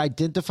 and she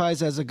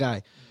identifies as a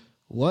guy.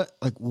 What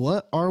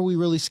are we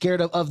really scared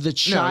of the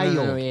child?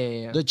 No,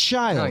 yeah. The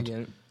child. No, I get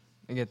it.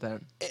 I get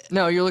that.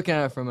 No, you're looking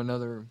at it from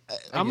another.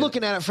 I'm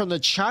looking at it from the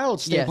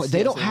child's standpoint. Yes, they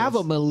yes, don't yes, have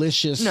yes. a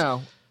malicious.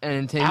 No,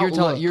 and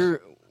Outlook.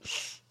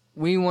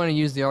 we want to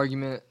use the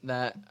argument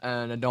that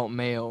an adult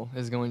male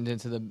is going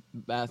into the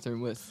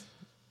bathroom with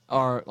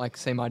our, like,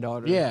 say my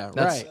daughter. Yeah,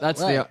 right,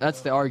 That's right.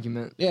 the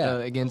argument. Yeah.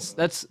 Against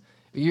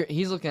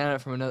he's looking at it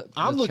from another.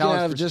 I'm the looking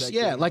child's at it just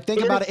perspective. like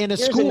think about it in a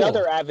Here's school.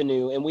 another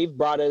avenue, and we've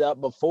brought it up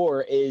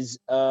before, is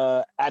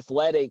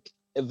athletic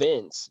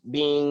events.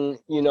 Being,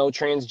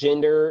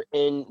 transgender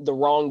in the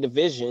wrong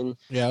division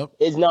Yeah.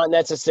 is not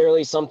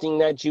necessarily something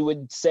that you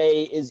would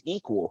say is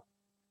equal.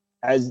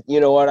 as you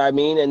know what I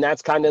mean. And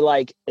that's kind of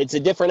like, it's a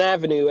different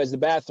avenue as the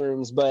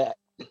bathrooms, but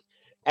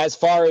as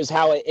far as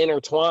how it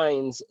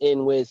intertwines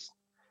in with,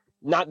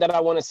 not that I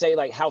want to say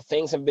like how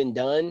things have been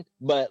done,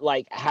 but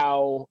like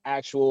how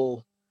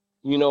actual,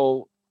 you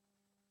know,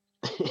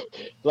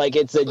 like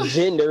it's a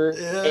gender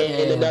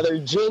and another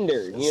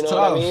gender. You know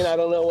what I mean? I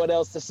don't know what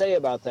else to say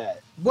about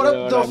that. What, you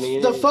know the, what I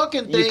mean? the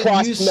fucking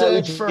thing you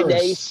said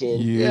first.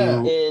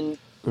 And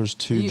There's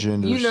two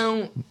genders.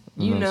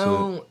 You and that's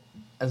know,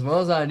 as well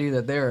as I do,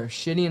 that there are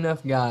shitty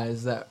enough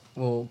guys that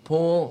will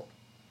pull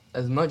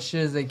as much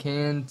shit as they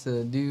can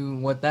to do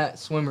what that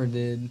swimmer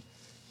did,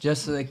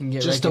 just so they can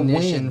get Just to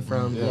recognition win.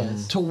 from.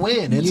 Yes. To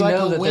win. It's You like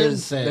know a that win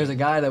there's thing. a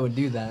guy that would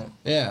do that.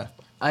 Yeah.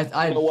 you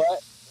know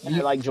what?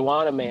 Like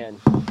Joanna Man.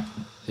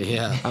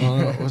 Yeah. I don't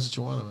know. What's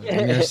Joanna Man?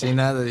 You never seen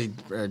that? That he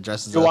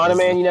dresses up Joanna as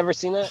Man, you never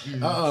seen that?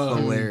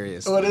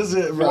 hilarious. What is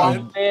it, Joanna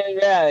Brian? Man,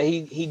 yeah,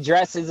 he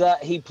dresses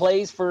up. He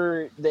plays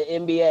for the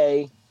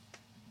NBA,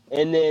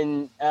 and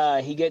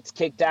then he gets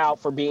kicked out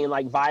for being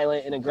like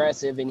violent and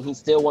aggressive, and he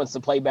still wants to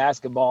play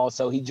basketball,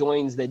 so he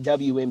joins the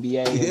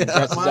WNBA and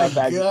dresses My up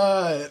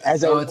God.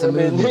 as Oh, a it's a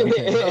woman. movie,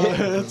 okay.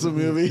 It's a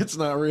movie. It's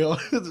not real.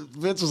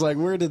 Vince was like,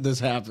 where did this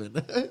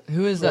happen?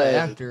 Who is that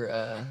Right.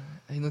 actor?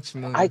 He looks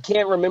familiar. I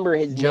can't remember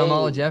his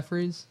Jamal name.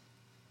 Jeffries.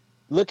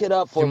 Look it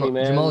up for me,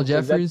 man. Jamal Is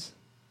that- Jeffries.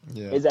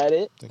 Yeah. Is that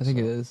it? I think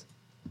it is.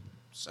 I'm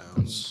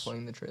Sounds.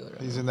 playing the trailer.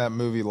 Right He's now. in that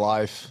movie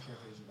Life.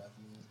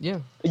 Yeah.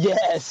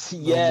 Yes, No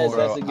yes, more.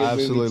 that's a good I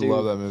absolutely movie too.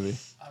 love that movie.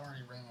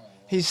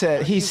 He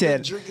said,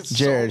 drinking so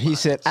Jared, he much.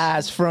 said,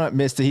 eyes front,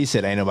 mister. He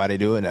said, ain't nobody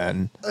doing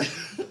nothing.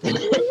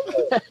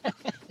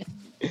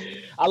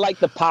 I like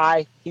the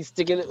pie. He's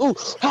sticking it. Ooh,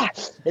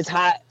 hot. It's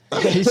hot.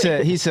 He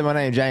said, my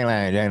name Jang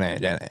Lang, Jang Lang,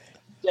 Jang Lang.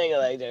 Dang it,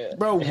 like that.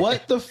 Bro,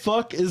 what the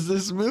fuck is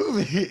this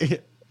movie?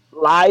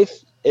 Life.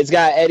 It's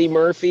got Eddie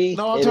Murphy.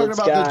 No, I'm and talking it's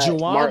about the got Joanna.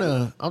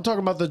 Martin. I'm talking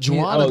about the I'm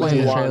Joanna playing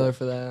the Man. Joanna. trailer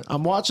for that.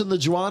 I'm watching the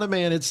Joanna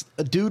Man. It's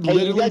a dude Hey, you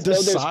literally guys know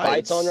there's decides.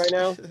 fights on right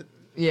now?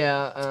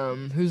 Yeah.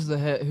 Who's the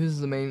head? Who's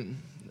the main?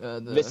 The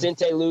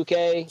Vicente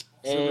Luque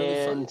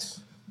and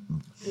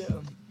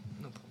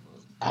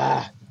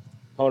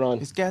hold on,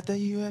 He's got the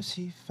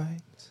UFC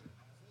fights.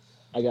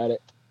 I got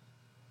it.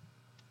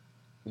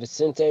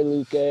 Vicente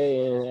Luque,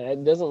 and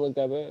it doesn't look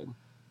that bad.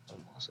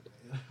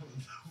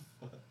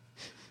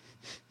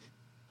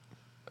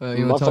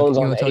 You My want to phone's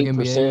talk, on you wanna talk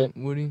 8%.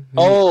 NBA, Woody? Who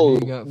Oh,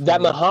 you got for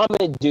that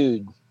Muhammad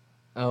dude.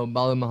 Oh,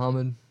 Bali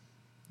Muhammad.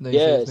 That you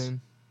said his Yes.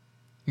 name?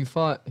 He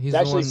fought. He's It's the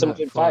actually one some that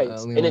good fought,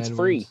 fights, Leon and it's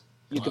free. Edwards.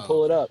 You can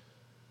pull it up.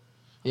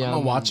 Yeah, I'm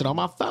gonna watch it on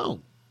my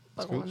phone.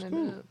 I'm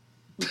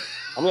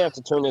gonna have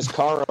to turn this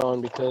car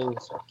on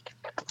because.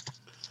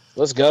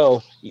 Let's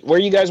go. Where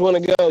you guys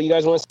want to go? You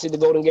guys want to see the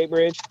Golden Gate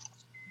Bridge?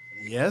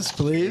 Yes,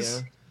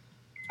 please.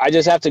 I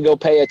just have to go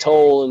pay a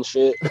toll and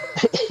shit.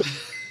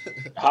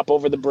 Hop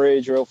over the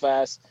bridge real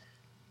fast.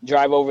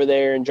 Drive over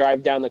there and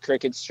drive down the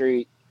Crooked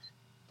Street.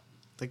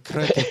 The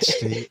Crooked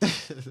Street.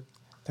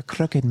 The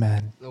crooked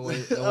man. The one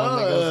that goes like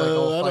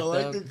all I fucked don't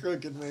like up. the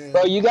Crooked Man.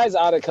 Bro, you guys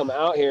ought to come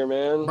out here,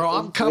 man. Bro,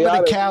 I'm We coming to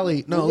oughta-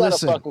 Cali. No, you gotta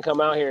listen. fucking come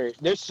out here.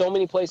 There's so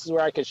many places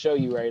where I could show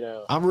you right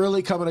now. I'm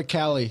really coming to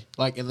Cali,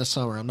 like in the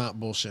summer. I'm not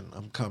bullshitting.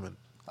 I'm coming.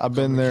 I've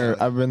been there.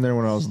 I've been there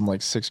when I was in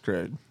like 6th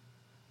grade.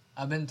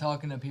 I've been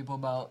talking to people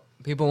about.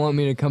 People want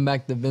me to come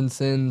back to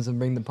Vincennes and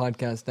bring the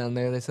podcast down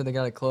there. They said they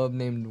got a club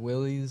named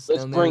Willie's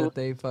Let's down there bring- that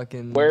they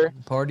fucking Where?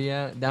 party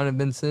at down in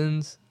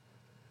Vincennes.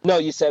 No,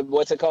 you said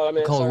what's it called? I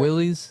mean, Called sorry.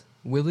 Willie's.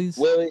 Willie's.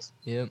 Willie's.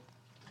 Yep.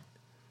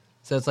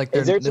 So it's like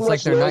their Is there it's too like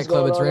much their noise nightclub.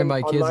 going It's ran on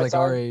by on kids my like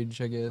our side?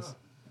 age, I guess.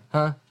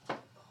 Huh?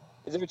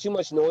 Is there too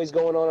much noise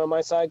going on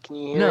my side? Can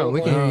you hear? No,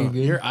 we anything? can hear you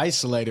good. You're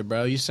isolated,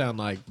 bro. You sound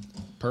like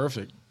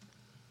perfect.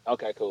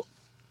 Okay, cool.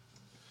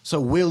 So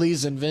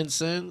Willie's and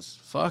Vincennes,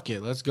 fuck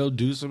it. Let's go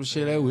do some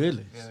shit at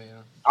Willie's.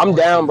 I'm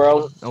down,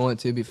 bro. I want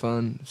it to be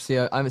fun. See,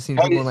 I haven't seen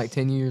Hey, people in like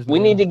 10 years. We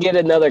man. need to get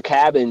another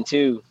cabin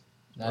too.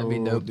 That'd be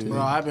dope, dude.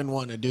 Bro, I've been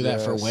wanting to do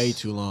that for Yes. way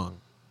too long.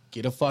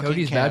 Get a fucking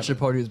Cody's cabin. bachelor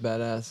party was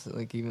badass.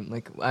 Like even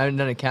like I haven't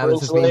done a cabin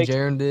Prince since me and Lake.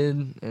 Jaron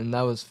did, and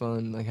that was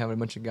fun. Like having a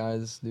bunch of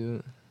guys do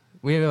it.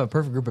 We have a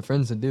perfect group of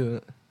friends to do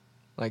it.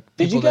 Like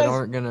Did people you that guys-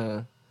 aren't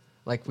gonna,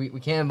 like we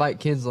can't invite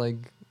kids like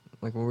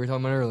what we were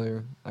talking about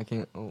earlier. I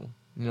can't. Oh,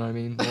 you know what I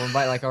mean? We'll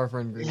invite like our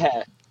friend group.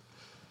 Yeah.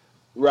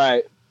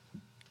 Right.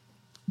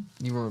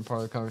 You weren't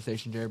part of the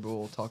conversation, Jared, but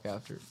we'll talk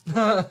after.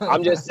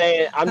 I'm just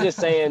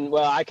saying.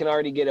 Well, I can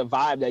already get a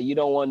vibe that you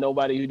don't want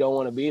nobody who don't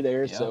want to be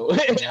there. So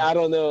I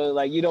don't know.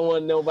 Like you don't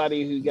want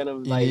nobody who's gonna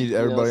like. need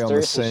everybody on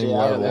the stir some same shit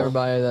out of level. there.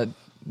 Everybody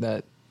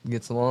that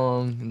gets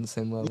along in the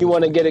same level. You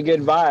want to get a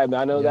good vibe.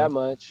 I know Yeah. that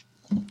much.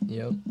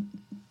 Yep.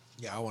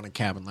 Yeah, I want a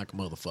cabin like a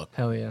motherfucker.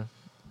 Hell yeah.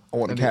 I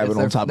want a I mean, cabin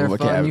they're- on top they're of a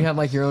fun. cabin. You have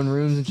like your own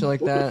rooms and shit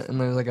like that, and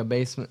there's like a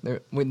basement. The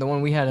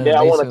one we had. Had Yeah,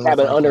 I want a basement was,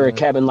 cabin like, under a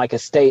cabin like a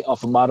state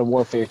off of Modern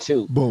Warfare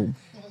 2. Boom.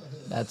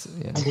 That's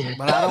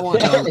But I don't want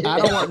no, I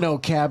don't want no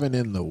cabin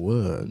in the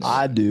woods.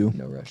 I do,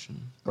 no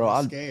Russian.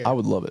 bro. scared. I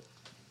would love it.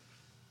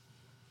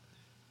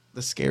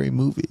 The scary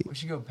movie. We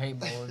should go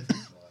paintballing.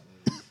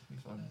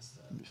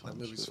 That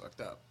movie's fucked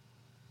up.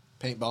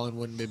 Paintballing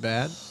wouldn't be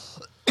bad.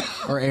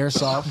 or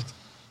airsoft.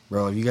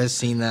 Bro, have you guys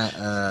seen that?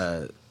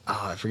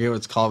 I forget what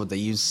it's called, but they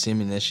use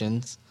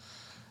simunitions.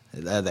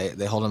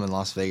 They hold them in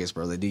Las Vegas,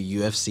 bro. They do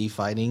UFC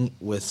fighting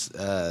with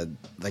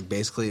like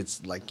basically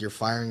it's like you're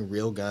firing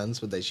real guns,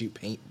 but they shoot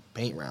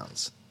paint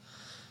rounds.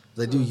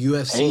 They do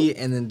UFC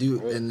and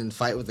then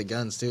fight with the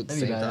guns too at the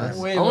That'd be same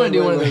badass. time. I want to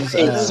do one of those.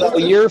 And so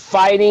you're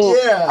fighting.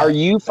 Yeah. Are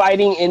you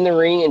fighting in the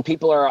ring and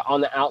people are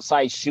on the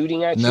outside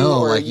shooting at you, No,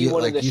 or like are you you-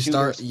 one like of the you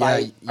shooters start- yeah,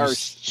 you or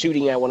s-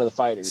 shooting at one of the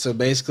fighters? So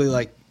basically,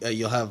 like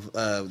you'll have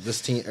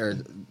this team, or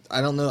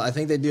I don't know. I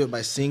think they do it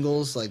by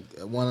singles, like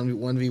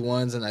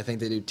 1v1s, and I think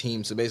they do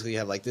teams. So basically, you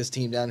have like this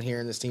team down here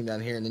and this team down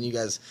here, and then you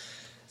guys.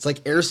 It's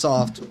like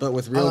airsoft, but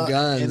with real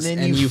guns, and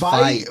then you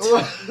fight.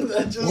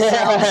 That just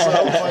sounds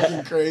so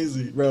fucking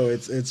crazy. Bro,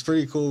 it's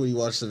pretty cool when you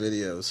watch the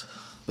videos.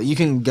 But you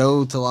can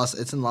go to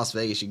it's in Las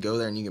Vegas. You go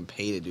there and you can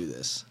pay to do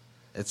this.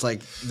 It's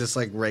like this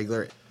like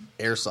regular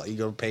airsoft. You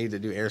go pay to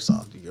do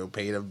airsoft. You go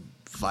pay to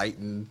fight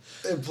and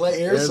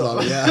play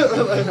airsoft. Yeah.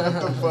 Like,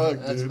 what the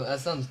fuck, dude?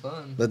 That sounds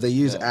fun. But they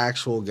use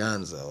actual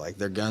guns though. Like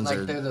their guns Like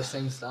are they're the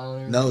same style.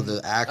 And no, everything?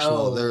 the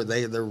actual Oh.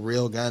 they're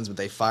real guns, but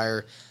they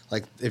fire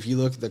like if you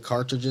look at the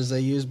cartridges they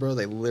use, bro,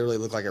 they literally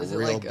look like a Is it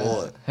real like,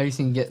 bullet. have you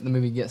seen the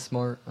movie Get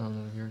Smart? I don't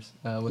know if yours.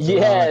 With The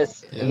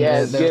Yes, Rock. And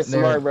yes, they're- Get they're-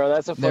 Smart, bro.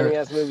 That's a they're- funny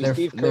ass movie. They're,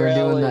 Steve they're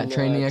Carell doing that and,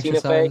 training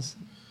Tina Fey. exercise.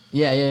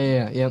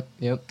 Yep.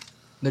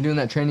 They're doing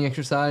that training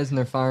exercise and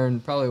they're firing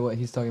probably what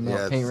he's talking about,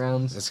 Yeah, paint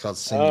rounds. It's called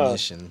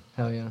simunition.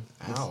 Hell yeah.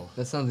 Ow.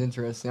 That sounds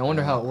interesting. I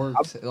wonder how it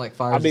works. It like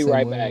fires I'll be the same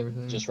right way and back.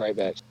 everything. Just right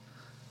back.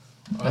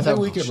 I That's think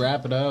how- we could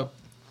wrap it up.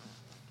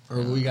 Or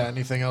we got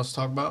anything else to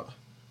talk about?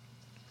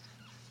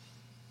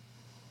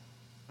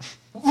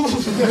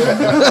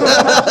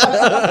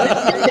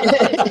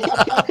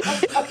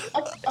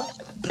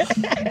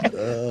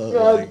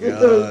 Oh my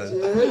god.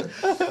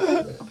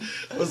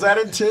 Was that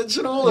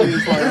intentional?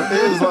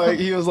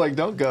 He was like,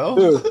 don't go.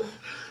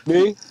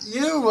 Me?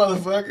 You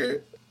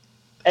motherfucker.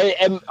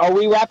 And are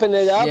we wrapping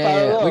it up? I don't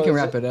Yeah, know. we can Is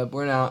wrap it up.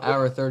 We're now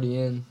hour 30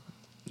 in,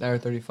 hour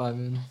 35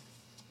 in.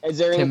 Is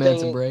there 10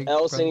 minutes of anything break,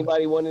 else probably.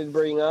 anybody wanted to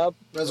bring up?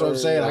 That's what I'm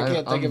saying. I Or-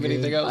 can't think I'm of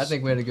anything good. else. I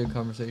think we had a good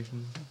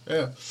conversation.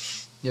 Yeah.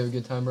 You have a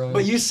good time, Brian?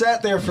 But you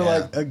sat there for Yeah.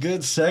 like a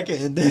good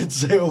second and didn't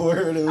say a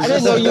word. It was I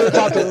didn't know you were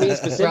talking to me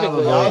specifically. I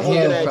was Probably. looking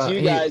Yeah, at pro- you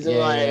he- guys and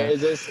yeah, like, yeah.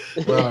 is this?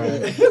 We're all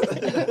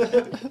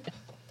right.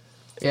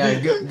 Yeah,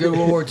 good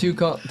World War II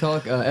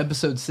talk.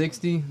 Episode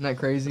 60. Isn't that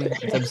crazy?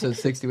 It's episode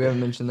 60. We haven't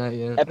mentioned that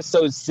yet.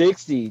 Episode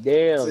 60.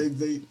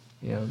 Damn.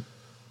 Yeah.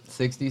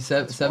 60.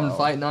 Seven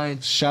fight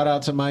nights. Shout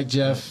out to Mike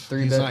Jeff.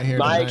 Three He's bet- not here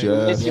Mike,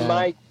 tonight. miss you, Yeah.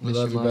 Mike. We Miss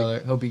love you, Mike. brother.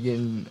 Hope you're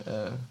getting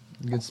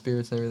good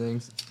spirits and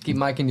everything. Keep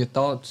Mike in your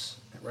thoughts.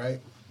 Right?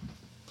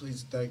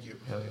 Please, thank you.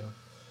 Hell yeah.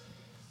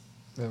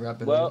 We'll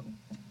wrap it Well- up.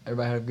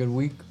 Everybody had a good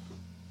week.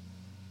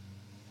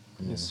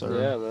 Yes, sir.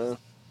 Yeah, man.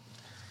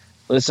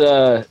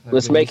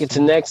 Let's make it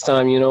to next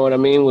time. You know what I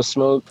mean? With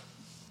smoke.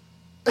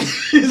 I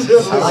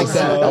like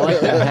that. I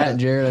like that hat,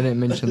 Jared. I didn't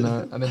mention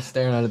that. I've been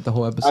staring at it the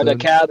whole episode. The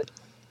cat.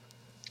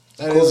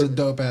 That is a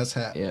dope ass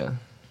hat. Yeah.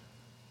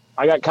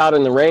 I got caught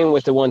in the rain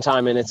with it one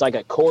time, and it's like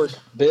a cork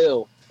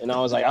bill, and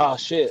I was like, "Oh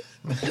shit!"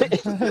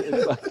 It's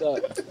fucked up.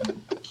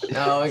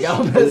 Oh, I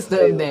got messed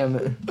up. Damn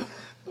it.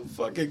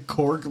 Fucking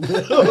cork bill.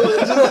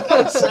 It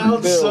just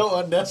sounds so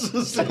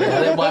unnecessary.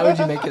 Yeah, why would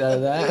you make it out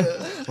of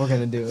that? We're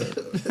gonna do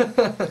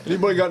it.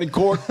 Anybody got any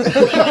cork?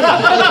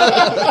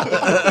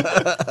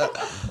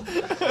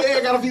 Hey,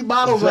 I got a few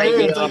bottles right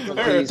Break here. it up, Here,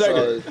 please,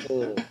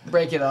 take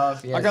Break it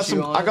off. Yeah, I got chew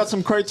some. on I got it.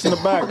 some crates in the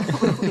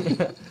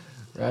back.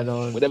 Right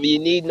on. Whatever you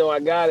need, know I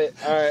got it.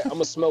 All right, I'm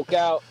gonna smoke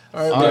out.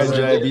 All right, All right,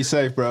 brother. Jay. Be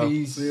safe, bro.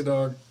 Peace. See you,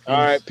 dog. All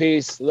right,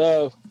 peace,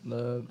 love,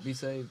 Love. Be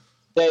safe.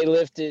 stay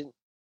lifted.